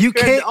peanuts you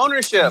compared can't, to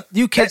ownership.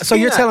 You can't. That's so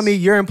peanuts. You're telling me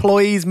your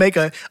employees make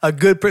a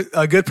good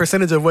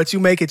percentage of what you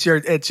make at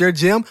your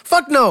gym?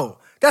 Fuck no.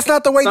 That's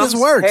not the way this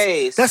works.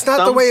 Hey, that's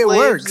not the way it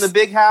works. In the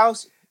big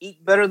house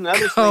eat better than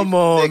others. Come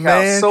on,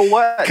 man. So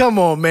what? Come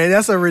on, man.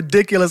 That's a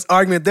ridiculous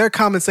argument. They're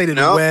compensated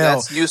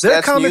well.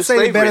 They're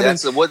compensated better than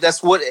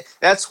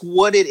that's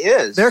what it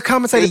is. They're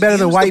compensated better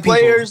than white people.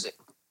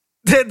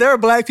 There are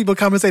black people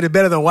compensated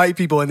better than white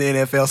people in the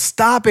NFL.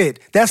 Stop it.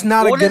 That's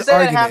not a good argument. What does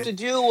that have to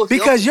do with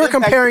because you're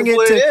comparing it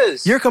to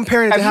you're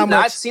comparing it to how much. Have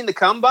you not seen the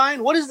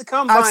combine? What is the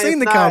combine? I've seen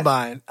the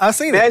combine. I've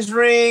seen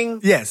measuring.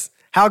 Yes.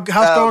 How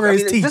strong are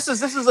his teeth?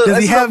 Does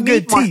he have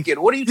good teeth?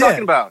 What are you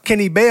talking about? Can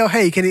he bail?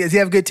 Hey, does he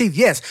have good teeth?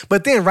 Yes.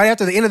 But then right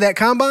after the end of that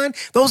combine,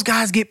 those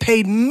guys get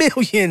paid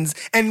millions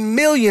and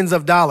millions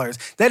of dollars.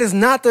 That is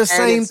not the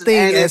same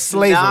thing as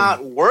slavery. It's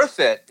not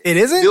worth it. It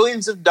isn't?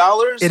 Billions of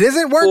dollars. It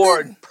isn't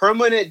worth it? For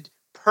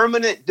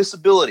permanent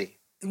disability.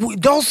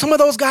 Some of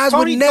those guys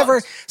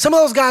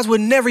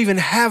would never even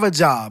have a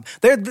job.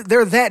 They're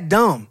that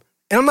dumb.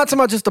 And I'm not talking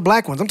about just the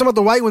black ones. I'm talking about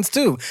the white ones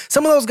too.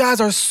 Some of those guys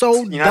are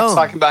so dumb. You're not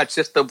talking about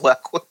just the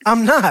black ones.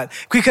 I'm not,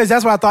 because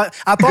that's what I thought.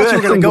 I thought you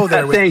were going to go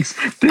there with me.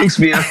 Thanks,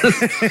 be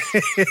honest.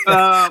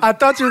 I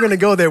thought you were going to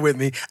go there with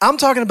me. I'm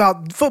talking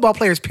about football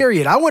players,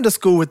 period. I went to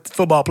school with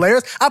football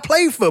players. I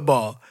played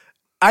football.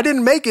 I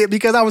didn't make it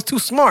because I was too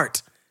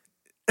smart.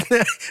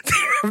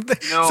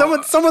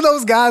 Some of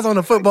those guys on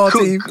the football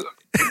team.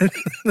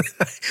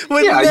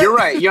 You're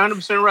right. You're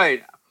 100%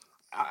 right.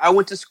 I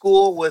went to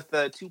school with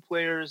two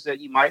players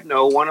that you might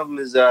know. One of them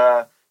is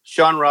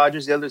Sean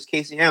Rogers. The other is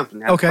Casey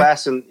Hampton. I had a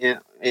class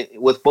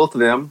with both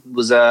of them. It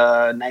was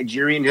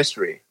Nigerian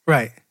history.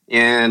 Right.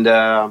 And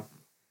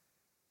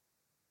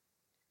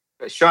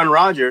Sean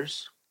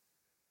Rogers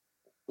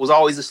was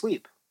always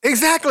asleep.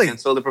 Exactly. And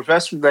so the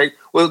professor would be like,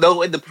 well,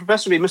 the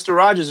professor would be, Mr.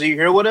 Rogers, are you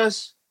here with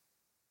us?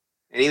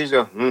 And he would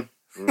just go,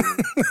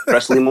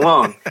 press leave him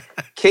alone.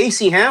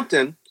 Casey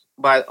Hampton,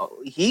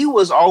 he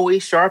was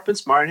always sharp and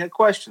smart and had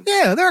questions.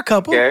 Yeah, there are a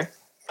couple. Okay.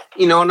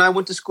 You know, and I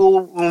went to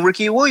school when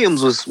Ricky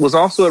Williams was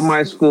also at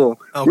my school.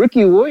 Oh.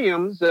 Ricky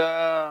Williams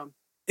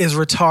is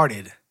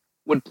retarded.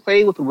 Would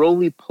play with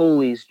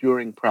roly-polies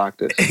during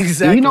practice.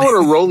 Exactly. Do you know what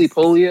a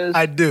roly-poly is?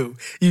 I do.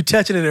 You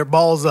touch it and it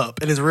balls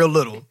up, and it's real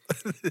little.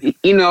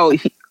 In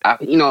the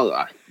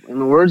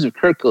words of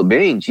Kurt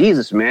Cobain,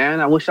 Jesus,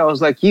 man, I wish I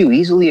was like you,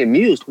 easily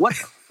amused. What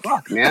the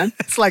fuck, man?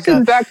 It's like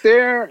back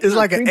there. It's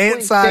like an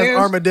ant-sized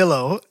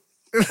armadillo.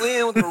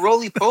 Playing with a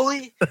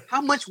roly-poly?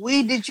 How much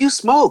weed did you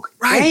smoke?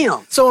 Right.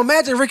 Damn. So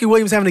imagine Ricky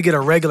Williams having to get a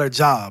regular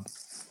job.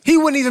 He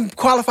wouldn't even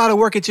qualify to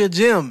work at your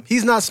gym.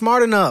 He's not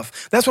smart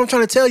enough. That's what I'm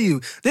trying to tell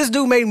you. This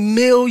dude made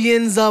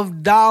millions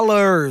of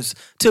dollars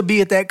to be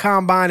at that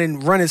combine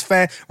and run as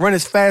fast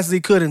as he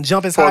could and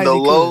jump as high as he could.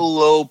 For the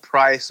low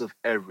price of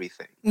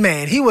everything.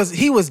 Man, he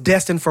was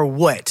destined for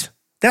what?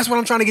 That's what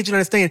I'm trying to get you to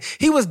understand.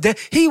 He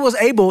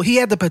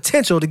had the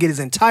potential to get his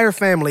entire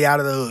family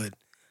out of the hood.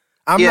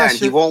 I'm not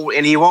sure.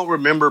 He won't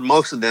remember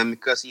most of them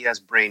because he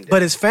has brain damage.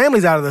 But his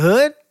family's out of the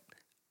hood.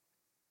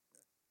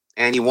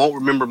 And he won't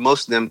remember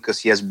most of them because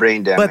he has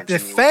brain damage. But the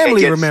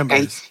family remembers.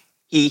 And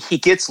he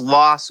gets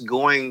lost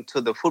going to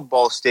the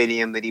football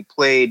stadium that he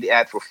played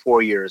at for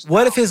 4 years.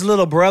 What if his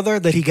little brother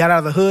that he got out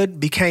of the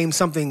hood became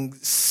something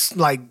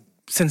like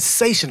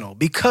sensational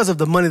because of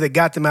the money that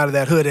got them out of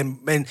that hood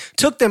and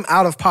took them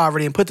out of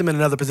poverty and put them in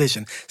another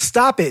position?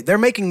 Stop it. They're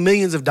making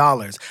millions of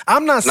dollars.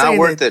 I'm not saying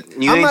worth it.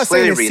 I'm not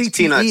saying that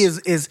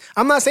CTE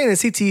I'm not saying that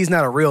CTE is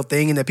not a real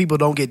thing and that people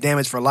don't get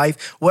damaged for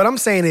life. What I'm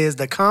saying is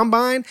the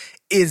combine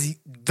is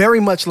very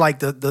much like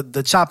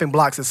the chopping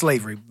blocks of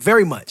slavery.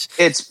 Very much.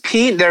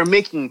 They're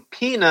making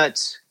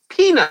peanuts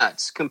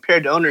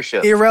compared to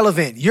ownership.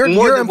 Irrelevant. Your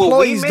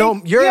employees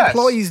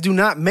employees do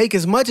not make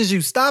as much as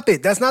you. Stop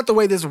it. That's not the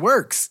way this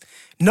works.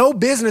 No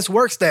business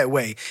works that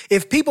way.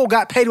 If people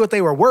got paid what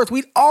they were worth,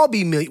 we'd all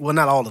be well,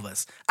 not all of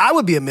us. I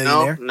would be a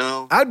millionaire.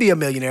 No. I'd be a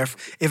millionaire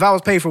if I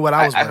was paid for what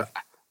I was worth.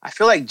 I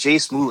feel like Jay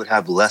Smooth would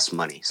have less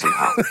money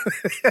somehow.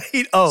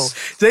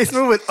 Jay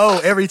Smooth would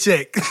owe every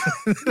check.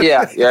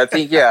 I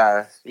think.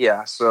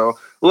 So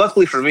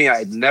luckily for me,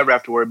 I'd never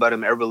have to worry about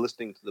him ever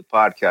listening to the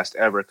podcast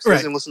ever because he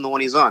doesn't listen to the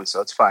one he's on,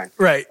 so it's fine.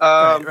 Right.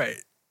 Right.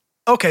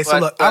 Okay, so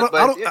look, I don't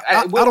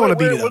want to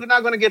beat it up. We're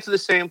not going to get to the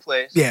same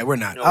place. Yeah, we're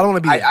not. I don't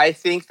want to beat it up. I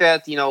think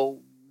that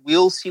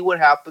we'll see what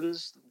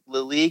happens.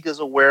 The league is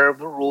aware of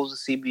the rules of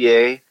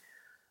CBA.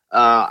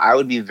 I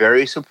would be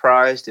very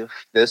surprised if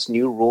this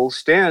new rule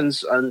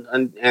stands, and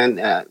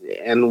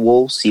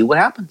we'll see what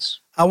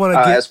happens. I want to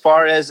as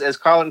far as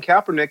Colin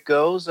Kaepernick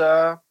goes.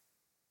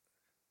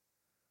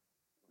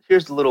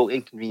 Here's the little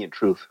inconvenient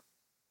truth: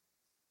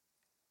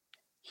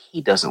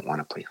 he doesn't want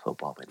to play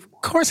football anymore.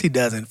 Of course, he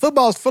doesn't.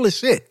 Football's full of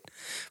shit.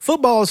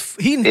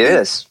 It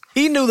is.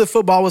 He knew that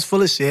football was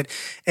full of shit,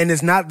 and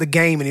it's not the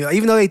game anymore.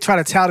 Even though they try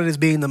to tout it as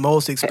being the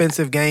most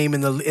expensive game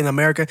in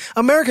America,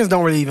 Americans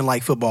don't really even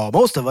like football.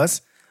 Most of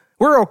us.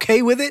 We're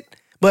okay with it,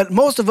 but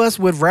most of us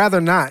would rather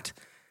not.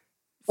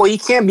 Well, you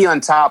can't be on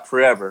top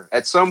forever.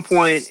 At some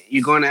point,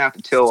 you're going to have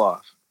to tail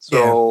off.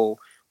 So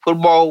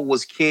football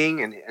was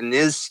king and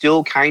is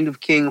still kind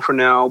of king for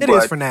now. It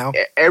is for now.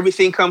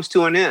 Everything comes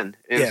to an end.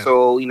 And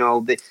so,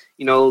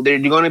 they're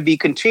going to be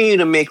continuing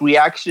to make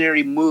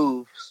reactionary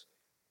moves.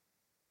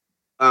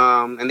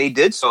 And they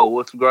did so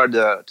with regard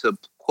to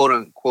quote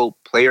unquote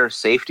player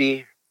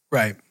safety.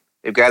 Right.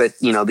 They've got it,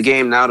 the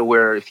game now to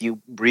where if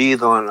you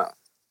breathe on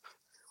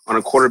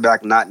a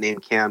quarterback not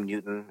named Cam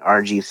Newton,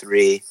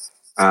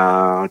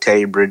 RG3,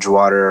 Teddy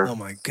Bridgewater. Oh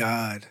my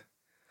God.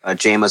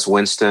 Jameis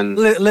Winston.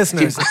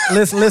 Listeners,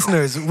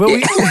 listeners,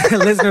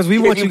 we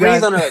want you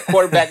guys. Breathe on a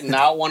quarterback,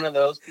 not one of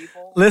those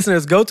people.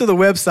 Listeners, go to the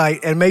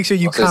website and make sure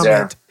you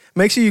comment.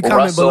 Make sure you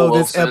comment below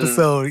this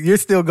episode. You're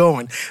still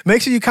going.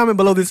 Make sure you comment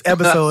below this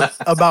episode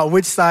about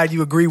which side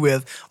you agree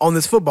with on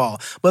this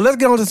football. But let's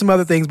get on to some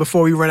other things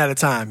before we run out of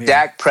time here.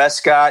 Dak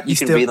Prescott. You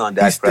can breathe on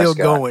Dak Prescott. He's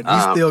still going.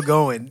 He's still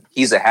going.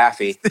 He's a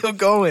halfie. Still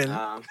going.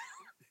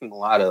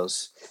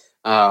 Mulattoes.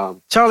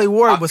 Charlie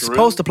Ward was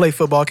supposed to play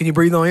football. Can you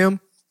breathe on him?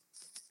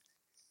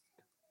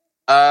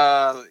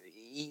 No.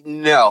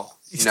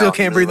 You still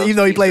can't breathe, even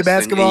though he played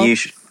basketball?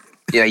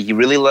 He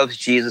really loves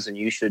Jesus, and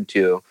you should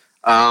too.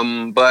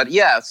 But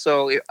yeah,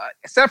 so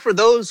except for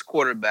those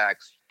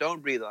quarterbacks,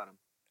 don't breathe on them.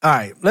 All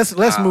right,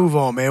 let's move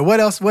on, man. What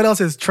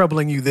else is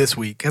troubling you this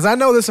week? Because I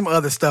know there's some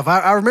other stuff.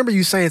 I remember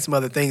you saying some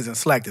other things in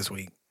Slack this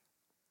week.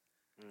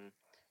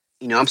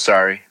 I'm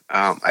sorry.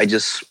 My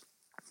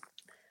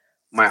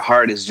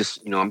heart is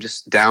just, I'm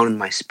just down in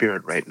my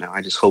spirit right now.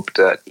 I just hope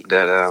that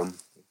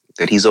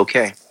he's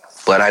okay.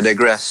 But I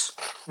digress.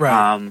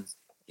 Right.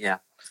 Yeah.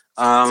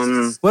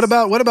 What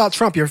about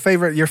Trump? Your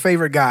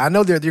favorite guy? I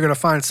know that you're going to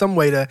find some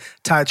way to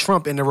tie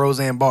Trump into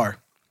Roseanne Barr.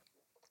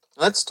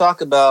 Let's talk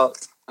about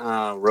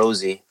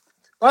Rosie.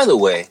 By the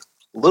way,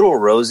 little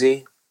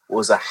Rosie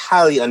was a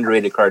highly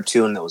underrated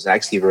cartoon that was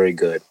actually very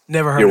good.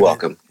 Never heard You're of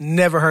welcome. it.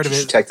 Never heard of You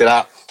it. should check it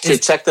out.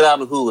 Check that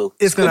out on Hulu.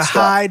 It's gonna good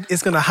stuff. hide.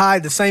 It's gonna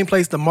hide the same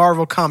place the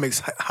Marvel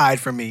comics hide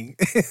from me.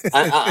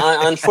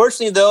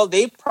 Unfortunately, though,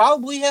 they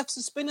probably have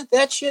suspended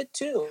that shit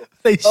too.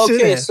 They should.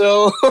 Okay, have.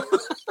 so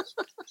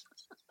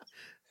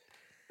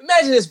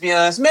imagine this, be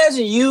honest.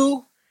 Imagine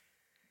you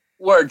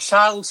were a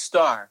child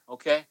star,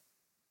 okay?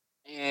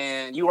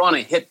 And you were on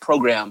a hit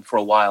program for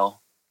a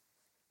while.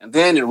 And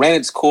then it ran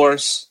its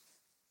course,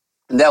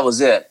 and that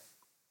was it.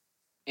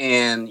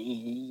 And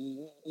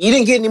you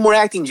didn't get any more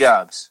acting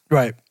jobs.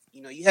 Right.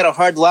 You know, you had a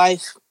hard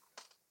life.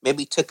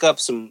 Maybe took up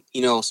some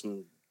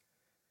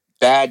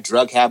bad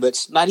drug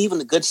habits. Not even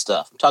the good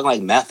stuff. I'm talking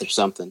like meth or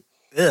something.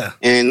 Yeah.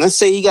 And let's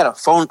say you got a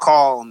phone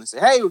call and they say,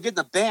 "Hey, we're getting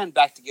the band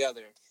back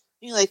together."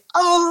 You're like,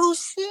 "Oh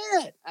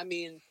shit!" I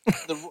mean,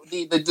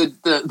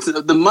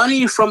 the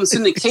money from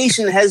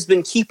syndication has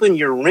been keeping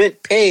your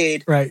rent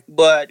paid, right?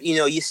 But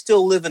you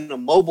still live in a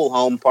mobile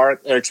home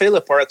park or a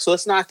trailer park, so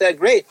it's not that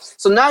great.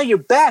 So now you're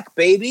back,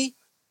 baby.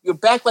 You're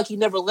back like you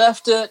never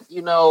left it.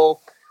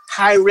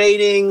 High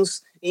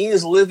ratings. You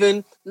just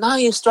living. Now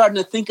you're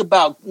starting to think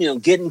about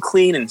getting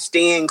clean and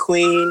staying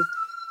clean.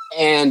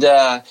 And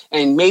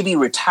maybe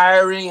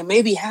retiring and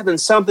maybe having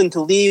something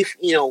to leave,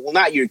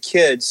 not your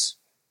kids,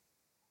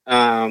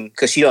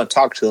 because you don't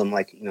talk to them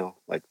like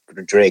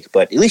Drake,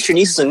 but at least your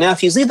nieces and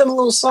nephews, leave them a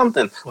little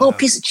something, a little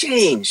piece of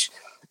change.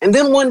 And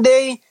then one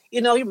day,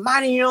 you're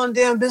minding your own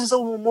damn business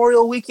over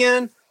Memorial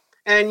Weekend,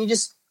 and you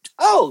just,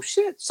 oh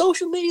shit,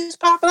 social media is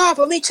popping off.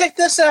 Let me check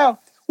this out.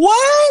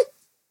 What?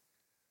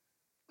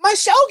 My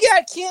show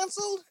got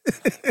canceled.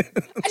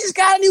 I just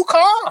got a new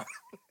car.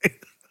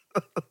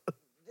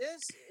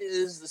 This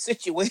is the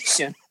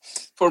situation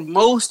for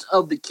most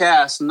of the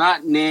cast,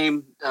 not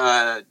named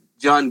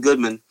John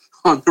Goodman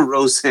on the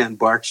Roseanne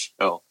Barr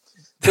show.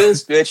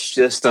 This bitch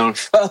just done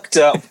fucked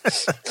up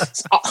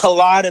a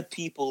lot of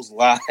people's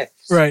lives,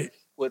 right?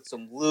 With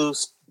some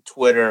loose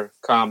Twitter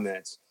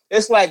comments.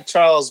 It's like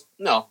I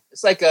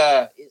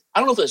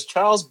don't know if it's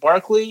Charles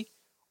Barkley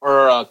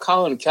or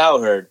Colin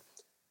Cowherd.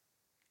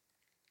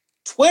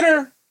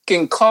 Twitter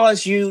can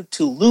cause you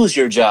to lose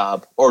your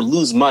job or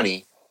lose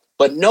money.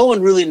 But no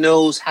one really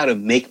knows how to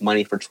make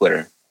money for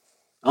Twitter.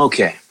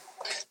 Okay.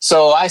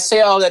 So I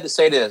say all that to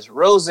say this.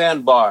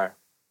 Roseanne Barr.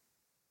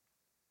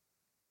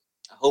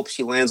 I hope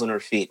she lands on her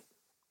feet.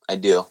 I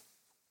do.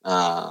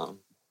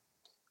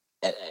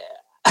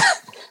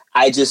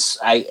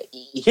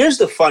 Here's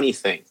the funny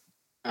thing.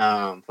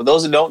 For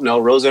those that don't know,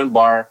 Roseanne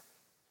Barr,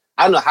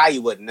 I don't know how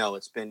you wouldn't know.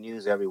 It's been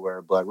news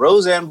everywhere. But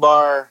Roseanne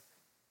Barr,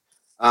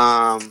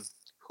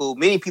 who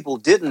many people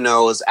didn't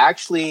know, is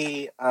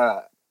actually...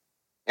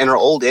 in her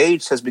old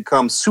age, has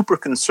become super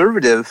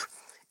conservative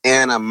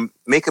and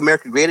Make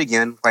America Great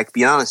Again, like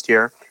Be Honest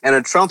here, and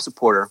a Trump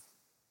supporter.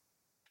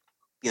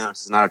 Be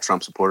Honest is not a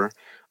Trump supporter.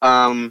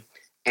 And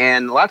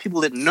a lot of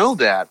people didn't know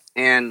that.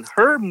 And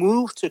her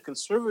move to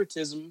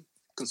conservatism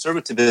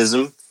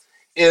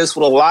is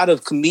what a lot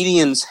of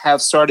comedians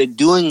have started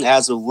doing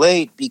as of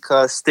late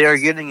because they're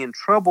getting in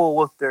trouble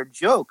with their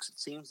jokes. It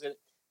seems that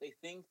they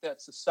think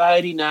that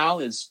society now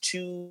is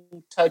too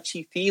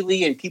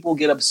touchy-feely and people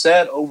get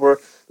upset over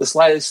the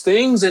slightest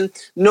things and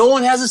no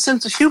one has a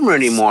sense of humor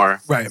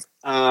anymore. Right.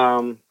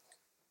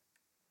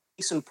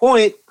 Case in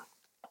point,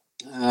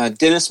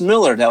 Dennis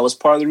Miller, that was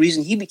part of the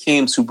reason he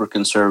became super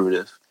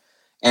conservative.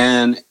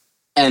 And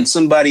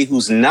somebody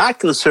who's not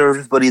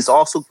conservative, but he's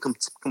also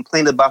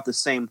complained about the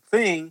same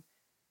thing,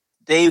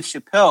 Dave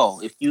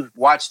Chappelle. If you've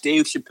watched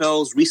Dave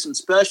Chappelle's recent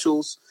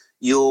specials,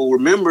 you'll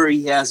remember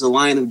he has a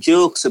line of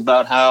jokes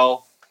about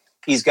how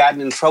he's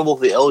gotten in trouble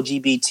with the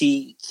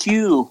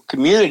LGBTQ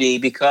community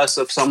because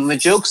of some of the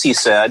jokes he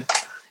said,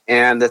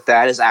 and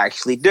that is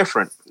actually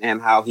different,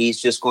 and how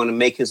he's just going to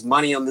make his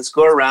money on this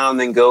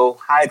go-around and go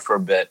hide for a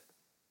bit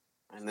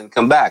and then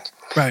come back.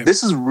 Right.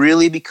 This is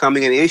really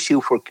becoming an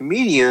issue for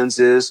comedians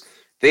is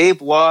they've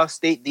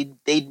lost, they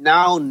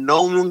now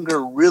no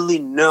longer really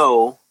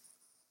know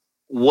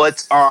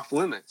what's off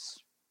limits.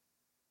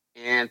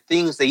 And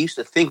things they used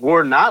to think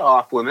were not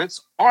off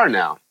limits are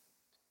now.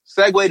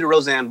 Segue to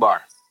Roseanne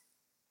Barr.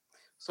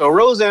 So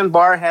Roseanne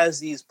Barr has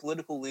these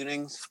political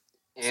leanings.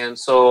 And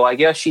so I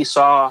guess she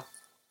saw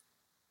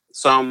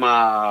some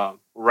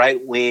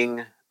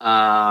right-wing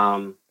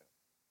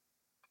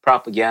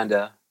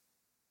propaganda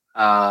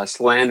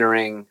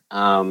slandering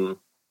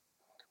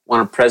one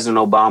of President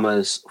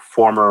Obama's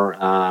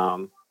former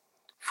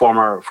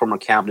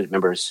cabinet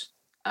members.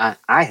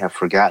 I have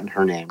forgotten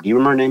her name. Do you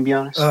remember her name, be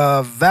honest?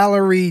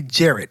 Valerie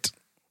Jarrett,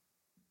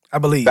 I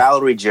believe.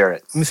 Valerie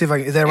Jarrett. Let me see if I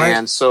can... Is that right?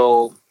 And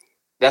so,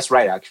 that's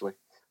right, actually.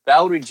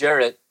 Valerie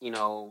Jarrett,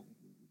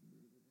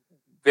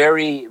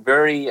 very,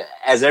 very,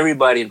 as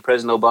everybody in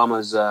President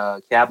Obama's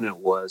cabinet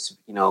was,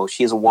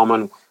 she's a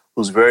woman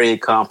who's very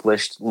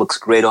accomplished, looks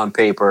great on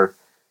paper.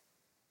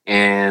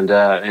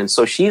 And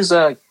so she's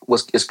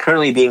is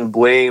currently being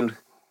blamed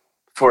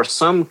for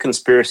some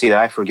conspiracy that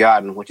I've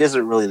forgotten, which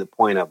isn't really the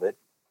point of it.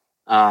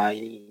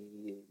 The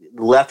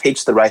left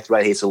hates the right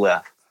hates the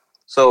left.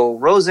 So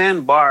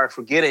Roseanne Barr,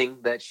 forgetting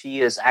that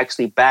she is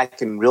actually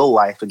back in real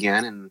life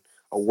again and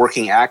a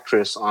working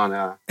actress on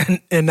a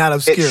and not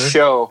obscure hit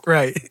show,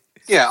 right?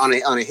 Yeah, on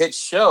a hit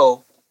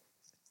show,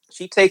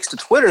 she takes to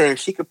Twitter and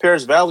she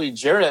compares Valerie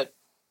Jarrett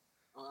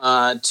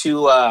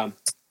to a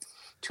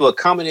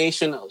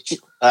combination.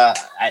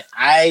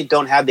 I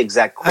don't have the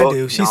exact quote. I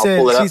do. She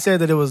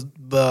said that it was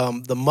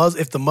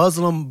if the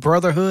Muslim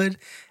Brotherhood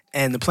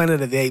and the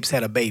Planet of the Apes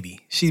had a baby,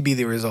 she'd be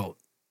the result.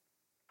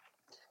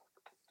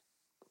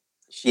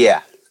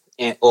 Yeah,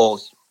 and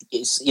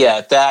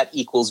that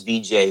equals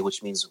VJ,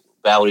 which means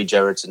Valerie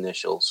Jarrett's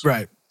initials.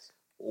 Right.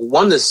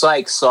 Wanda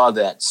Sykes saw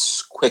that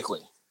quickly.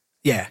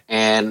 Yeah,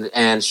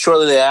 and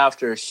shortly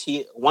thereafter,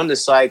 Wanda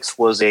Sykes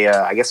was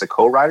I guess a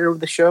co-writer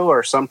of the show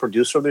or some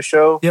producer of the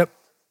show. Yep.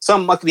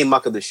 Some muckety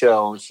muck of the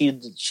show.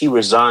 She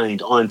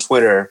resigned on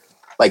Twitter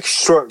like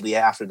shortly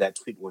after that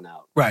tweet went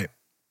out. Right.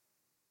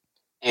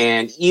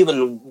 And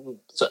even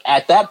so,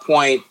 at that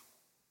point,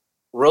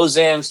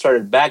 Roseanne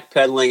started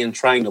backpedaling and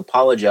trying to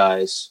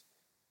apologize.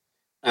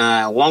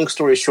 Long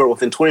story short,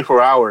 within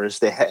 24 hours,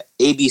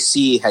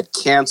 ABC had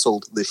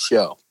canceled the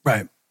show.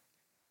 Right.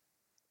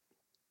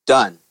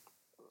 Done.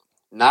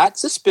 Not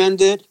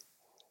suspended,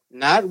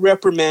 not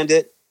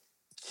reprimanded,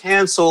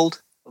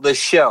 canceled the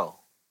show.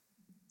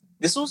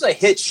 This was a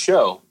hit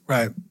show.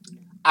 Right.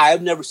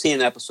 I've never seen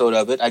an episode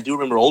of it. I do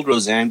remember old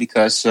Roseanne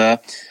because I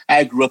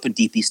grew up in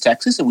Deep East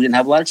Texas and we didn't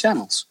have a lot of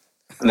channels.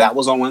 And that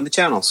was on one of the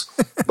channels.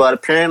 But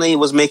apparently it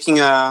was making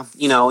it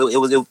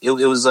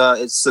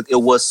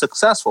was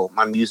successful.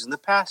 I'm using the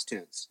past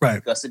tense. Right.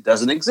 Because it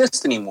doesn't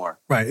exist anymore.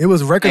 Right. It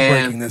was record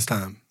breaking this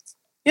time.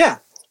 Yeah.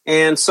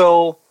 And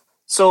so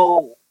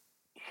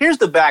here's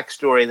the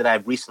backstory that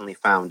I've recently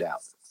found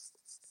out.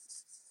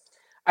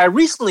 I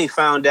recently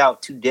found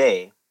out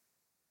today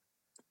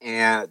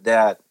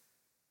that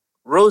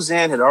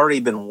Roseanne had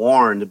already been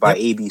warned by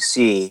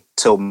ABC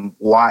to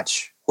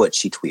watch what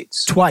she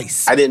tweets.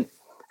 Twice. I didn't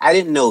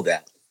know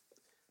that.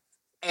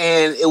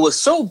 And it was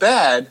so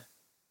bad,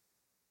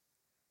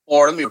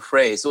 or let me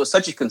rephrase, it was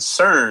such a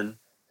concern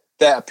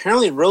that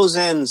apparently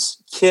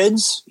Roseanne's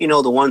kids,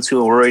 the ones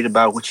who are worried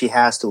about what she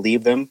has to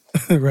leave them,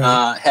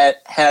 right.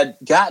 had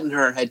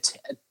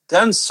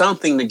done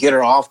something to get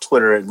her off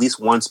Twitter at least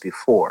once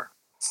before.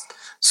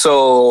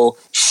 So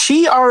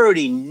she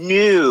already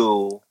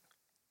knew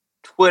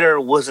Twitter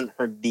wasn't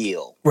her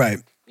deal. Right.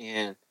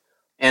 And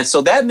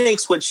so that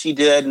makes what she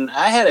did, and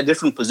I had a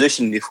different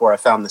position before I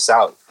found this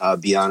out,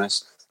 be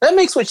honest. That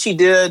makes what she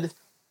did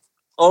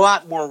a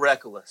lot more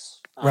reckless.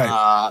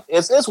 Right.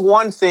 It's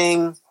one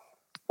thing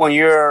when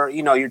you're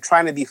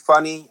trying to be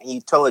funny and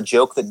you tell a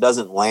joke that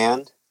doesn't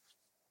land.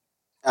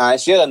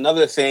 It's yet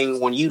another thing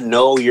when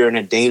you're in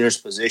a dangerous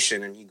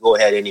position and you go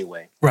ahead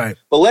anyway. Right.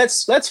 But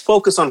let's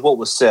focus on what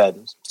was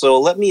said.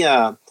 So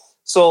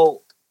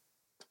so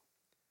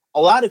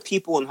a lot of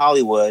people in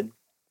Hollywood,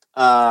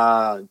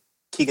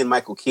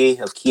 Keegan-Michael Key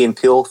of Key and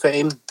Peele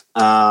fame,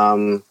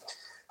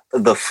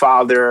 the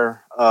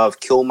father of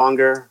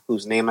Killmonger,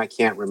 whose name I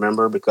can't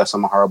remember because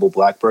I'm a horrible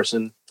black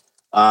person,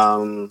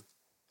 and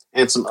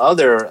some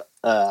other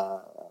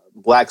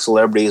black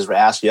celebrities were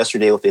asked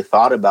yesterday what they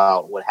thought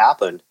about what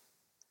happened.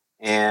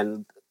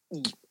 And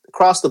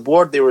across the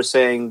board, they were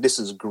saying, this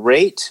is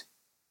great.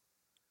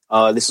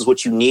 This is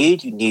what you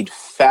need. You need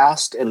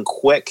fast and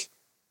quick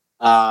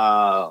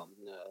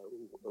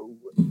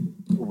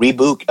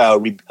rebuked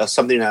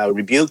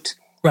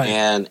right.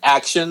 and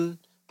action.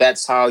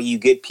 That's how you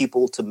get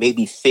people to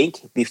maybe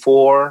think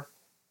before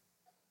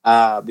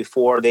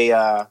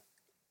they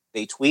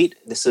tweet.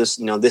 This is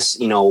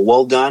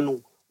well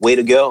done, way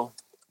to go.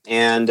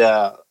 And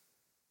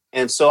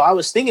so I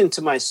was thinking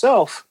to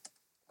myself,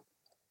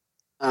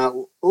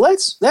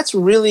 let's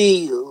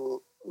really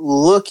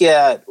look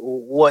at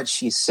what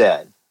she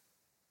said,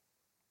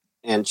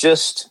 and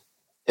just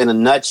in a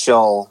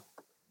nutshell,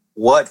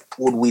 what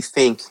would we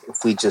think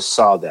if we just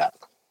saw that?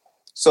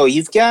 So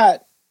you've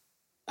got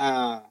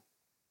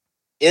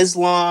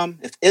Islam.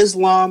 If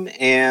Islam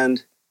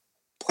and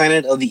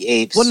Planet of the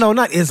Apes. Well, no,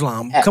 not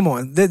Islam. Come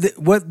on.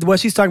 What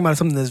she's talking about is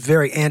something that's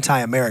very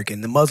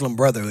anti-American, the Muslim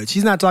Brotherhood.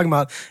 She's not talking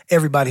about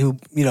everybody who,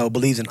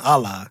 believes in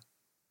Allah.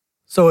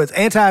 So it's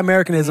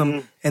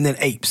anti-Americanism and then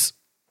apes.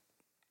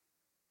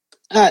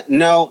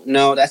 No,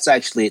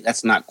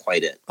 that's not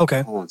quite it.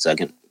 Okay. Hold on a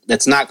second.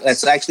 That's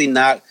actually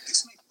not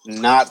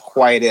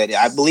quite it.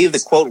 I believe the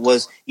quote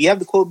was, you have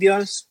the quote, be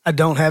honest? I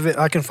don't have it.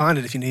 I can find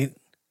it if you need.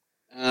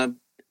 Hold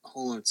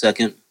on a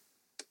second.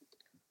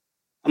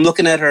 I'm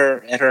looking at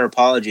her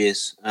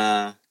apologies.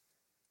 Because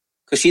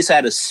she's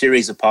had a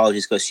series of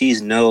apologies because she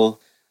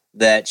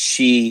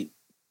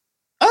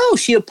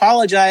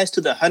apologized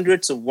to the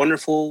hundreds of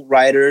wonderful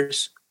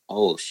writers.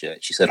 Oh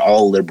shit. She said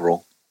all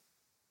liberal.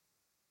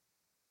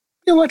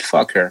 You know what?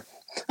 Fuck her.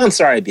 I'm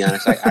sorry to be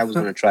honest. I was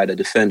going to try to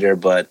defend her,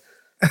 but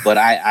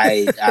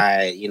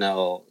I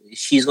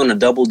she's going to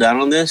double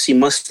down on this. She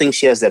must think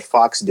she has that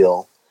Fox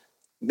deal.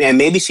 And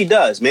maybe she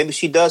does. Maybe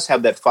she does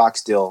have that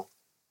Fox deal.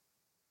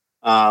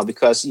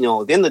 Because, at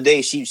the end of the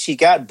day, she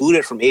got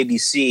booted from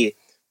ABC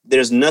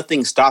there's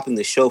nothing stopping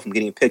the show from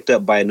getting picked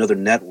up by another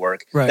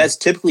network. Right. That's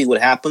typically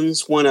what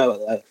happens when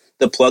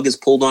the plug is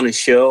pulled on a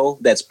show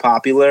that's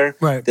popular.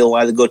 Right. They'll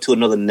either go to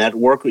another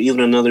network or even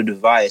another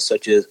device,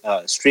 such as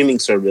streaming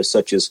service,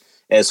 such as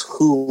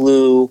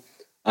Hulu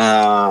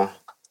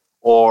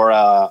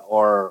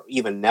or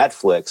even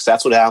Netflix.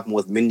 That's what happened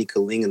with Mindy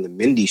Kaling and the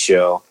Mindy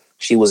Show.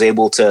 She was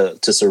able to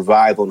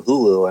survive on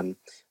Hulu, and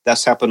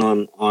that's happened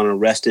on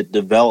Arrested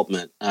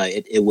Development.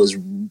 It was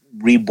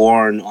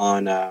reborn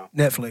on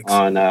Netflix.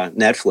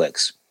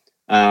 Netflix.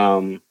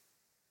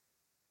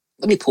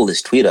 Let me pull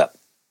this tweet up.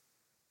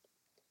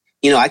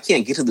 I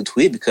can't get to the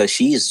tweet because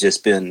she's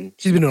doing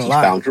a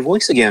lot. Found her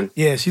voice again.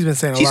 Yeah, she's been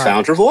saying a lot. She's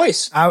found her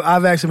voice.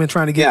 I've actually been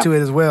trying to get to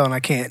it as well, and I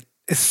can't.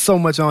 It's so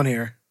much on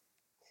here.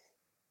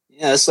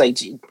 Yeah, it's like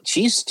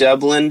she's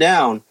doubling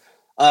down.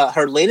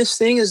 Her latest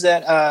thing is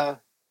that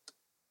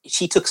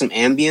she took some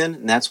Ambien,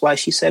 and that's why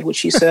she said what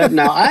she said.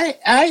 Now, I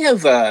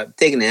have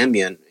taken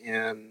Ambien,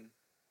 and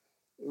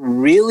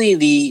really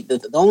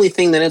the only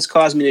thing that it's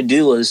caused me to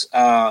do is,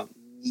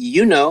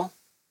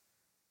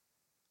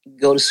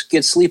 go to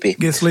get sleepy.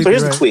 So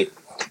here's the tweet.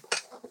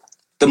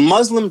 The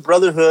Muslim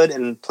Brotherhood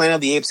and Planet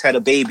of the Apes had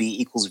a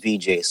baby equals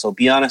VJ. So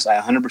be honest,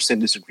 I 100%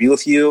 disagree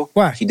with you.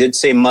 Why? She did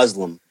say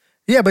Muslim.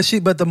 Yeah,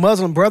 but the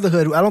Muslim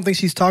Brotherhood, I don't think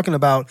she's talking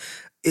about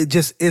it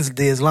just is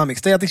the Islamic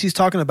State. I think she's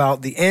talking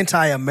about the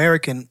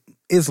anti-American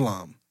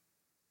Islam.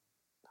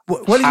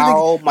 What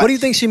do you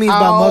think she means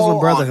by Muslim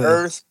Brotherhood? How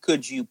on earth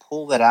could you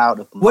pull that out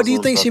of Muslim What do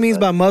you think she means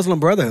by Muslim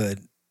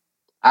Brotherhood?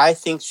 I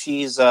think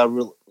she's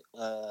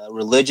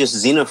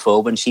religious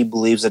xenophobe, and she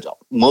believes that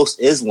most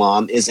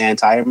Islam is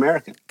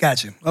anti-American.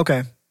 Gotcha.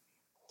 Okay.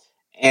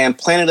 And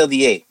Planet of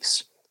the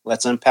Apes.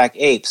 Let's unpack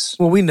apes.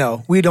 Well, we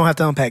know. We don't have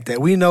to unpack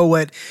that. We know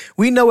what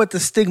the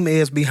stigma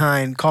is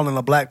behind calling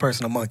a black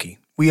person a monkey.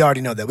 We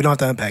already know that. We don't have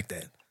to unpack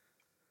that.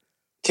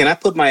 Can I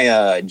put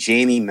my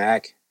Jamie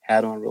Mack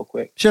hat on real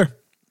quick? Sure.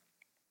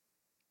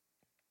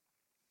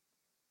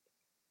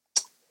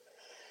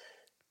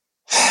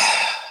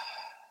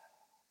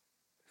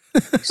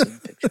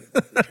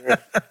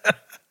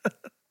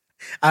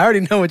 I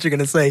already know what you're going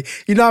to say.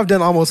 I've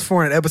done almost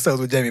 400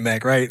 episodes with Jamie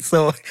Mack, right?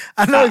 So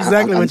I know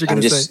exactly what you're going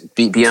to say.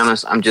 Be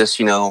honest. I'm just,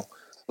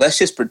 let's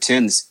just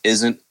pretend this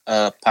isn't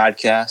a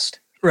podcast.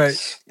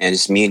 Right. And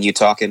it's me and you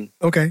talking.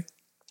 Okay.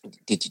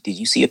 Did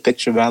you see a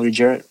picture of Valerie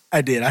Jarrett?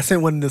 I did. I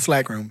sent one in the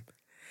Slack room.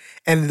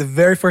 And the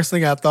very first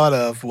thing I thought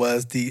of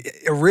was the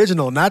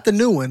original, not the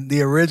new one,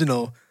 the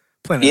original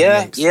Planet of the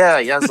Apes. Yeah.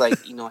 I was like,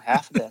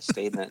 half of that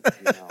statement,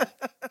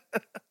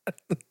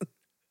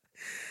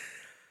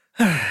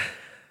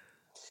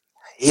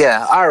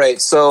 Yeah. All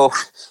right. So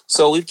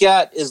we've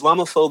got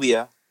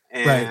Islamophobia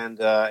and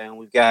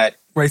we've got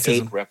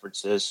racism. ape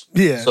references.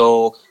 Yeah.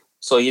 So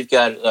you've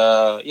got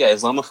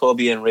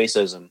Islamophobia and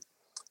racism.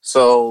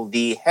 So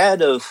the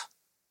head of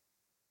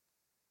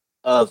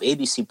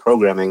ABC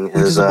programming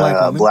is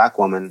a black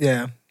woman.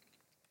 Yeah.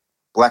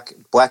 Black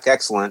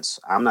excellence.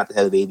 I'm not the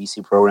head of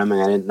ABC programming.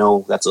 I didn't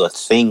know that's a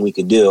thing we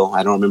could do.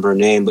 I don't remember her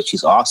name, but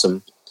she's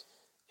awesome.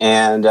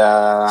 And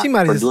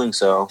doing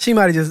so, she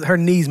might have just her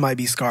knees might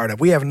be scarred up.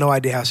 We have no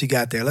idea how she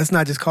got there. Let's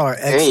not just call her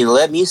excellent. Hey,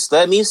 let me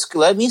scar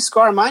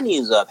my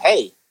knees up.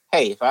 Hey,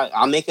 if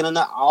I'm making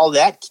all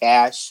that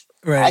cash,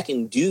 right, I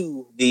can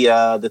do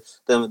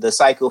the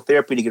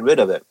psychotherapy to get rid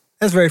of it.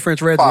 That's very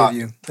French Reggie of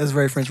you. That's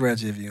very French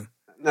Reggie of you.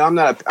 No, I'm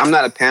not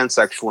a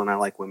pansexual, and I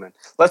like women.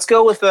 Let's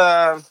go with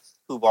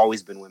who've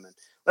always been women.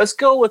 Let's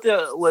go with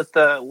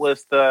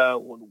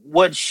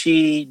what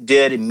she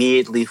did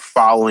immediately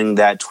following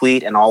that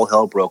tweet, and all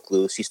hell broke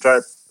loose. She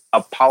started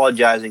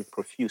apologizing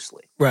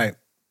profusely. Right.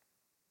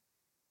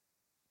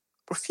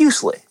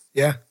 Profusely.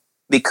 Yeah.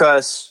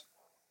 Because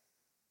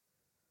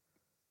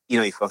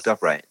you fucked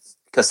up, right?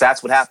 Because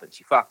that's what happened.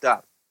 She fucked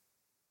up,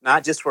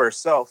 not just for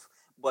herself,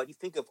 but you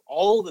think of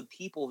all the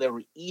people that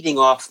were eating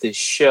off this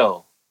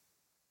show.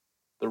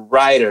 The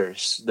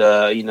writers,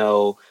 the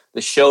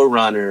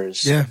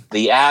showrunners,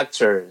 the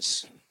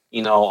actors,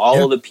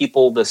 all of the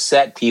people, the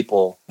set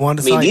people.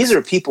 These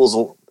are people's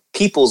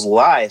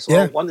lives.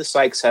 Well, Wanda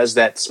Sykes has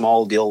that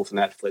small deal with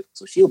Netflix,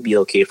 so she'll be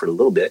okay for a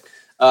little bit.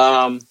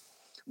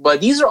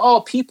 But these are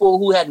all people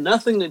who had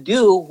nothing to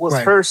do with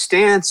her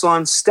stance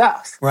on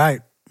stuff.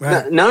 Right.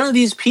 None of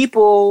these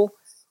people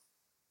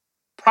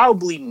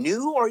probably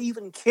knew or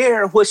even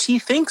care what she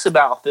thinks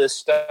about this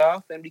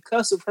stuff, and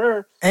because of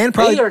her,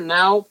 they are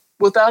now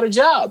without a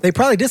job. They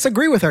probably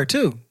disagree with her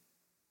too.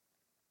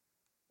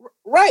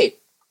 Right.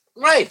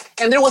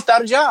 And they're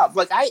without a job.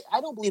 Like I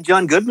don't believe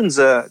John Goodman's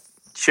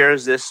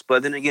shares this,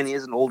 but then again, he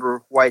is an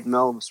older white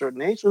male of a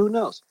certain age, so who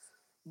knows?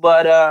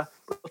 But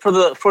for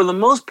the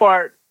most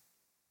part,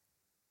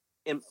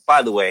 and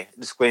by the way,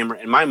 disclaimer,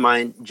 in my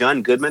mind,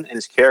 John Goodman and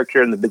his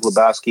character in The Big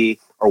Lebowski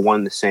are one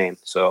and the same.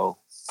 So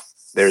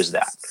there's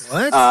that.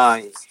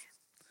 What?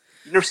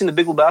 You never seen The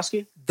Big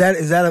Lebowski?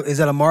 Is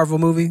that a Marvel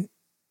movie?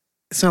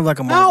 It sounds like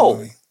a Marvel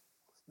movie.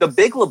 The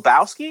Big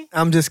Lebowski?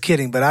 I'm just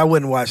kidding, but I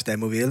wouldn't watch that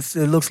movie.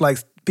 It looks like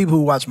people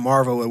who watch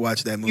Marvel would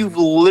watch that movie. You've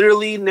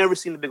literally never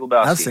seen The Big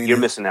Lebowski. I've seen You're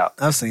it. missing out.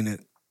 I've seen it.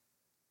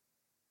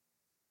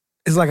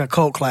 It's like a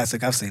cult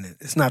classic. I've seen it.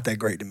 It's not that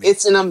great to me.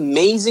 It's an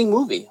amazing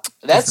movie.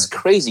 That's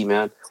crazy,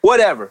 man.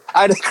 Whatever.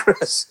 I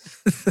digress.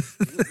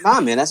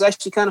 Nah, man, that's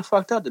actually kind of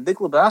fucked up. The Big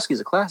Lebowski is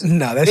a classic.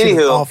 No, that shit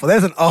is awful.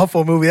 That's an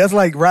awful movie. That's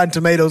like Rotten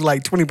Tomatoes,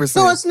 like 20%.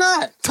 No, it's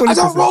not. 20%. I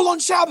don't roll on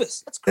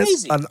Shabbos. That's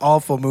crazy. That's an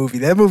awful movie.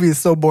 That movie is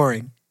so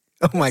boring.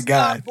 Oh my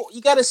God.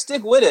 You got to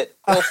stick with it.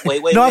 Oh,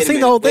 wait. No, I've seen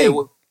the whole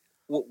thing.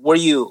 Were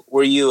you?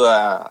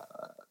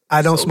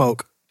 I don't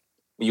smoke.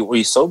 Were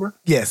you sober?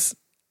 Yes.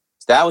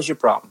 That was your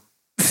problem.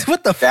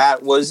 What the?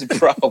 That was the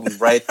problem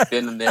right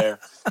then and there.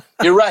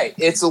 You're right.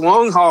 It's a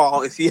long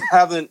haul if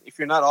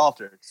you're not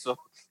altered. So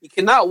you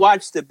cannot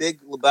watch The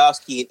Big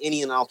Lebowski in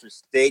any unaltered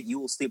state. You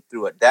will sleep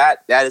through it.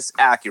 That is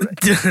accurate.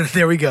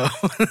 There we go.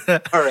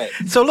 All right.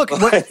 So look,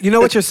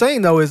 what you're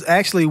saying though is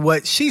actually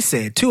what she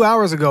said 2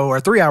 hours ago or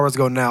 3 hours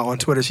ago now on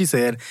Twitter. She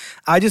said,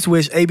 "I just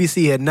wish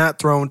ABC had not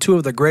thrown two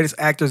of the greatest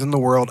actors in the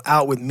world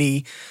out with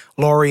me,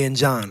 Laurie and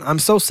John. I'm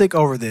so sick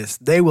over this.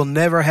 They will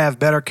never have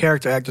better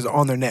character actors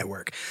on their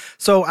network."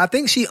 So I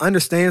think she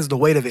understands the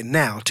weight of it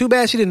now. Too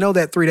bad she didn't know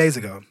that 3 days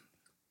ago.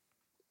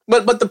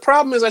 But the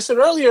problem is, I said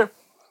earlier,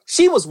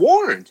 she was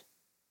warned.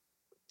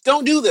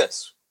 Don't do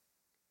this.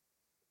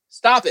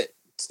 Stop it.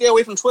 Stay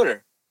away from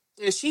Twitter.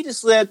 And she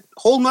just said,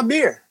 hold my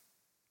beer.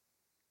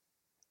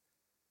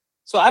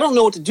 So I don't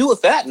know what to do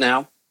with that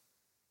now.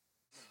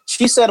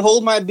 She said,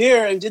 hold my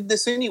beer, and did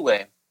this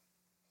anyway.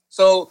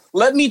 So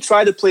let me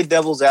try to play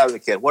devil's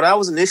advocate. What I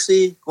was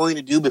initially going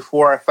to do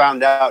before I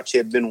found out she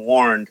had been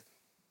warned,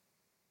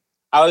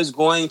 I was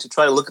going to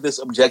try to look at this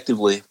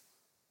objectively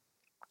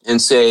and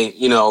say,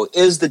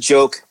 is the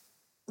joke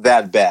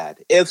that bad?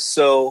 If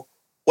so,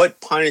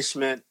 what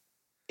punishment,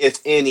 if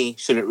any,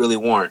 should it really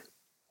warrant?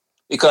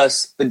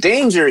 Because the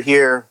danger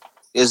here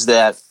is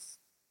that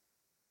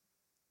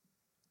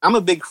I'm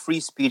a big free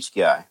speech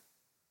guy.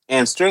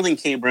 And Sterling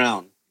K.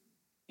 Brown,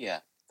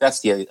 that's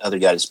the other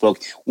guy that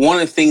spoke. One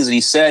of the things that he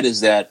said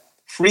is that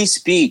free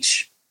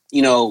speech,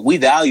 we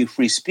value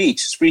free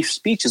speech. Free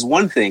speech is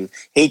one thing.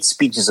 Hate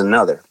speech is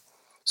another.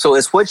 So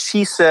it's what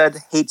she said,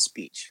 hate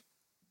speech.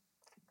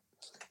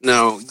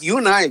 Now, you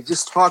and I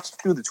just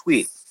talked through the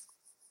tweet.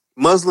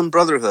 Muslim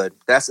Brotherhood,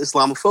 that's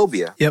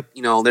Islamophobia. Yep.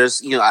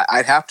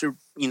 I'd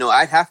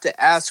have to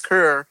ask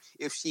her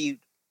if she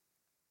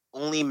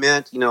only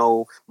meant,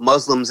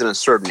 Muslims in a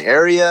certain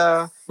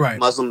area, right?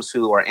 Muslims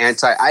who are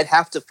anti. I'd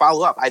have to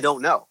follow up. I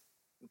don't know.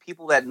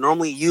 People that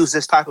normally use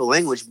this type of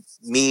language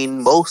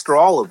mean most or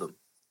all of them.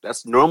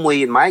 That's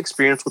normally, in my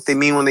experience, what they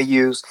mean when they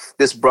use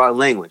this broad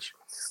language.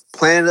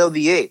 Planet of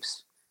the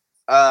Apes.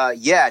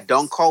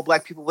 Don't call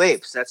black people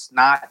apes. That's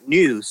not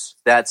news.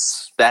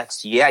 That's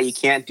you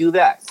can't do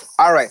that.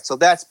 All right, so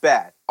that's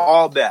bad.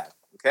 All bad,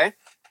 okay?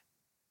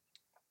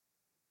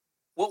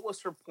 What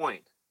was her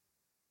point?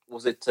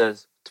 Was it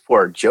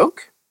for a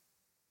joke?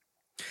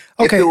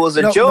 Okay, if it was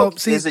a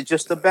joke, is it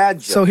just a bad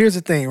joke? So here's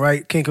the thing,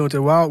 right, King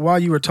Kunta? While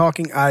you were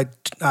talking, I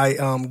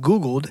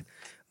Googled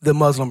the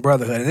Muslim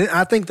Brotherhood, and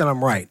I think that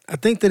I'm right. I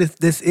think that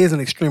this is an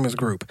extremist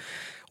group.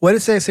 What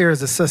it says here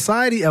is the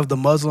Society of the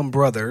Muslim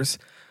Brothers,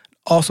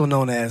 also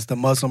known as the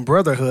Muslim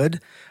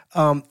Brotherhood,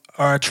 are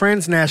a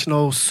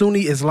transnational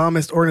Sunni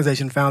Islamist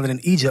organization founded in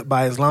Egypt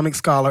by Islamic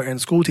scholar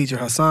and schoolteacher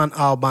Hassan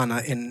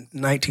al-Banna in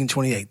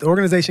 1928. The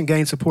organization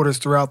gained supporters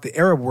throughout the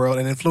Arab world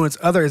and influenced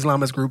other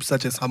Islamist groups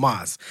such as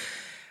Hamas,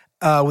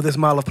 with this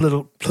model of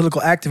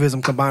political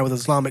activism combined with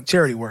Islamic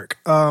charity work.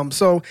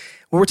 So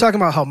when we're talking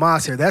about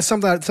Hamas here, that's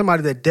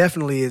somebody that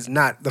definitely is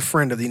not the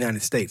friend of the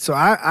United States. So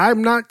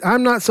I'm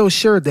not so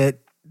sure that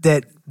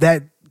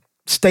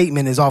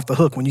statement is off the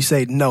hook when you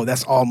say, no,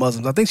 that's all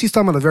Muslims. I think she's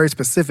talking about a very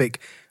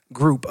specific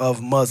group of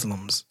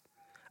Muslims.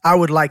 I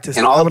would like to.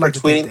 And all of her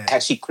tweeting,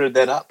 has she cleared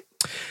that up?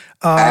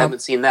 I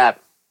haven't seen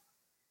that.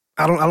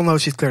 I don't know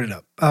if she's cleared it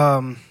up.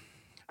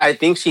 I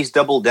think she's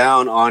doubled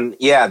down on,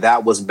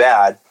 that was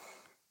bad.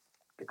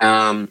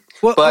 Okay,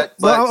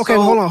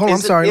 hold on. I'm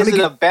sorry. Is it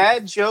a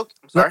bad joke?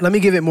 Let me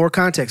give it more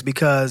context,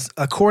 because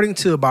according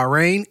to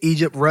Bahrain,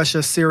 Egypt,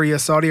 Russia, Syria,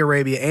 Saudi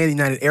Arabia, and the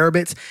United Arab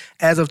Emirates,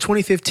 as of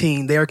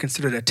 2015, they are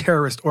considered a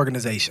terrorist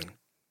organization.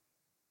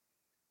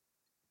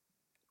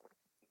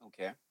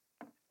 Okay.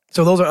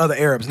 So those are other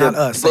Arabs, not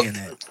us saying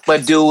that.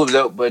 But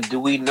do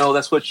we know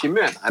that's what she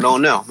meant? I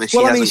don't know. She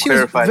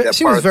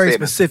was very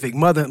specific.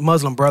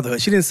 Muslim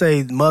Brotherhood. She didn't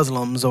say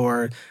Muslims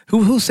or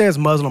who says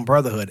Muslim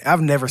Brotherhood. I've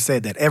never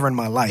said that ever in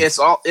my life. It's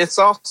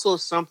also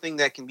something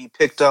that can be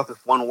picked up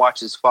if one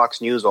watches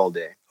Fox News all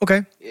day.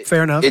 Okay,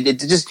 fair enough. It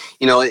just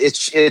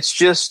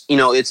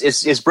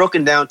it's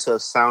broken down to a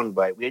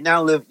soundbite. We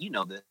now live. You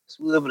know this.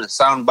 We live in a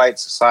soundbite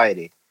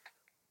society.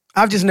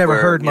 I've just never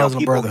heard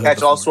Muslim Brotherhood. People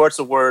catch all sorts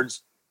of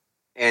words.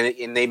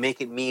 And they make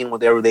it mean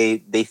whatever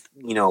they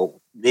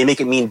make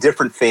it mean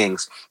different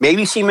things.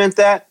 Maybe she meant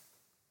that.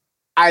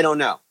 I don't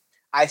know.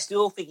 I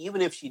still think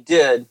even if she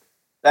did,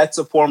 that's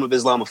a form of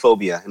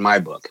Islamophobia in my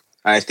book.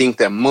 I think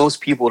that most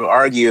people would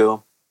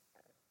argue,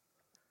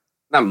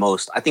 not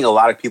most, I think a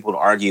lot of people would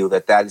argue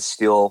that is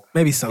still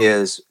maybe so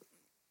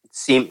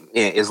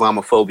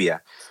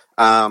Islamophobia.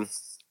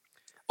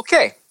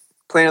 Okay,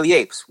 Planet of the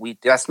Apes.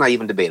 That's not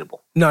even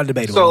debatable. Not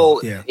debatable.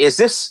 So Yeah. this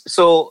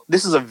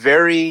is a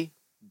very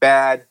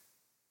bad.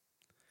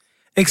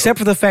 Except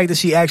for the fact that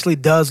she actually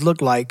does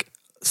look like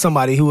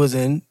somebody who was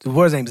in, what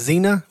was her name,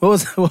 Xena?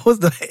 What was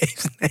the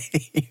ape's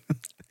name?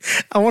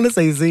 I want to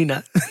say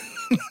Xena.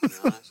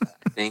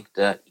 I think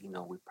that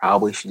we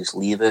probably should just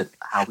leave it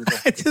how we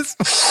left it.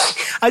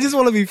 I just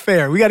want to be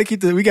fair. We got to keep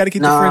the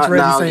French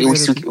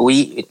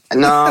Reggie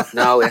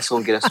No, that's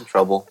gonna get us in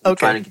trouble. Okay. We're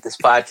trying to get this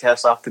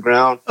podcast off the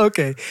ground.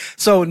 Okay,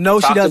 so no,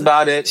 she doesn't.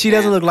 About it. She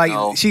doesn't look like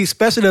no. She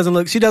doesn't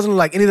look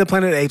like any of the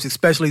Planet of the Apes,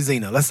 especially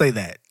Xena. Let's say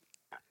that.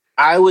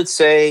 I would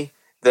say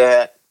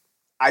that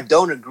I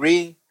don't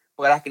agree,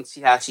 but I can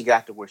see how she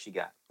got to where she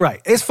got.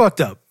 Right, it's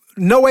fucked up.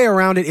 No way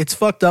around it. It's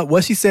fucked up.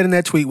 What she said in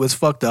that tweet was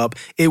fucked up.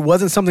 It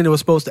wasn't something that was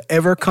supposed to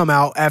ever come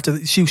out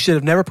after. She should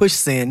have never pushed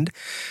send.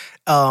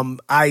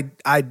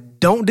 I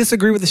don't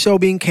disagree with the show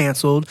being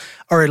canceled,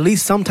 or at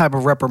least some type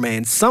of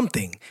reprimand.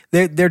 Something.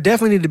 There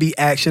definitely need to be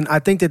action. I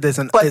think that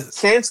But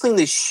canceling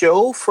the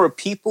show for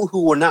people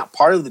who were not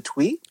part of the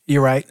tweet?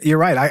 You're right.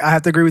 I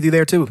have to agree with you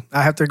there too.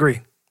 I have to agree.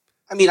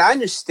 I mean, I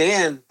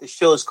understand the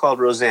show is called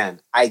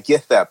Roseanne. I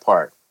get that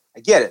part.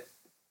 I get it.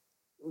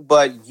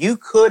 But you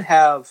could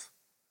have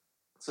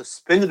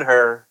suspended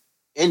her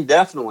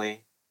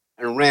indefinitely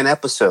and ran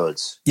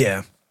episodes.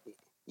 Yeah.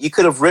 You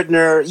could have written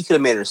her, you could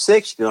have made her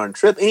sick, she could have on a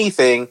trip,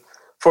 anything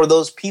for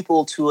those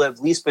people to have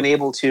at least been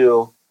able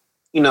to,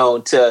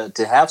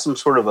 to have some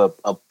sort of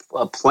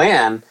a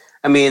plan.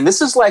 I mean,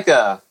 this is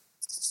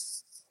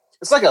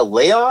it's like a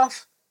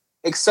layoff,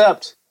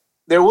 except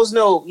there was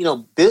no,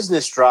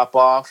 business drop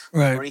off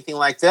or anything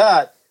like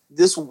that.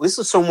 This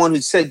is someone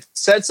who said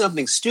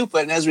something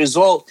stupid, and as a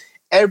result,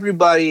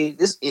 everybody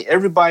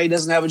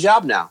doesn't have a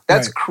job now.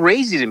 That's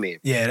crazy to me.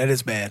 Yeah, that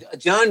is bad.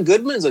 John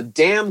Goodman is a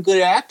damn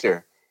good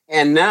actor,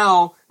 and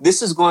now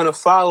this is going to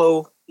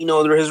follow.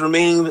 His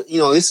remaining.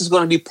 This is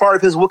going to be part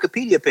of his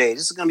Wikipedia page.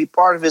 This is going to be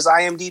part of his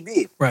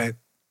IMDb. Right.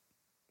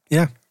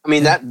 Yeah. I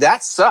mean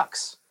that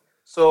sucks.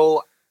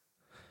 So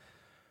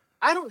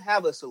I don't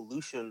have a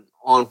solution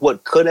on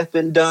what could have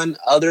been done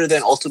other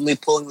than ultimately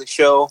pulling the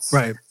show.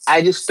 Right.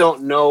 I just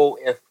don't know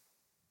if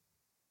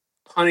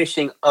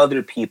punishing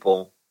other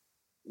people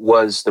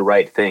was the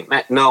right thing.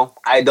 No,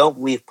 I don't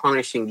believe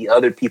punishing the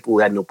other people who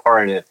had no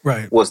part in it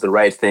was the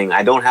right thing.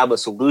 I don't have a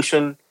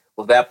solution.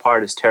 Well, that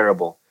part is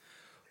terrible.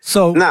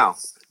 So now,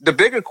 the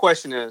bigger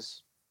question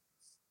is...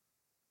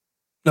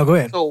 No, go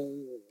ahead. So,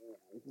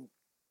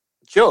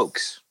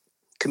 jokes,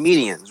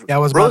 comedians. Yeah, I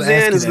was about to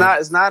ask you that.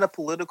 is not a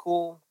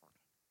political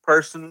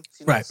person.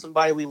 She's not Right.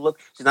 somebody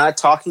she's not a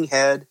talking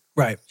head.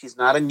 Right. She's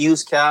not a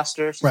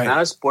newscaster. She's not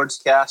a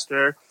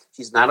sportscaster.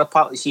 She's not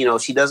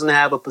she doesn't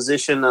have a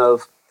position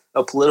of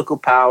political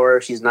power.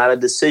 She's not a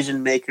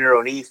decision maker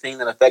on anything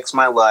that affects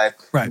my life.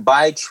 Right.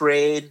 By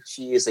trade,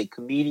 she is a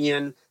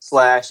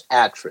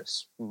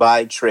comedian/actress.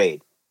 By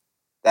trade.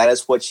 That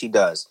is what she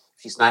does.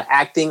 She's not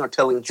acting or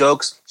telling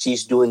jokes.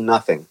 She's doing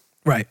nothing.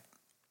 Right.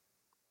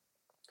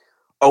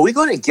 Are we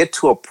going to get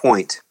to a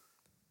point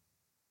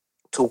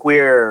to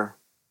where...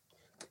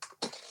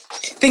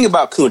 Think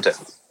about Kunta.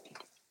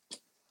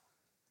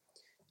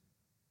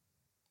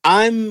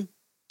 I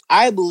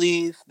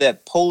believe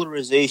that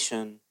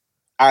polarization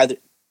either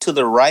to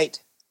the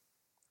right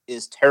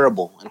is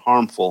terrible and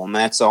harmful, and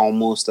that's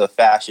almost a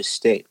fascist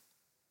state.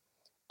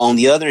 On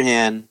the other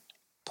hand,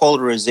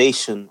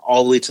 polarization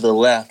all the way to the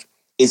left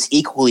is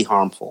equally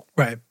harmful.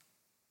 Right.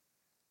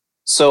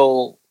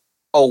 So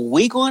are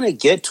we going to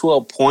get to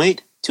a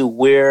point to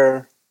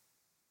where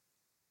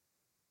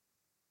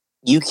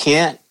you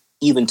can't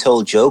even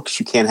tell jokes,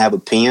 you can't have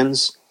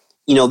opinions?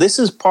 This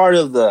is part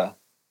of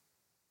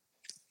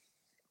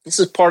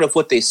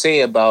what they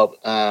say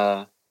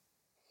about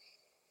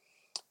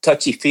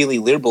touchy-feely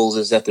liberals,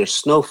 is that they're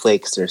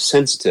snowflakes, they're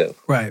sensitive.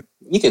 Right.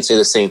 You can say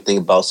the same thing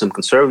about some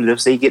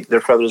conservatives. They get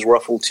their feathers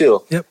ruffled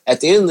too. Yep.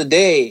 At the end of the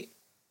day,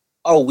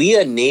 are we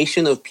a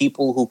nation of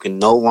people who can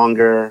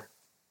do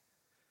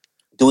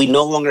we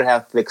no longer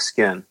have thick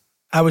skin?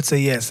 I would say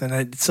yes, and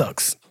it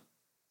sucks.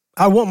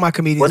 I want my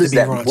comedians to be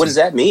raunchy. What does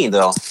that mean,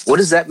 though? What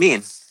does that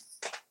mean?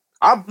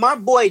 My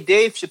boy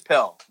Dave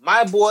Chappelle,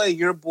 my boy,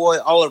 your boy,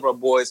 all of our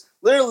boys,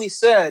 literally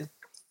said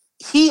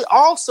he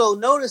also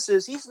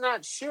notices he's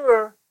not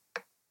sure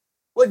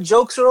what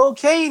jokes are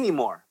okay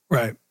anymore.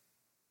 Right.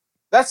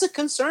 That's a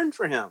concern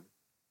for him.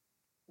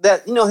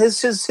 That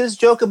his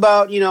joke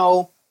about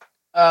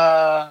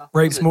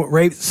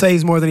rape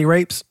saves more than he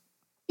rapes.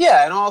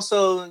 Yeah, and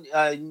also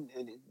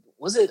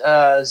was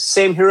it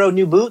same hero,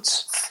 new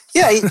boots?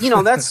 Yeah,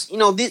 that's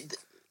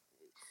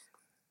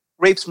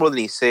rapes more than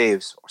he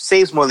saves, or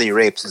saves more than he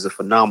rapes is a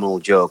phenomenal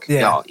joke.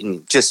 Yeah,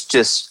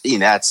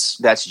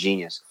 that's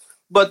genius.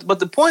 But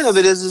the point of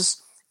it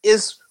is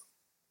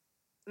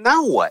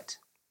now what?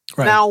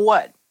 Right. Now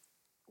what?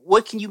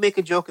 What can you make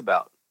a joke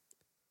about?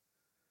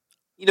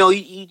 You know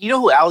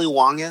who Ali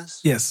Wong is?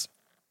 Yes.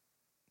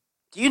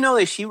 Do you know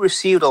that she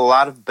received a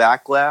lot of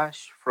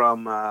backlash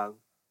from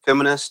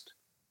feminists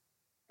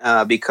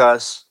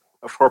because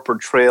her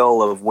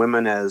portrayal of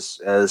women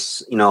as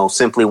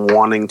simply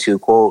wanting to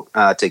quote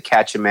to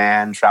catch a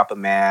man, trap a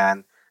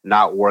man,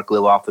 not work,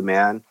 live off the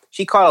man.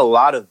 She caught a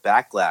lot of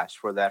backlash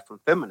for that from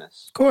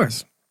feminists. Of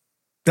course.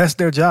 That's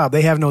their job.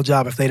 They have no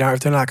job if they're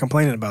not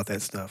complaining about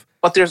that stuff.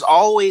 But there's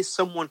always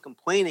someone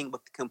complaining,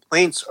 but the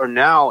complaints are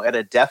now at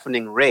a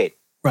deafening rate.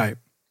 Right.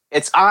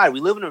 It's odd. We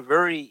live in a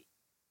very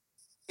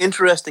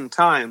interesting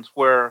times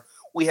where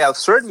we have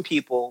certain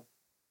people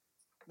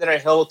that are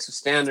held to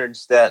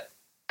standards that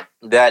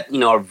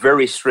are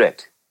very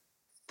strict.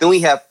 Then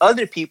we have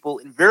other people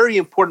in very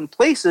important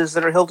places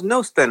that are held to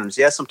no standards.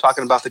 Yes, I'm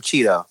talking about the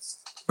Cheeto.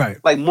 Right.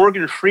 Like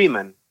Morgan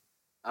Freeman.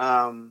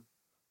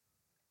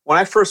 When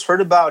I first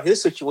heard about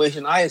his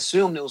situation, I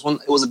assumed it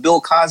was a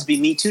Bill Cosby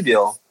Me Too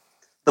deal.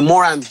 The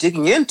more I'm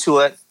digging into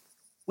it,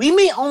 we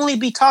may only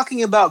be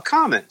talking about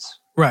comments.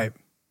 Right.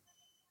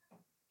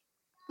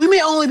 We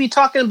may only be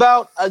talking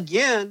about,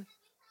 again,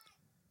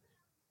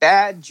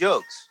 bad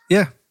jokes.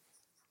 Yeah.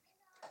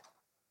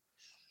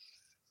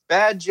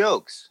 Bad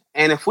jokes.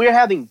 And if we're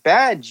having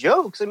bad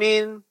jokes, I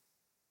mean,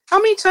 how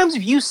many times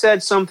have you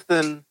said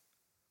something,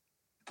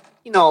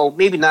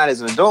 maybe not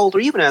as an adult or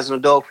even as an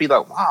adult, where you're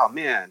like, wow,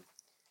 man,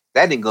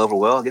 that didn't go over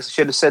well. I guess I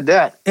should have said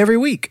that. Every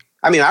week.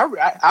 I mean,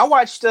 I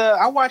watched that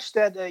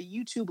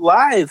YouTube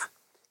live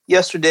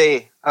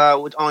yesterday on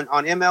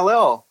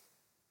MLL.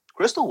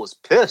 Crystal was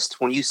pissed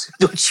when you said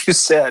what you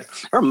said.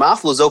 Her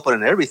mouth was open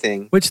and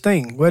everything. Which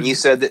thing? What? And you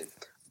said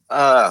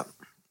that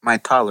my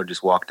toddler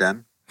just walked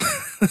in.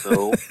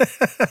 So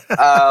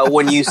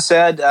when you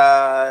said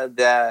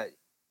that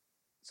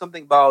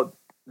something about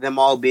them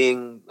all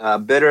being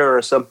bitter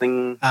or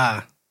something,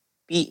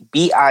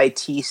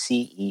 bitces.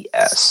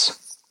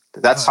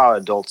 That's how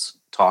adults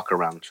talk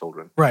around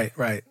children. Right.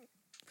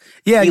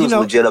 Yeah, he was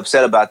legit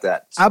upset about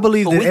that. I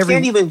believe but we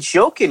can't even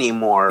joke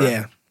anymore.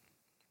 Yeah.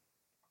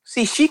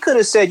 See, she could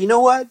have said, you know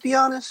what, be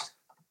honest?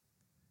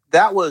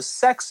 That was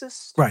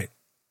sexist. Right.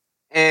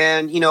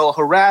 And,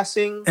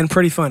 harassing. And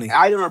pretty funny.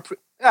 I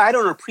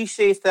don't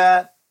appreciate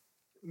that.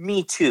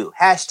 Me too.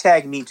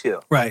 # me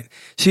too. Right.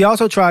 She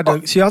also tried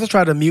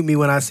to mute me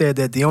when I said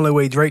that the only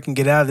way Drake can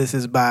get out of this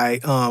is by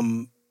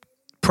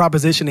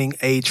propositioning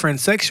a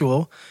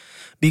transsexual,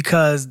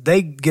 because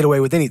they get away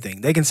with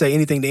anything. They can say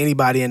anything to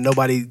anybody and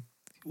nobody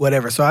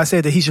whatever. So I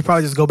said that he should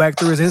probably just go back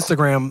through his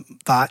Instagram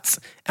thoughts.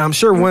 And I'm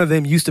sure one of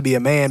them used to be a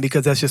man,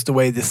 because that's just the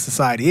way this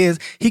society is.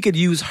 He could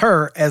use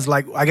her as,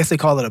 like, I guess they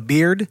call it a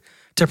beard,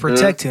 to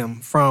protect him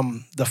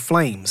from the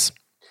flames.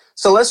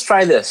 So let's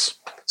try this.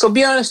 So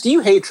be honest, do you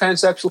hate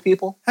transsexual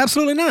people?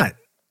 Absolutely not.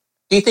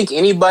 Do you think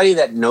anybody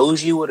that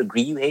knows you would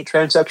agree you hate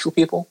transsexual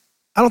people?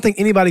 I don't think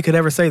anybody could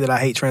ever say that I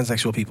hate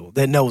transsexual people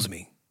that knows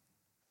me.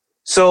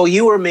 So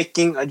you were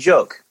making a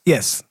joke.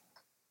 Yes.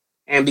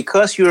 And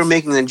because you were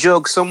making a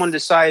joke, someone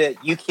decided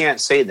you can't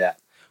say that.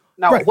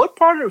 Now, right. What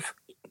part of,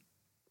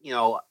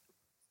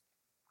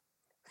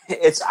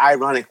 it's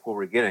ironic what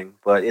we're getting,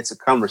 but it's a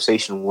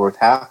conversation worth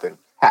having.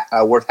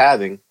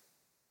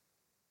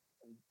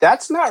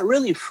 That's not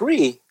really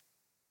free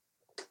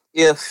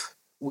if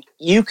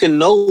you can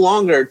no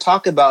longer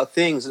talk about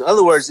things. In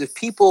other words, if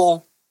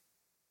people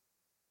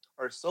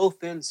are so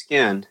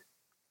thin-skinned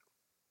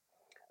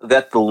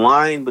that the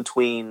line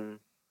between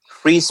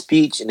free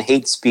speech and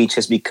hate speech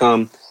has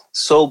become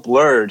so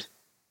blurred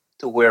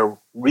to where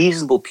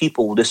reasonable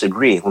people will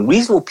disagree. When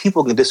reasonable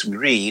people can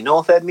disagree, you know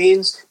what that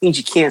means? It means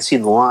you can't see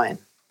the line.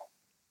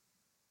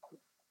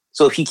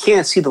 So if you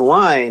can't see the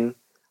line,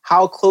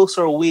 how close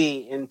are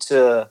we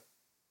into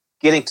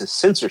getting to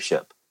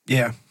censorship?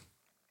 Yeah.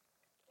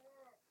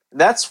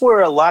 That's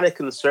where a lot of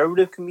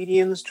conservative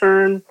comedians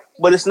turn,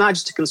 but it's not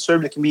just a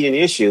conservative comedian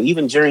issue.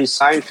 Even Jerry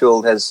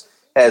Seinfeld has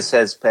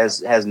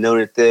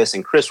noted this,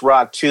 and Chris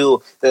Rock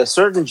too. There are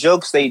certain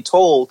jokes they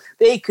told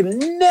they could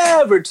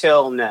never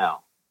tell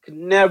now.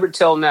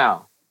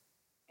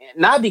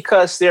 Not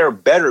because they're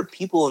better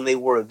people than they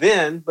were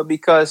then, but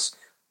because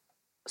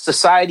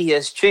society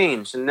has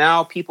changed, and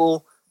now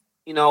people,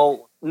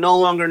 no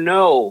longer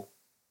know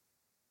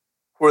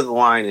where the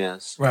line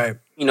is. Right.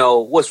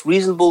 What's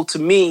reasonable to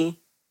me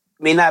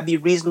may not be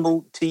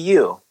reasonable to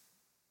you.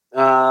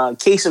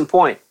 Case in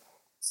point,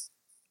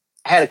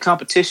 I had a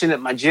competition at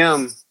my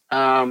gym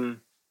 2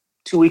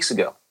 weeks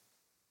ago.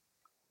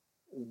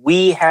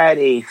 We had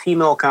a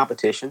female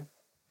competition,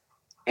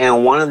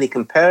 and one of the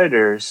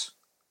competitors,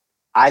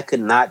 I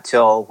could not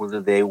tell whether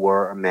they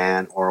were a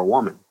man or a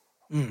woman.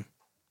 Mm.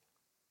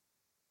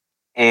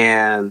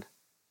 And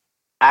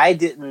I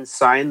didn't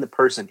sign the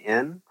person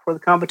in for the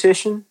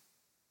competition.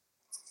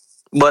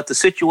 But the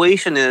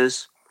situation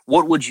is,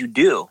 what would you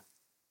do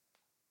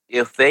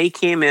if they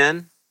came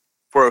in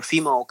for a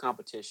female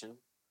competition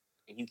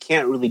and you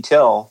can't really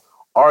tell?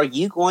 Are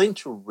you going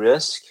to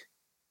risk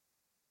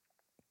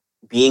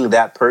being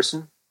that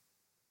person,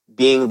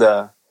 being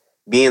the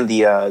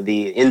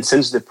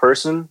insensitive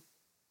person?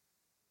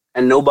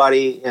 And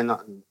nobody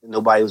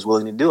was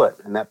willing to do it.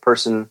 And that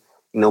person,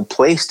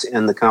 placed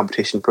in the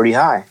competition pretty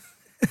high.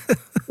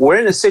 We're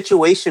in a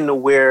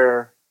situation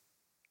where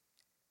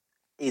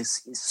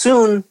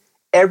soon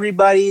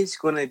everybody's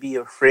going to be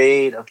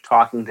afraid of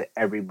talking to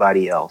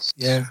everybody else.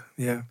 Yeah,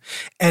 yeah.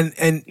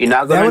 And you're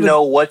not going to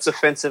know what's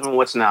offensive and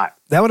what's not.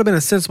 That would have been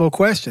a sensible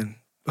question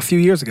a few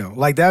years ago.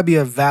 Like, that would be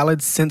a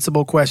valid,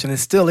 sensible question. It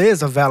still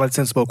is a valid,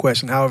 sensible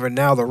question. However,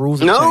 now the rules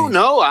have changed.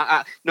 No,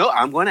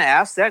 I'm going to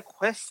ask that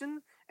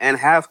question and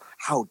have,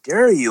 how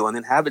dare you, and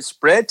then have it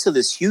spread to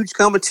this huge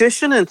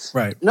competition. And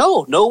right.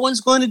 No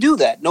one's going to do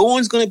that. No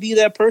one's going to be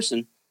that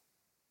person.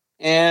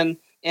 And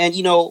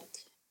you know,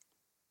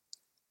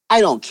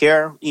 I don't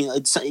care. You know,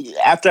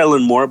 after I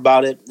learned more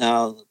about it,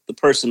 the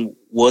person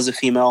was a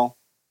female.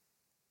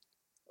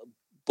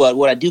 But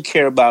what I do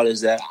care about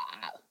is that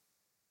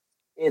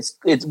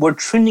we're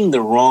trending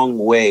the wrong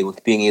way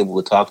with being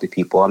able to talk to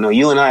people. I know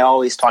you and I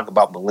always talk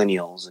about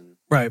millennials and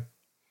right,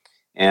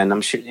 and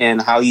I'm sure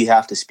and how you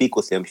have to speak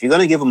with them. If you're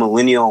going to give a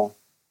millennial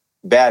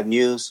bad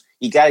news,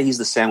 you got to use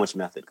the sandwich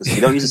method, because if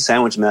you don't use the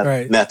sandwich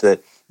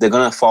method, they're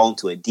going to fall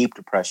into a deep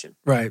depression.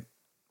 Right.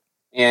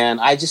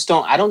 And I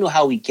don't know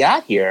how we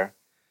got here.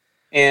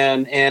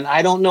 And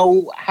I don't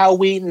know how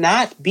we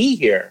not be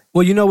here.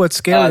 Well, you know what's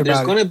scary about it?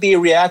 There's going to be a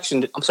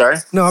reaction. I'm sorry.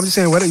 No, I'm just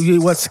saying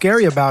what's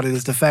scary about it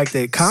is the fact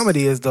that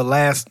comedy is the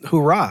last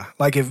hurrah.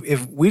 Like,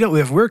 if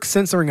we're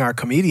censoring our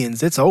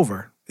comedians, it's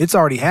over. It's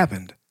already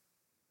happened.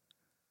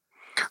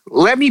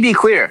 Let me be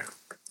clear.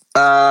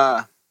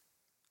 What's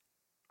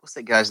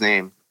that guy's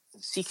name?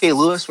 C.K.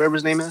 Lewis, whatever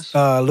his name is.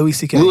 Louis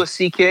C.K. Louis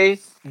C.K.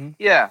 Mm-hmm.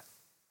 Yeah.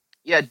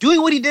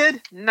 Doing what he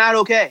did, not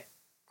okay.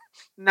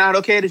 Not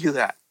okay to do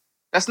that.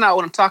 That's not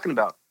what I'm talking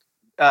about.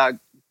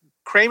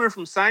 Kramer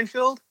from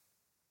Seinfeld,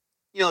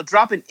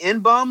 dropping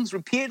N-bombs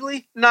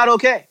repeatedly, not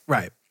okay.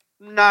 Right.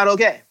 Not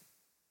okay.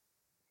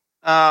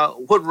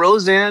 What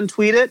Roseanne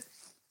tweeted,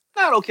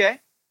 not okay.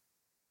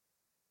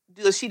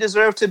 Does she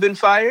deserve to have been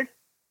fired?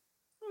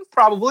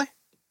 Probably.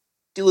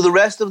 Do the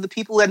rest of the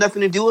people who had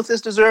nothing to do with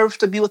this deserve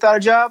to be without a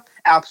job?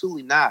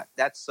 Absolutely not.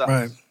 That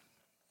sucks.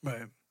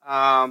 Right.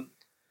 I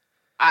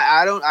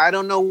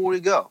don't know where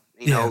to go.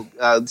 I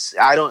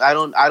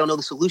don't know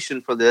the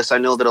solution for this. I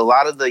know that a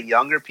lot of the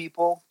younger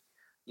people,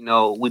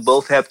 we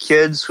both have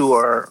kids who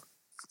are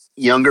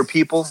younger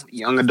people,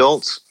 young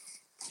adults,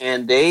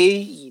 and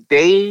they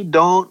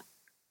don't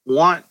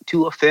want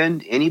to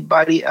offend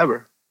anybody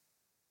ever.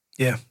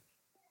 Yeah.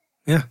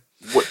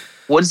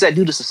 What does that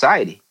do to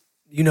society?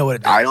 You know what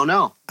it does. I don't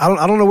know.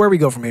 I don't know where we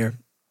go from here.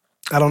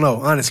 I don't know,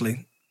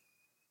 honestly.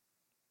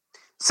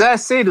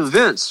 Sad state of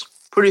Vince.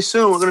 Pretty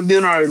soon we're going to be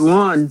on our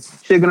lawn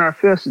shaking our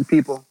fists at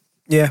people.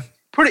 Yeah.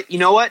 You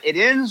know what? It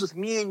ends with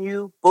me and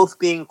you both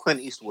being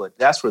Clint Eastwood.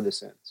 That's where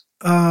this ends.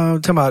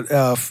 Talking about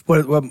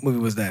what movie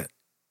was that?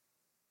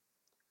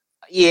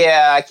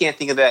 Yeah, I can't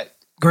think of that.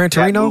 Gran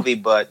Torino movie,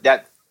 but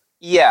that.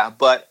 Yeah,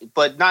 but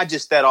not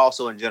just that.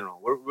 Also in general,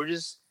 we're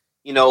just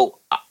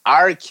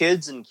our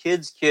kids and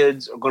kids'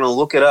 kids are going to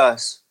look at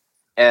us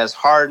as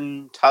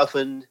hardened,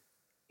 toughened,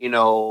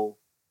 people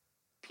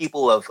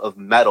of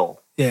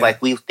metal,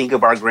 like we think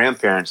of our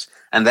grandparents,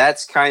 and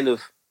that's kind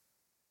of.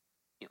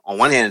 On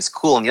one hand, it's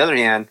cool. On the other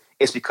hand,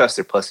 it's because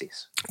they're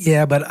pussies.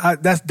 Yeah,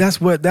 but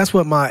that's what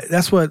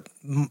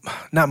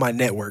not my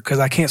network, because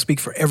I can't speak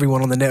for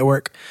everyone on the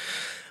network.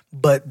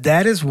 But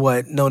that is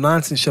what No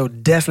Nonsense Show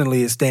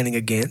definitely is standing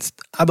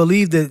against. I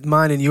believe that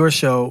mine and your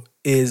show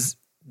is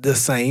the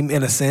same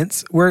in a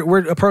sense.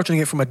 We're approaching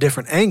it from a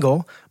different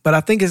angle, but I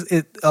think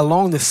it's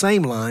along the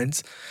same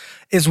lines.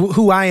 Is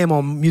who I am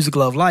on Music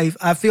Love Life.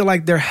 I feel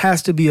like there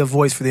has to be a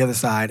voice for the other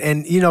side.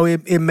 And,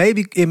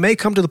 it may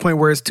come to the point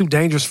where it's too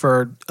dangerous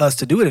for us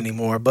to do it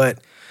anymore, but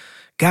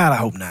God, I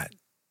hope not.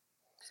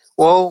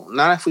 Well,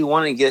 not if we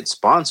want to get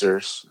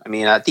sponsors. I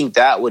mean, I think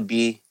that would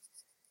be,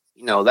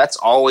 that's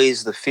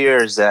always the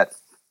fear, is that,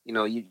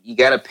 you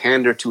got to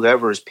pander to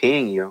whoever is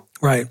paying you.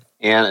 Right.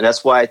 And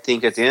that's why I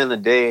think at the end of the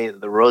day,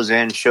 the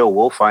Roseanne show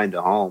will find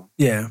a home.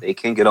 Yeah. They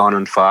can get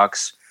on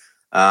Fox.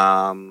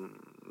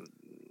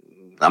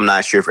 I'm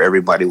not sure if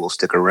everybody will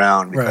stick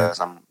around,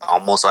 because I'm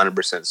almost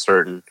 100%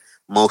 certain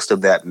most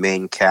of that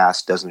main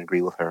cast doesn't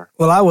agree with her.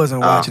 Well, I wasn't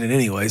watching it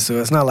anyway,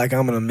 so it's not like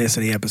I'm going to miss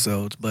any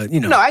episodes, but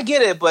No, I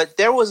get it, but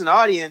there was an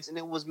audience, and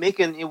it was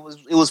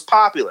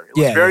popular. It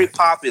was very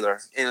popular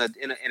in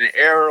an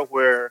era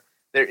where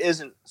there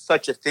isn't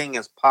such a thing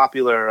as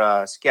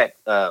popular sketch.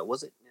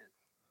 Was it?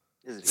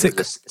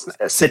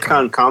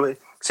 Sitcom comedy.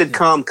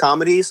 Sitcom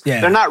comedies. Yeah.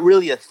 They're not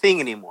really a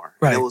thing anymore.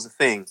 Right. It was a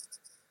thing.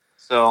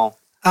 So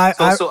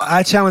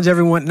I challenge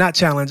everyone, not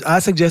challenge, I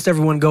suggest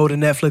everyone go to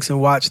Netflix and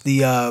watch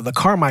the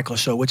Carmichael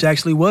Show, which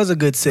actually was a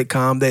good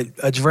sitcom that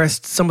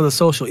addressed some of the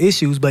social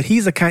issues, but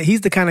he's the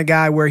kind of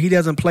guy where he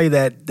doesn't play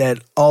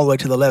that all the way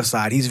to the left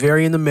side. He's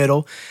very in the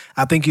middle.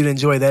 I think you'd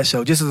enjoy that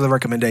show, just as a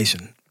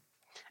recommendation.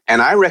 And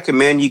I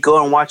recommend you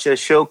go and watch a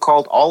show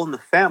called All in the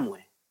Family.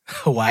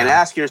 Wow. And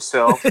ask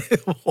yourself,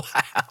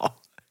 wow,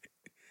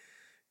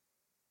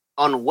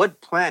 on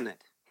what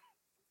planet,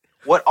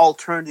 what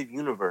alternative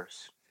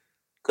universe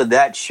could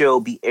that show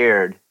be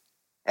aired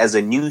as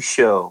a new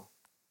show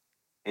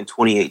in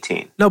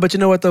 2018? No, but you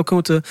know what though,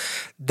 Kunta?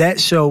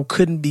 That show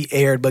couldn't be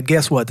aired, but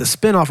guess what? The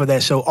spinoff of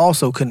that show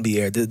also couldn't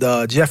be aired.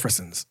 The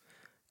Jeffersons.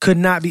 could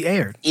not be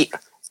aired.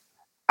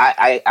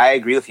 I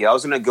agree with you. I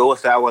was going to go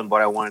with that one,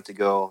 but I wanted to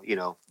go,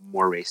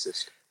 more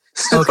racist.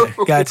 Okay,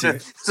 got you.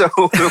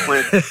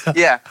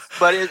 Yeah,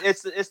 but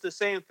it's the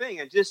same thing,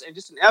 and just an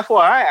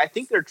FYI, I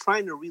think they're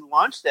trying to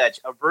relaunch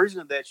a version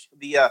of that.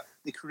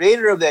 The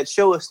creator of that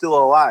show is still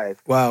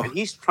alive. Wow, and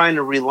he's trying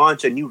to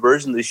relaunch a new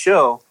version of the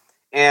show.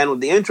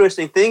 And the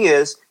interesting thing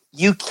is,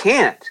 you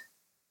can't.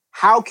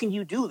 How can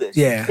you do this?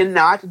 Yeah. You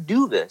cannot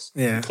do this.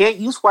 Yeah. You can't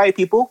use white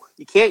people.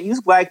 You can't use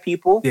black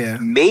people. Yeah.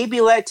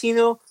 Maybe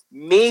Latino.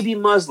 Maybe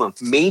Muslim.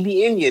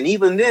 Maybe Indian.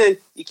 Even then,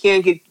 you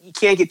can't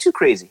get too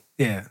crazy.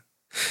 Yeah.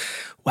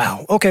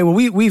 Wow. Okay. Well,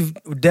 we've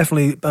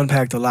definitely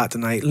unpacked a lot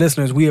tonight.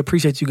 Listeners, we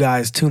appreciate you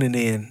guys tuning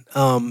in.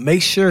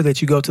 Make sure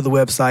that you go to the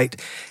website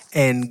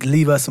and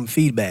leave us some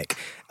feedback.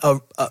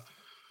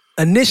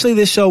 Initially,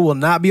 this show will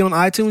not be on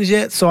iTunes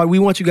yet, so we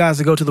want you guys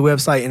to go to the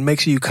website and make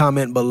sure you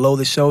comment below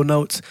the show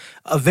notes.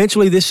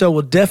 Eventually, this show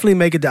will definitely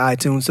make it to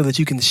iTunes so that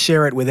you can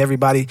share it with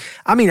everybody.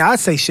 I mean, I'd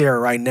say share it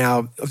right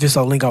now, just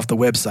a link off the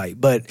website.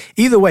 But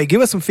either way,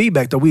 give us some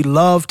feedback, though. We'd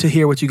love to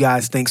hear what you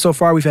guys think. So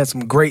far, we've had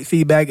some great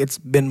feedback. It's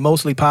been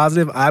mostly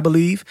positive, I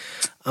believe.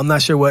 I'm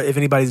not sure if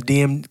anybody's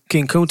DM'd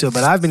King Kunta,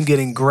 but I've been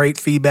getting great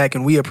feedback,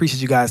 and we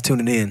appreciate you guys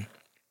tuning in.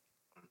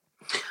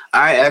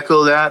 I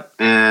echo that,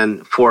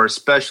 and for a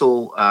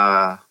special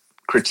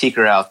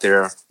critiquer out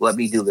there, let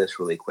me do this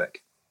really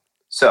quick.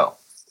 So,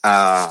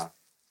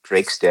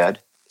 Drake's dead.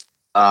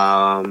 Be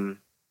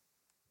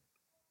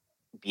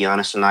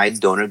honest, and I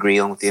don't agree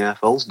on what the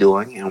NFL is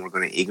doing, and we're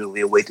going to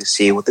eagerly await to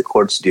see what the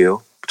courts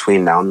do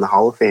between now and the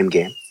Hall of Fame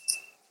game.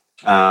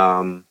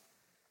 The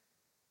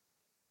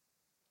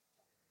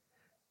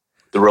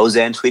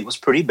Roseanne tweet was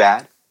pretty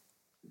bad,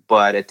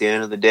 but at the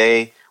end of the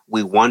day,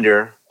 we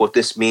wonder what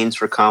this means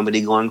for comedy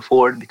going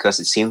forward, because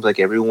it seems like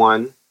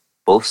everyone,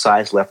 both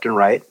sides, left and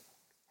right,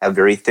 have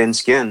very thin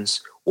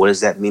skins. What does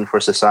that mean for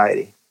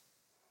society?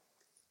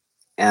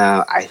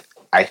 I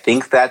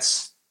think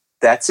that's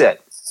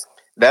it.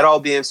 That all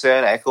being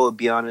said, I echo what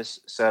Be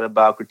Honest said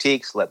about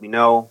critiques. Let me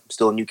know. I'm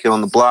still a new kid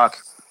on the block.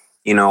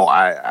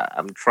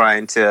 I'm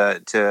trying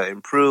to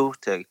improve,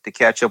 to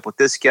catch up with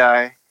this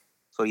guy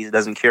so he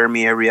doesn't carry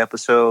me every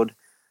episode.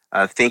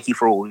 Thank you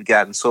for what we've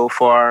gotten so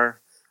far.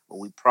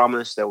 We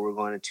promise that we're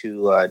going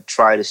to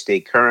try to stay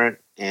current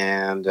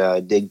and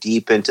dig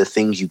deep into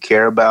things you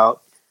care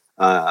about.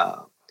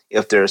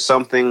 If there's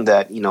something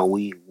that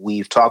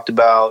we've talked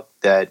about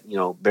that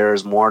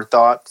bears more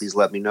thought, please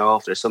let me know.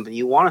 If there's something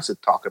you want us to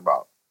talk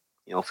about,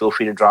 feel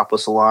free to drop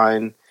us a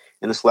line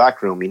in the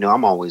Slack room.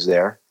 I'm always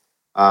there.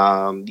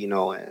 And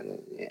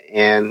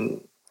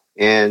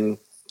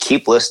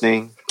keep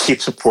listening. Keep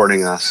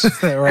supporting us.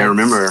 Right. And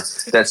remember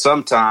that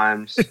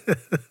sometimes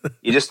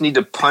you just need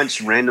to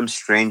punch random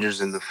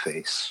strangers in the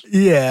face.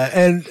 Yeah,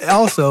 and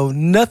also,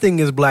 nothing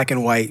is black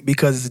and white,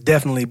 because it's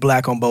definitely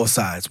black on both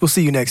sides. We'll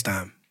see you next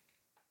time.